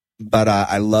 But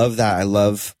I love that. I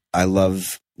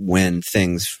love when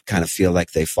things kind of feel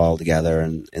like they fall together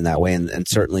in that way. And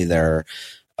certainly there are,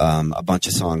 a bunch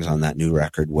of songs on that new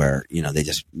record where, they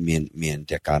just, me and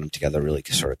Dick got them together really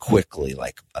sort of quickly,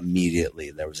 like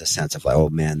immediately there was a sense of like, oh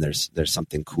man, there's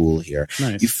something cool here.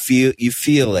 Nice. You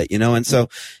feel it, and so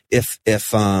if there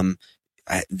are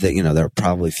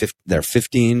probably there are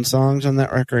 15 songs on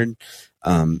that record.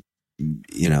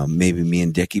 Maybe me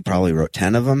and Dickie probably wrote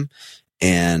 10 of them.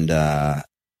 And,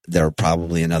 there were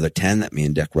probably another 10 that me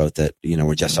and Dick wrote that,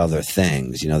 were just other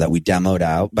things, that we demoed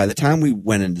out. By the time we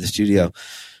went into the studio,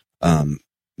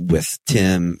 with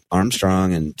Tim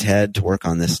Armstrong and Ted to work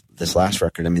on this last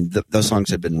record, I mean, those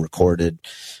songs had been recorded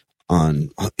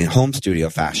in home studio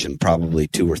fashion probably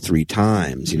 2 or 3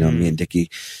 times. Me and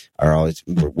Dickie are always,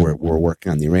 we're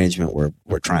working on the arrangement.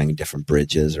 We're trying different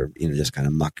bridges or, just kind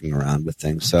of mucking around with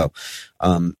things. So,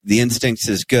 the instincts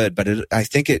is good, but I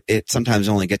think it sometimes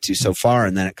only gets you so far,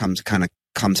 and then it comes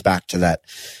back to that,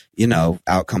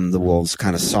 out come the wolves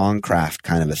kind of songcraft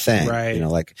kind of a thing, right?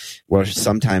 Like where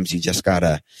sometimes you just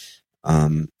gotta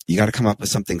come up with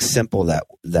something simple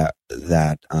that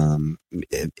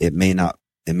it may not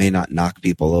knock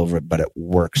people over, but it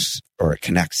works or it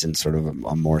connects in sort of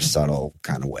a more subtle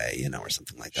kind of way, or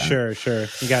something like that. Sure.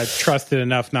 You got to trust it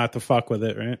enough not to fuck with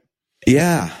it, right?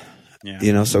 Yeah.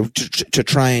 So to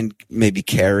try and maybe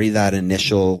carry that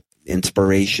initial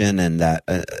inspiration and that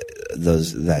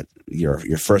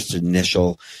your first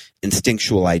initial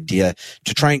instinctual idea,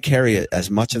 to try and carry as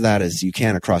much of that as you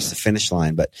can across the finish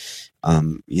line. But,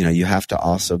 you have to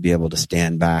also be able to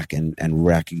stand back and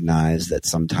recognize that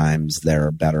sometimes there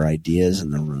are better ideas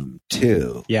in the room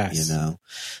too. Yes.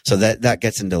 So that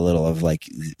gets into a little of like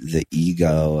the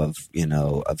ego of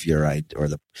your idea, or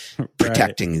the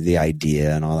protecting the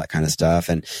idea and all that kind of stuff.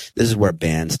 And this is where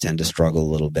bands tend to struggle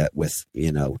a little bit with,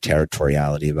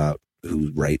 territoriality about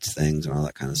who writes things and all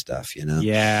that kind of stuff,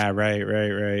 Yeah,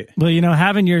 right. Well,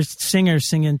 having your singer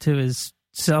sing into his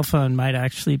cell phone might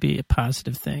actually be a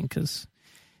positive thing, because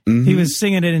he was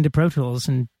singing it into Pro Tools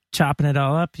and chopping it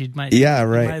all up. You might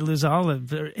lose all of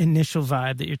the initial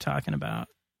vibe that you're talking about.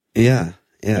 Yeah,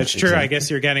 that's true. Exactly. I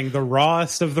guess you're getting the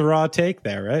rawest of the raw take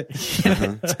there, right?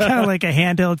 It's kind of like a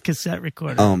handheld cassette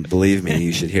recorder. Believe me,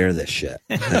 you should hear this shit.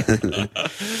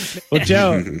 Well,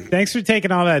 Joe, thanks for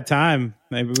taking all that time.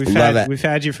 We've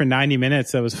had you for 90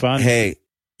 minutes. That was fun. Hey,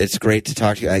 it's great to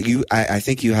talk to you. I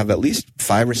think you have at least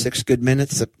 5 or 6 good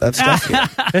minutes of stuff here.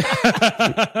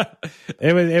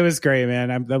 It was great, man.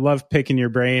 I love picking your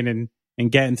brain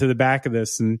and getting to the back of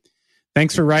this. And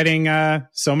thanks for writing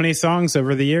so many songs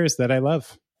over the years that I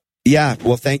love. Yeah,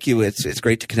 well, thank you. It's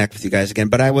great to connect with you guys again.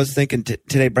 But I was thinking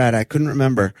today, Brad, I couldn't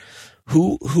remember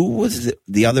who was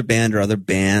the other band or other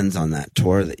bands on that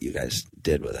tour that you guys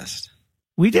did with us.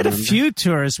 We did a few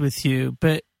tours with you,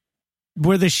 but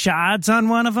were the Shods on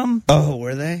one of them? Oh,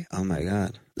 were they? Oh my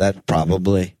God. That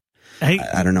probably.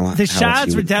 I don't know. The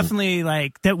Shots were definitely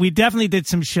like that. We definitely did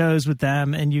some shows with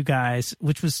them and you guys,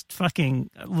 which was fucking,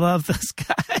 I love those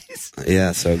guys.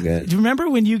 Yeah, so good. Do you remember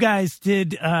when you guys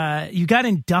did, you got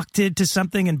inducted to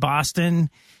something in Boston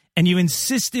and you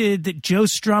insisted that Joe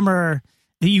Strummer,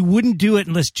 that you wouldn't do it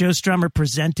unless Joe Strummer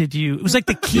presented you? It was like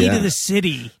the key to the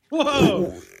city.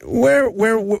 Whoa.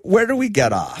 Where do we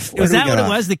get off? Was that what it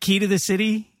was? The key to the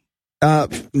city?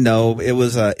 No, it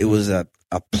was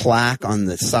a plaque on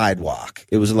the sidewalk.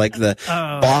 It was like the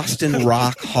Boston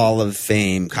Rock Hall of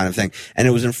Fame kind of thing. And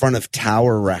it was in front of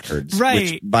Tower Records,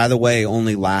 which, by the way,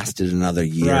 only lasted another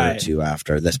year or two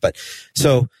after this. But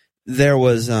so there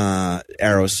was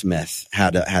Aerosmith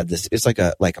had this. It's like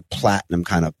a platinum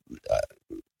kind of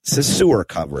it's a sewer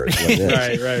cover. Is what it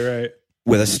is. Right.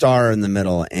 With a star in the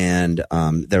middle, and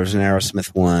there was an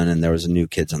Aerosmith one, and there was a New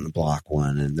Kids on the Block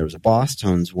one, and there was a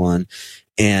Bosstones one,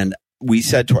 and we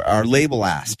said to our label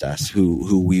asked us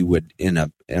who we would in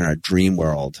our dream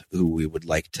world who we would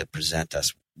like to present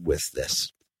us with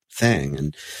this thing,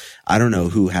 and I don't know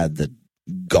who had the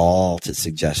gall to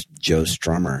suggest Joe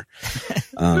Strummer.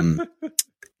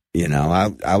 You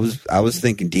know, I was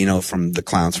thinking Dino from the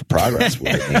Clowns for Progress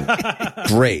would have been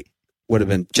great. Would have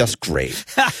been just great.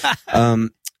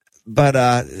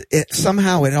 But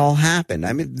somehow it all happened.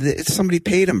 I mean, somebody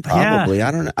paid him probably. Yeah,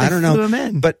 I don't know. Flew him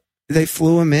in. But they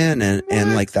flew him in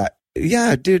and like that.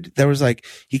 Yeah, dude, there was like,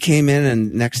 he came in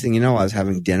and next thing you know, I was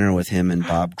having dinner with him and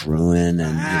Bob Gruen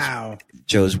and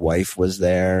Joe's wife was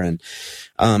there. And,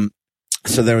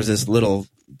 so there was this little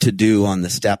to do on the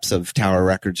steps of Tower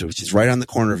Records, which is right on the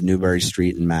corner of Newbury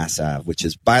Street and Mass Ave, which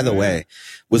is, by the way,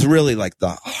 was really like the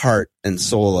heart and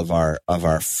soul of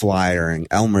our flyering,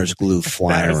 Elmer's Glue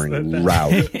flyering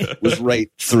route was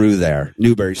right through there.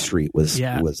 Newbury Street was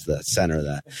the center of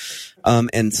that.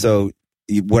 And so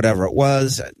whatever it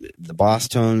was, the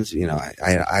Bosstones, you know,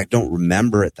 I don't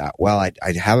remember it that well. I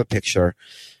have a picture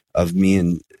of me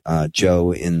and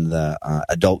Joe in the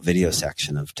adult video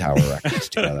section of Tower Records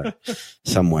together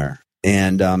somewhere.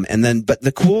 And then, but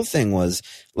the cool thing was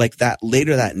like that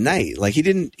later that night, like he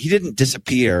didn't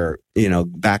disappear, you know,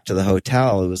 back to the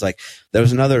hotel. It was like, there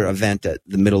was another event at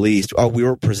the Middle East. Oh, we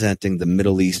were presenting the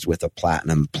Middle East with a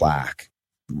platinum plaque.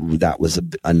 That was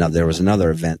there was another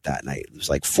event that night. It was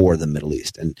like for the Middle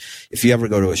East. And if you ever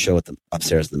go to a show at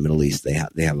upstairs in the Middle East, they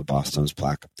have a Bosstones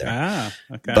plaque up there. Ah,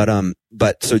 okay.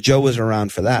 But so Joe was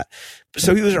around for that.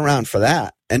 So he was around for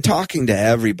that and talking to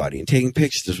everybody and taking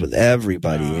pictures with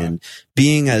everybody and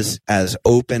being as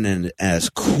open and as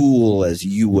cool as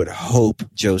you would hope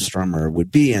Joe Strummer would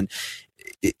be. And,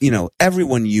 you know,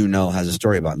 everyone you know has a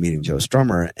story about meeting Joe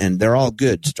Strummer, and they're all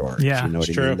good stories. Yeah, you know what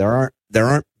I true. mean? There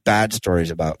aren't bad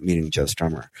stories about meeting Joe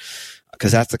Strummer,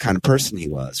 because that's the kind of person he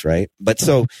was, right? But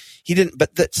so he didn't.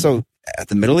 So at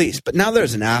the Middle East, but now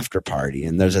there's an after party,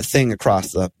 and there's a thing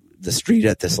across the street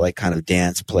at this like kind of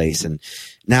dance place, and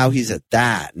now he's at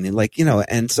that, and like, you know,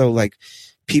 and so like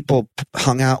people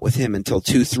hung out with him until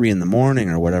 2-3 in the morning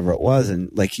or whatever it was, and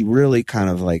like he really kind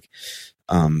of like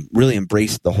really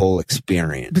embraced the whole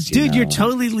experience. But dude, you're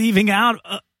totally leaving out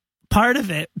part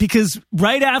of it, because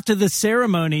right after the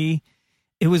ceremony,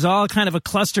 it was all kind of a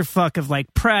clusterfuck of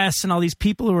like press and all these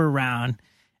people who were around.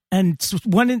 And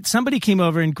somebody came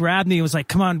over and grabbed me and was like,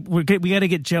 come on, we got to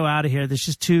get Joe out of here.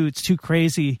 It's too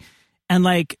crazy. And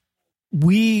like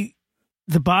the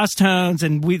Bosstones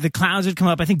and the Clowns would come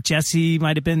up. I think Jesse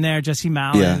might've been there, Jesse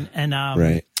Malin. Yeah, and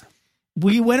right.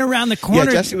 We went around the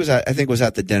corner. Yeah, Jesse was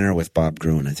at the dinner with Bob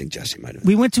Gruen. I think Jesse might have.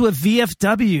 We went to a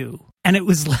VFW, and it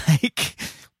was like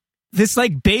this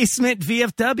like basement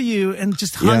VFW, and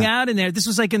just hung out in there. This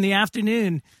was like in the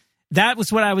afternoon. That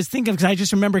was what I was thinking, because I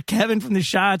just remember Kevin from the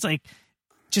Shots like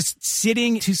just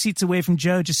sitting 2 seats away from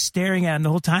Joe, just staring at him the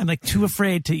whole time, like too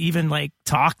afraid to even like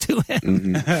talk to him.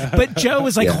 Mm-hmm. But Joe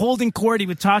was like holding court. He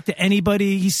would talk to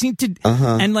anybody. He seemed to,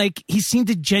 and like he seemed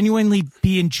to genuinely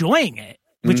be enjoying it,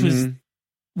 which was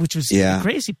the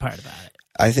crazy part about it.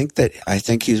 I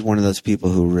think he's one of those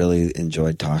people who really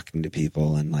enjoyed talking to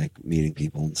people and like meeting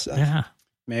people and stuff. Yeah.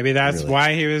 Maybe that's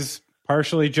why he was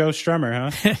partially Joe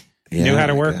Strummer, huh? He knew how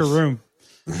to work a room.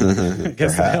 I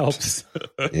guess that helps.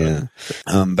 Yeah.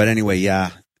 But anyway,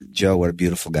 Joe, what a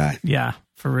beautiful guy. Yeah,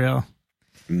 for real.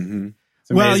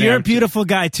 Mm-hmm. Well, you're a beautiful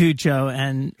guy too, Joe.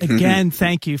 And again,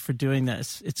 thank you for doing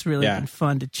this. It's really been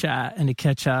fun to chat and to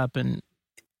catch up. And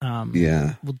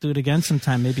we'll do it again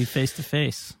sometime, maybe face to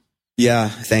face. Yeah.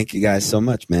 Thank you guys so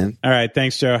much, man. All right.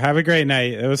 Thanks, Joe. Have a great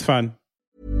night. It was fun.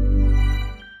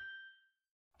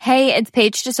 Hey, it's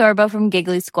Paige DeSorbo from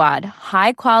Giggly Squad.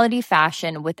 High quality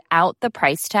fashion without the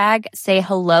price tag. Say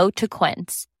hello to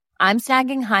Quince. I'm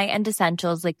snagging high-end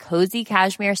essentials like cozy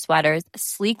cashmere sweaters,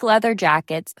 sleek leather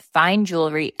jackets, fine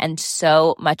jewelry, and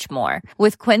so much more.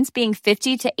 With Quince being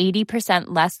 50 to 80%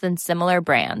 less than similar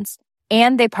brands.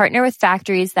 And they partner with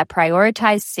factories that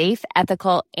prioritize safe,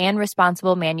 ethical, and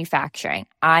responsible manufacturing.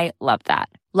 I love that.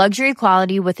 Luxury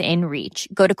quality within reach.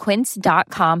 Go to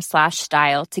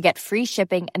quince.com/style to get free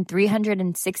shipping and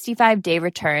 365-day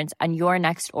returns on your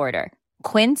next order.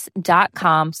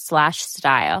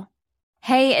 Quince.com/style.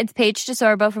 Hey, it's Paige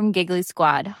DeSorbo from Giggly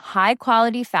Squad. High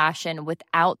quality fashion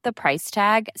without the price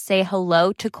tag. Say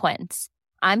hello to Quince.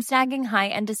 I'm snagging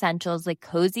high-end essentials like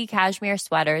cozy cashmere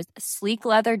sweaters, sleek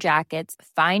leather jackets,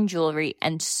 fine jewelry,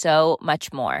 and so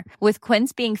much more. With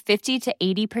Quince being 50 to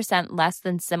 80% less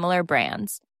than similar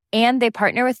brands. And they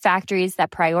partner with factories that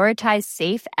prioritize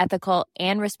safe, ethical,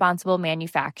 and responsible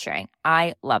manufacturing.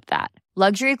 I love that.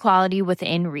 Luxury quality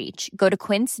within reach. Go to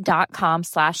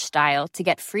quince.com/style to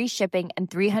get free shipping and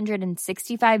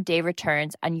 365-day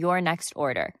returns on your next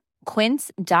order.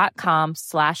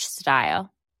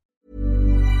 Quince.com/style.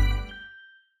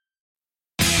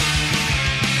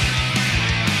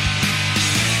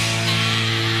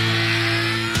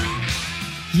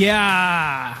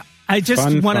 Yeah. I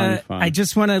just want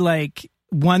to like,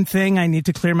 one thing I need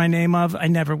to clear my name of. I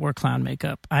never wore clown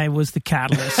makeup. I was the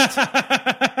catalyst.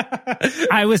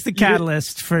 I was the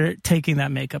catalyst for taking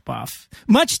that makeup off.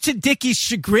 Much to Dickie's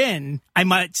chagrin, I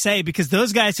might say, because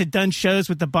those guys had done shows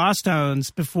with the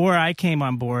Bosstones before I came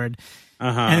on board.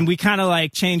 And we kind of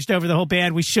like changed over the whole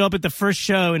band. We show up at the first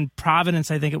show in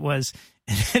Providence, I think it was.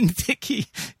 And Dickie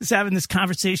is having this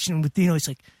conversation with Dino. He's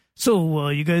like, so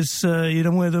you guys, you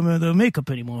don't wear the makeup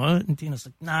anymore, huh? And Dino's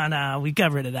like, nah, we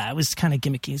got rid of that. It was kind of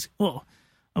gimmicky. He's like, well,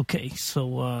 okay,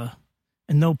 so,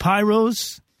 and no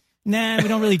pyros? Nah, we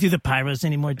don't really do the pyros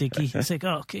anymore, Dickie. He's like,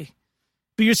 oh, okay.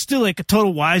 But you're still like a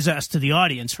total wise ass to the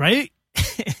audience, right?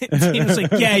 Dino's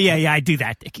like, yeah, I do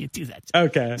that, Dickie, do that.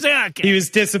 Okay. Like, okay. He was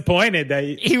disappointed that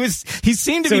he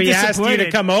seemed to so be disappointed. So he asked you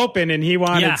to come open, and he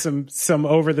wanted some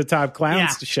over the top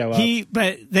clowns to show up.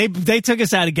 But they took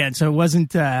us out again, so it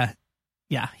wasn't.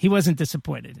 He wasn't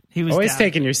disappointed. He was always down.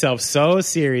 Taking yourself so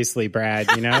seriously,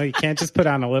 Brad. You know, you can't just put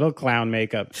on a little clown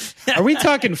makeup. Are we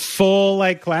talking full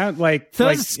like clown, like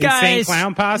those guys, insane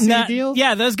clown posse deal?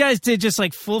 Yeah, those guys did just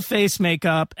like full face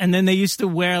makeup, and then they used to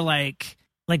wear like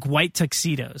white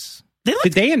tuxedos.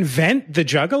 Did they invent the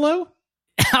Juggalo?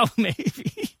 Oh,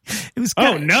 maybe. It was.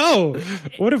 Oh no!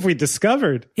 What have we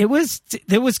discovered? There was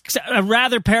a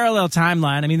rather parallel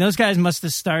timeline. I mean, those guys must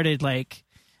have started like.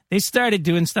 They started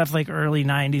doing stuff like early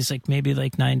 90s, like maybe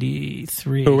like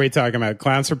 93. Who are we talking about?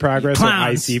 Clowns for Progress or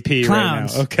ICP right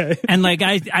now? Okay. And like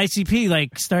ICP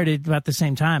like started about the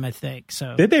same time, I think.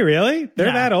 So did they really?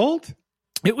 They're that old?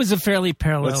 It was a fairly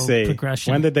parallel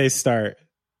progression. When did they start?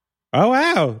 Oh,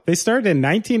 wow. They started in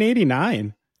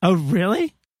 1989. Oh,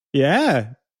 really?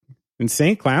 Yeah.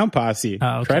 Insane Clown Posse.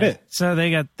 Oh, okay. Credit. So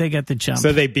they got the jump.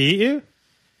 So they beat you?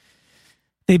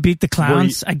 They beat the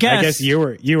Clowns. I guess you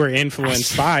were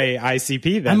influenced by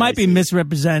ICP then. I might be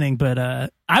misrepresenting,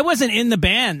 but I wasn't in the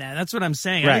band then. That's what I'm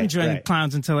saying. Right, I didn't join the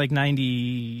Clowns until like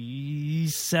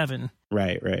 97.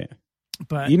 Right.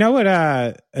 But you know what?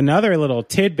 Another little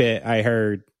tidbit I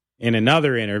heard in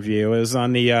another interview. It was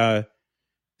on the I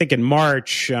think in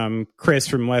March. Chris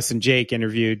from Less Than Jake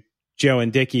interviewed Joe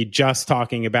and Dickie just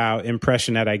talking about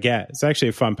Impression That I Get. It's actually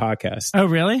a fun podcast. Oh,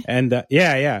 really? And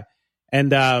yeah. And,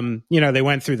 they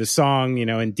went through the song,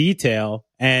 in detail.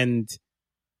 And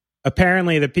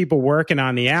apparently the people working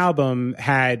on the album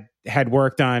had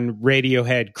worked on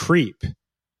Radiohead Creep.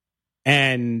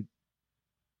 And,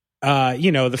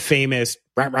 the famous,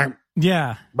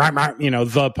 yeah,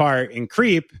 the part in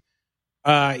Creep,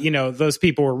 those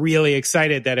people were really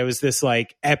excited that it was this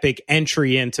like epic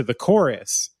entry into the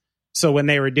chorus. So when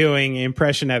they were doing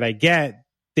Impression That I Get,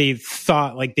 they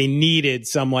thought like they needed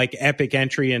some like epic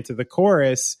entry into the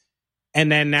chorus.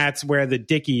 And then that's where the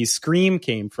Dickie scream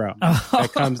came from.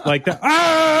 That comes like the,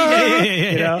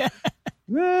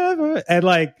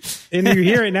 and you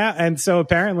hear it now. And so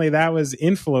apparently that was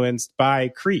influenced by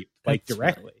Creep, like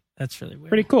directly. That's really weird.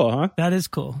 Pretty cool, huh? That is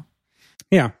cool.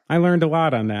 Yeah, I learned a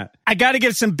lot on that. I got to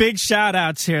give some big shout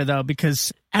outs here, though,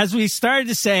 because as we started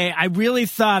to say, I really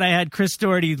thought I had Chris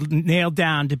Doherty nailed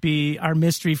down to be our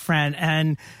mystery friend.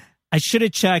 And I should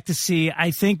have checked to see.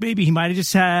 I think maybe he might have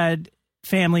just had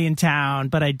family in town,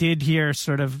 but I did hear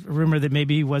sort of a rumor that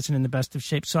maybe he wasn't in the best of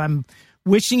shape. So I'm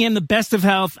wishing him the best of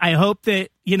health. I hope that,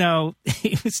 he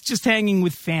was just hanging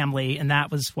with family, and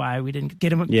that was why we didn't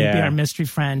get him to be our mystery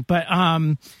friend. But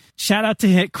shout out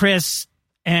to Chris.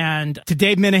 And to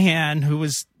Dave Minahan, who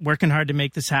was working hard to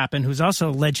make this happen, who's also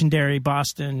a legendary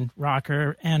Boston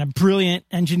rocker and a brilliant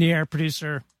engineer,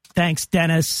 producer. Thanks,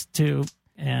 Dennis, too,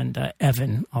 and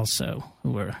Evan also,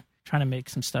 who were trying to make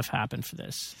some stuff happen for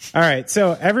this. All right.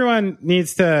 So everyone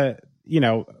needs to,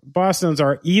 Boston's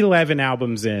are 11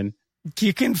 albums in.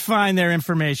 You can find their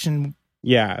information.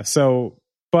 Yeah. So,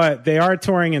 but they are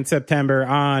touring in September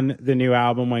on the new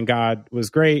album, When God Was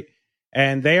Great.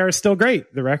 And they are still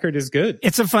great. The record is good.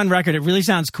 It's a fun record. It really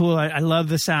sounds cool. I love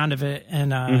the sound of it.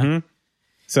 And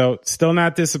So still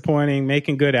not disappointing,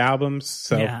 making good albums.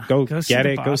 So go get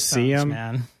it. Go see them.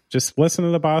 Man. Just listen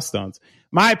to the Bosstones.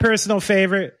 My personal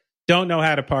favorite, Don't Know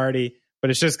How to Party, but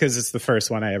it's just because it's the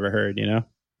first one I ever heard,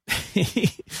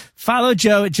 Follow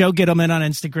Joe at Joe Gittleman on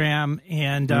Instagram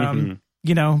and,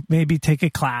 maybe take a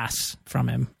class from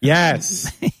him.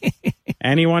 Yes.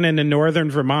 Anyone in the northern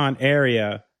Vermont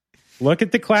area, look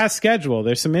at the class schedule.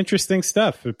 There's some interesting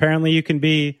stuff. Apparently you can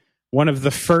be one of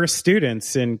the first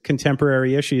students in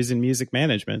contemporary issues in music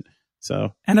management.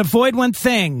 So, and avoid one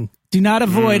thing. Do not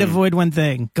avoid one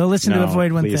thing. Go listen to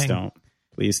Avoid One Thing.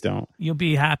 Please don't. You'll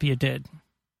be happy you did.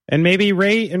 And maybe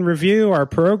rate and review our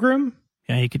program.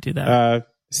 Yeah, you could do that.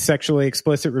 Sexually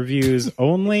explicit reviews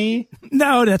only.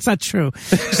 No, that's not true.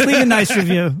 Just leave a nice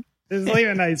review. Just leave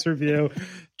a nice review.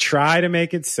 Try to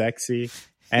make it sexy.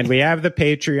 And we have the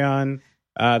Patreon.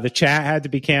 The chat had to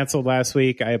be canceled last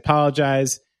week. I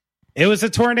apologize. It was a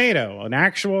tornado, an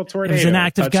actual tornado. It was an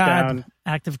act of God.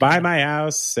 By my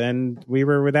house, and we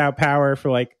were without power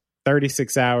for like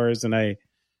 36 hours. And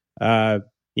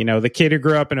the kid who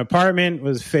grew up in an apartment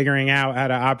was figuring out how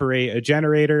to operate a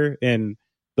generator in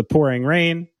the pouring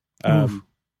rain.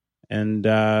 And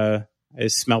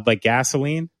it smelled like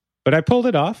gasoline, but I pulled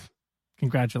it off.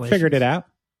 Congratulations. Figured it out.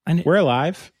 We're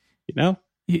alive,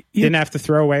 You didn't have to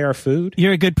throw away our food.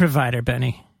 You're a good provider,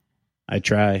 Benny. I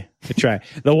try.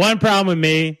 The one problem with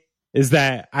me is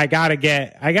that I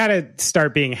gotta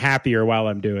start being happier while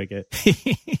I'm doing it.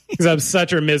 Because I'm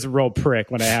such a miserable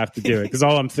prick when I have to do it. Because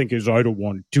all I'm thinking is, I don't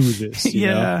want to do this. You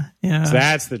know? So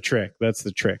that's the trick.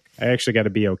 I actually got to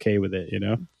be okay with it,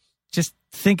 Just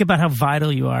think about how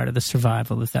vital you are to the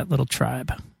survival of that little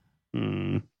tribe.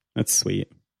 That's sweet.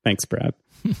 Thanks, Brad.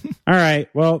 All right.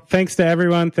 Well, thanks to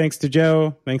everyone. Thanks to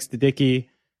Joe. Thanks to Dickie.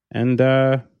 And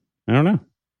I don't know.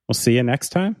 We'll see you next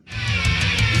time.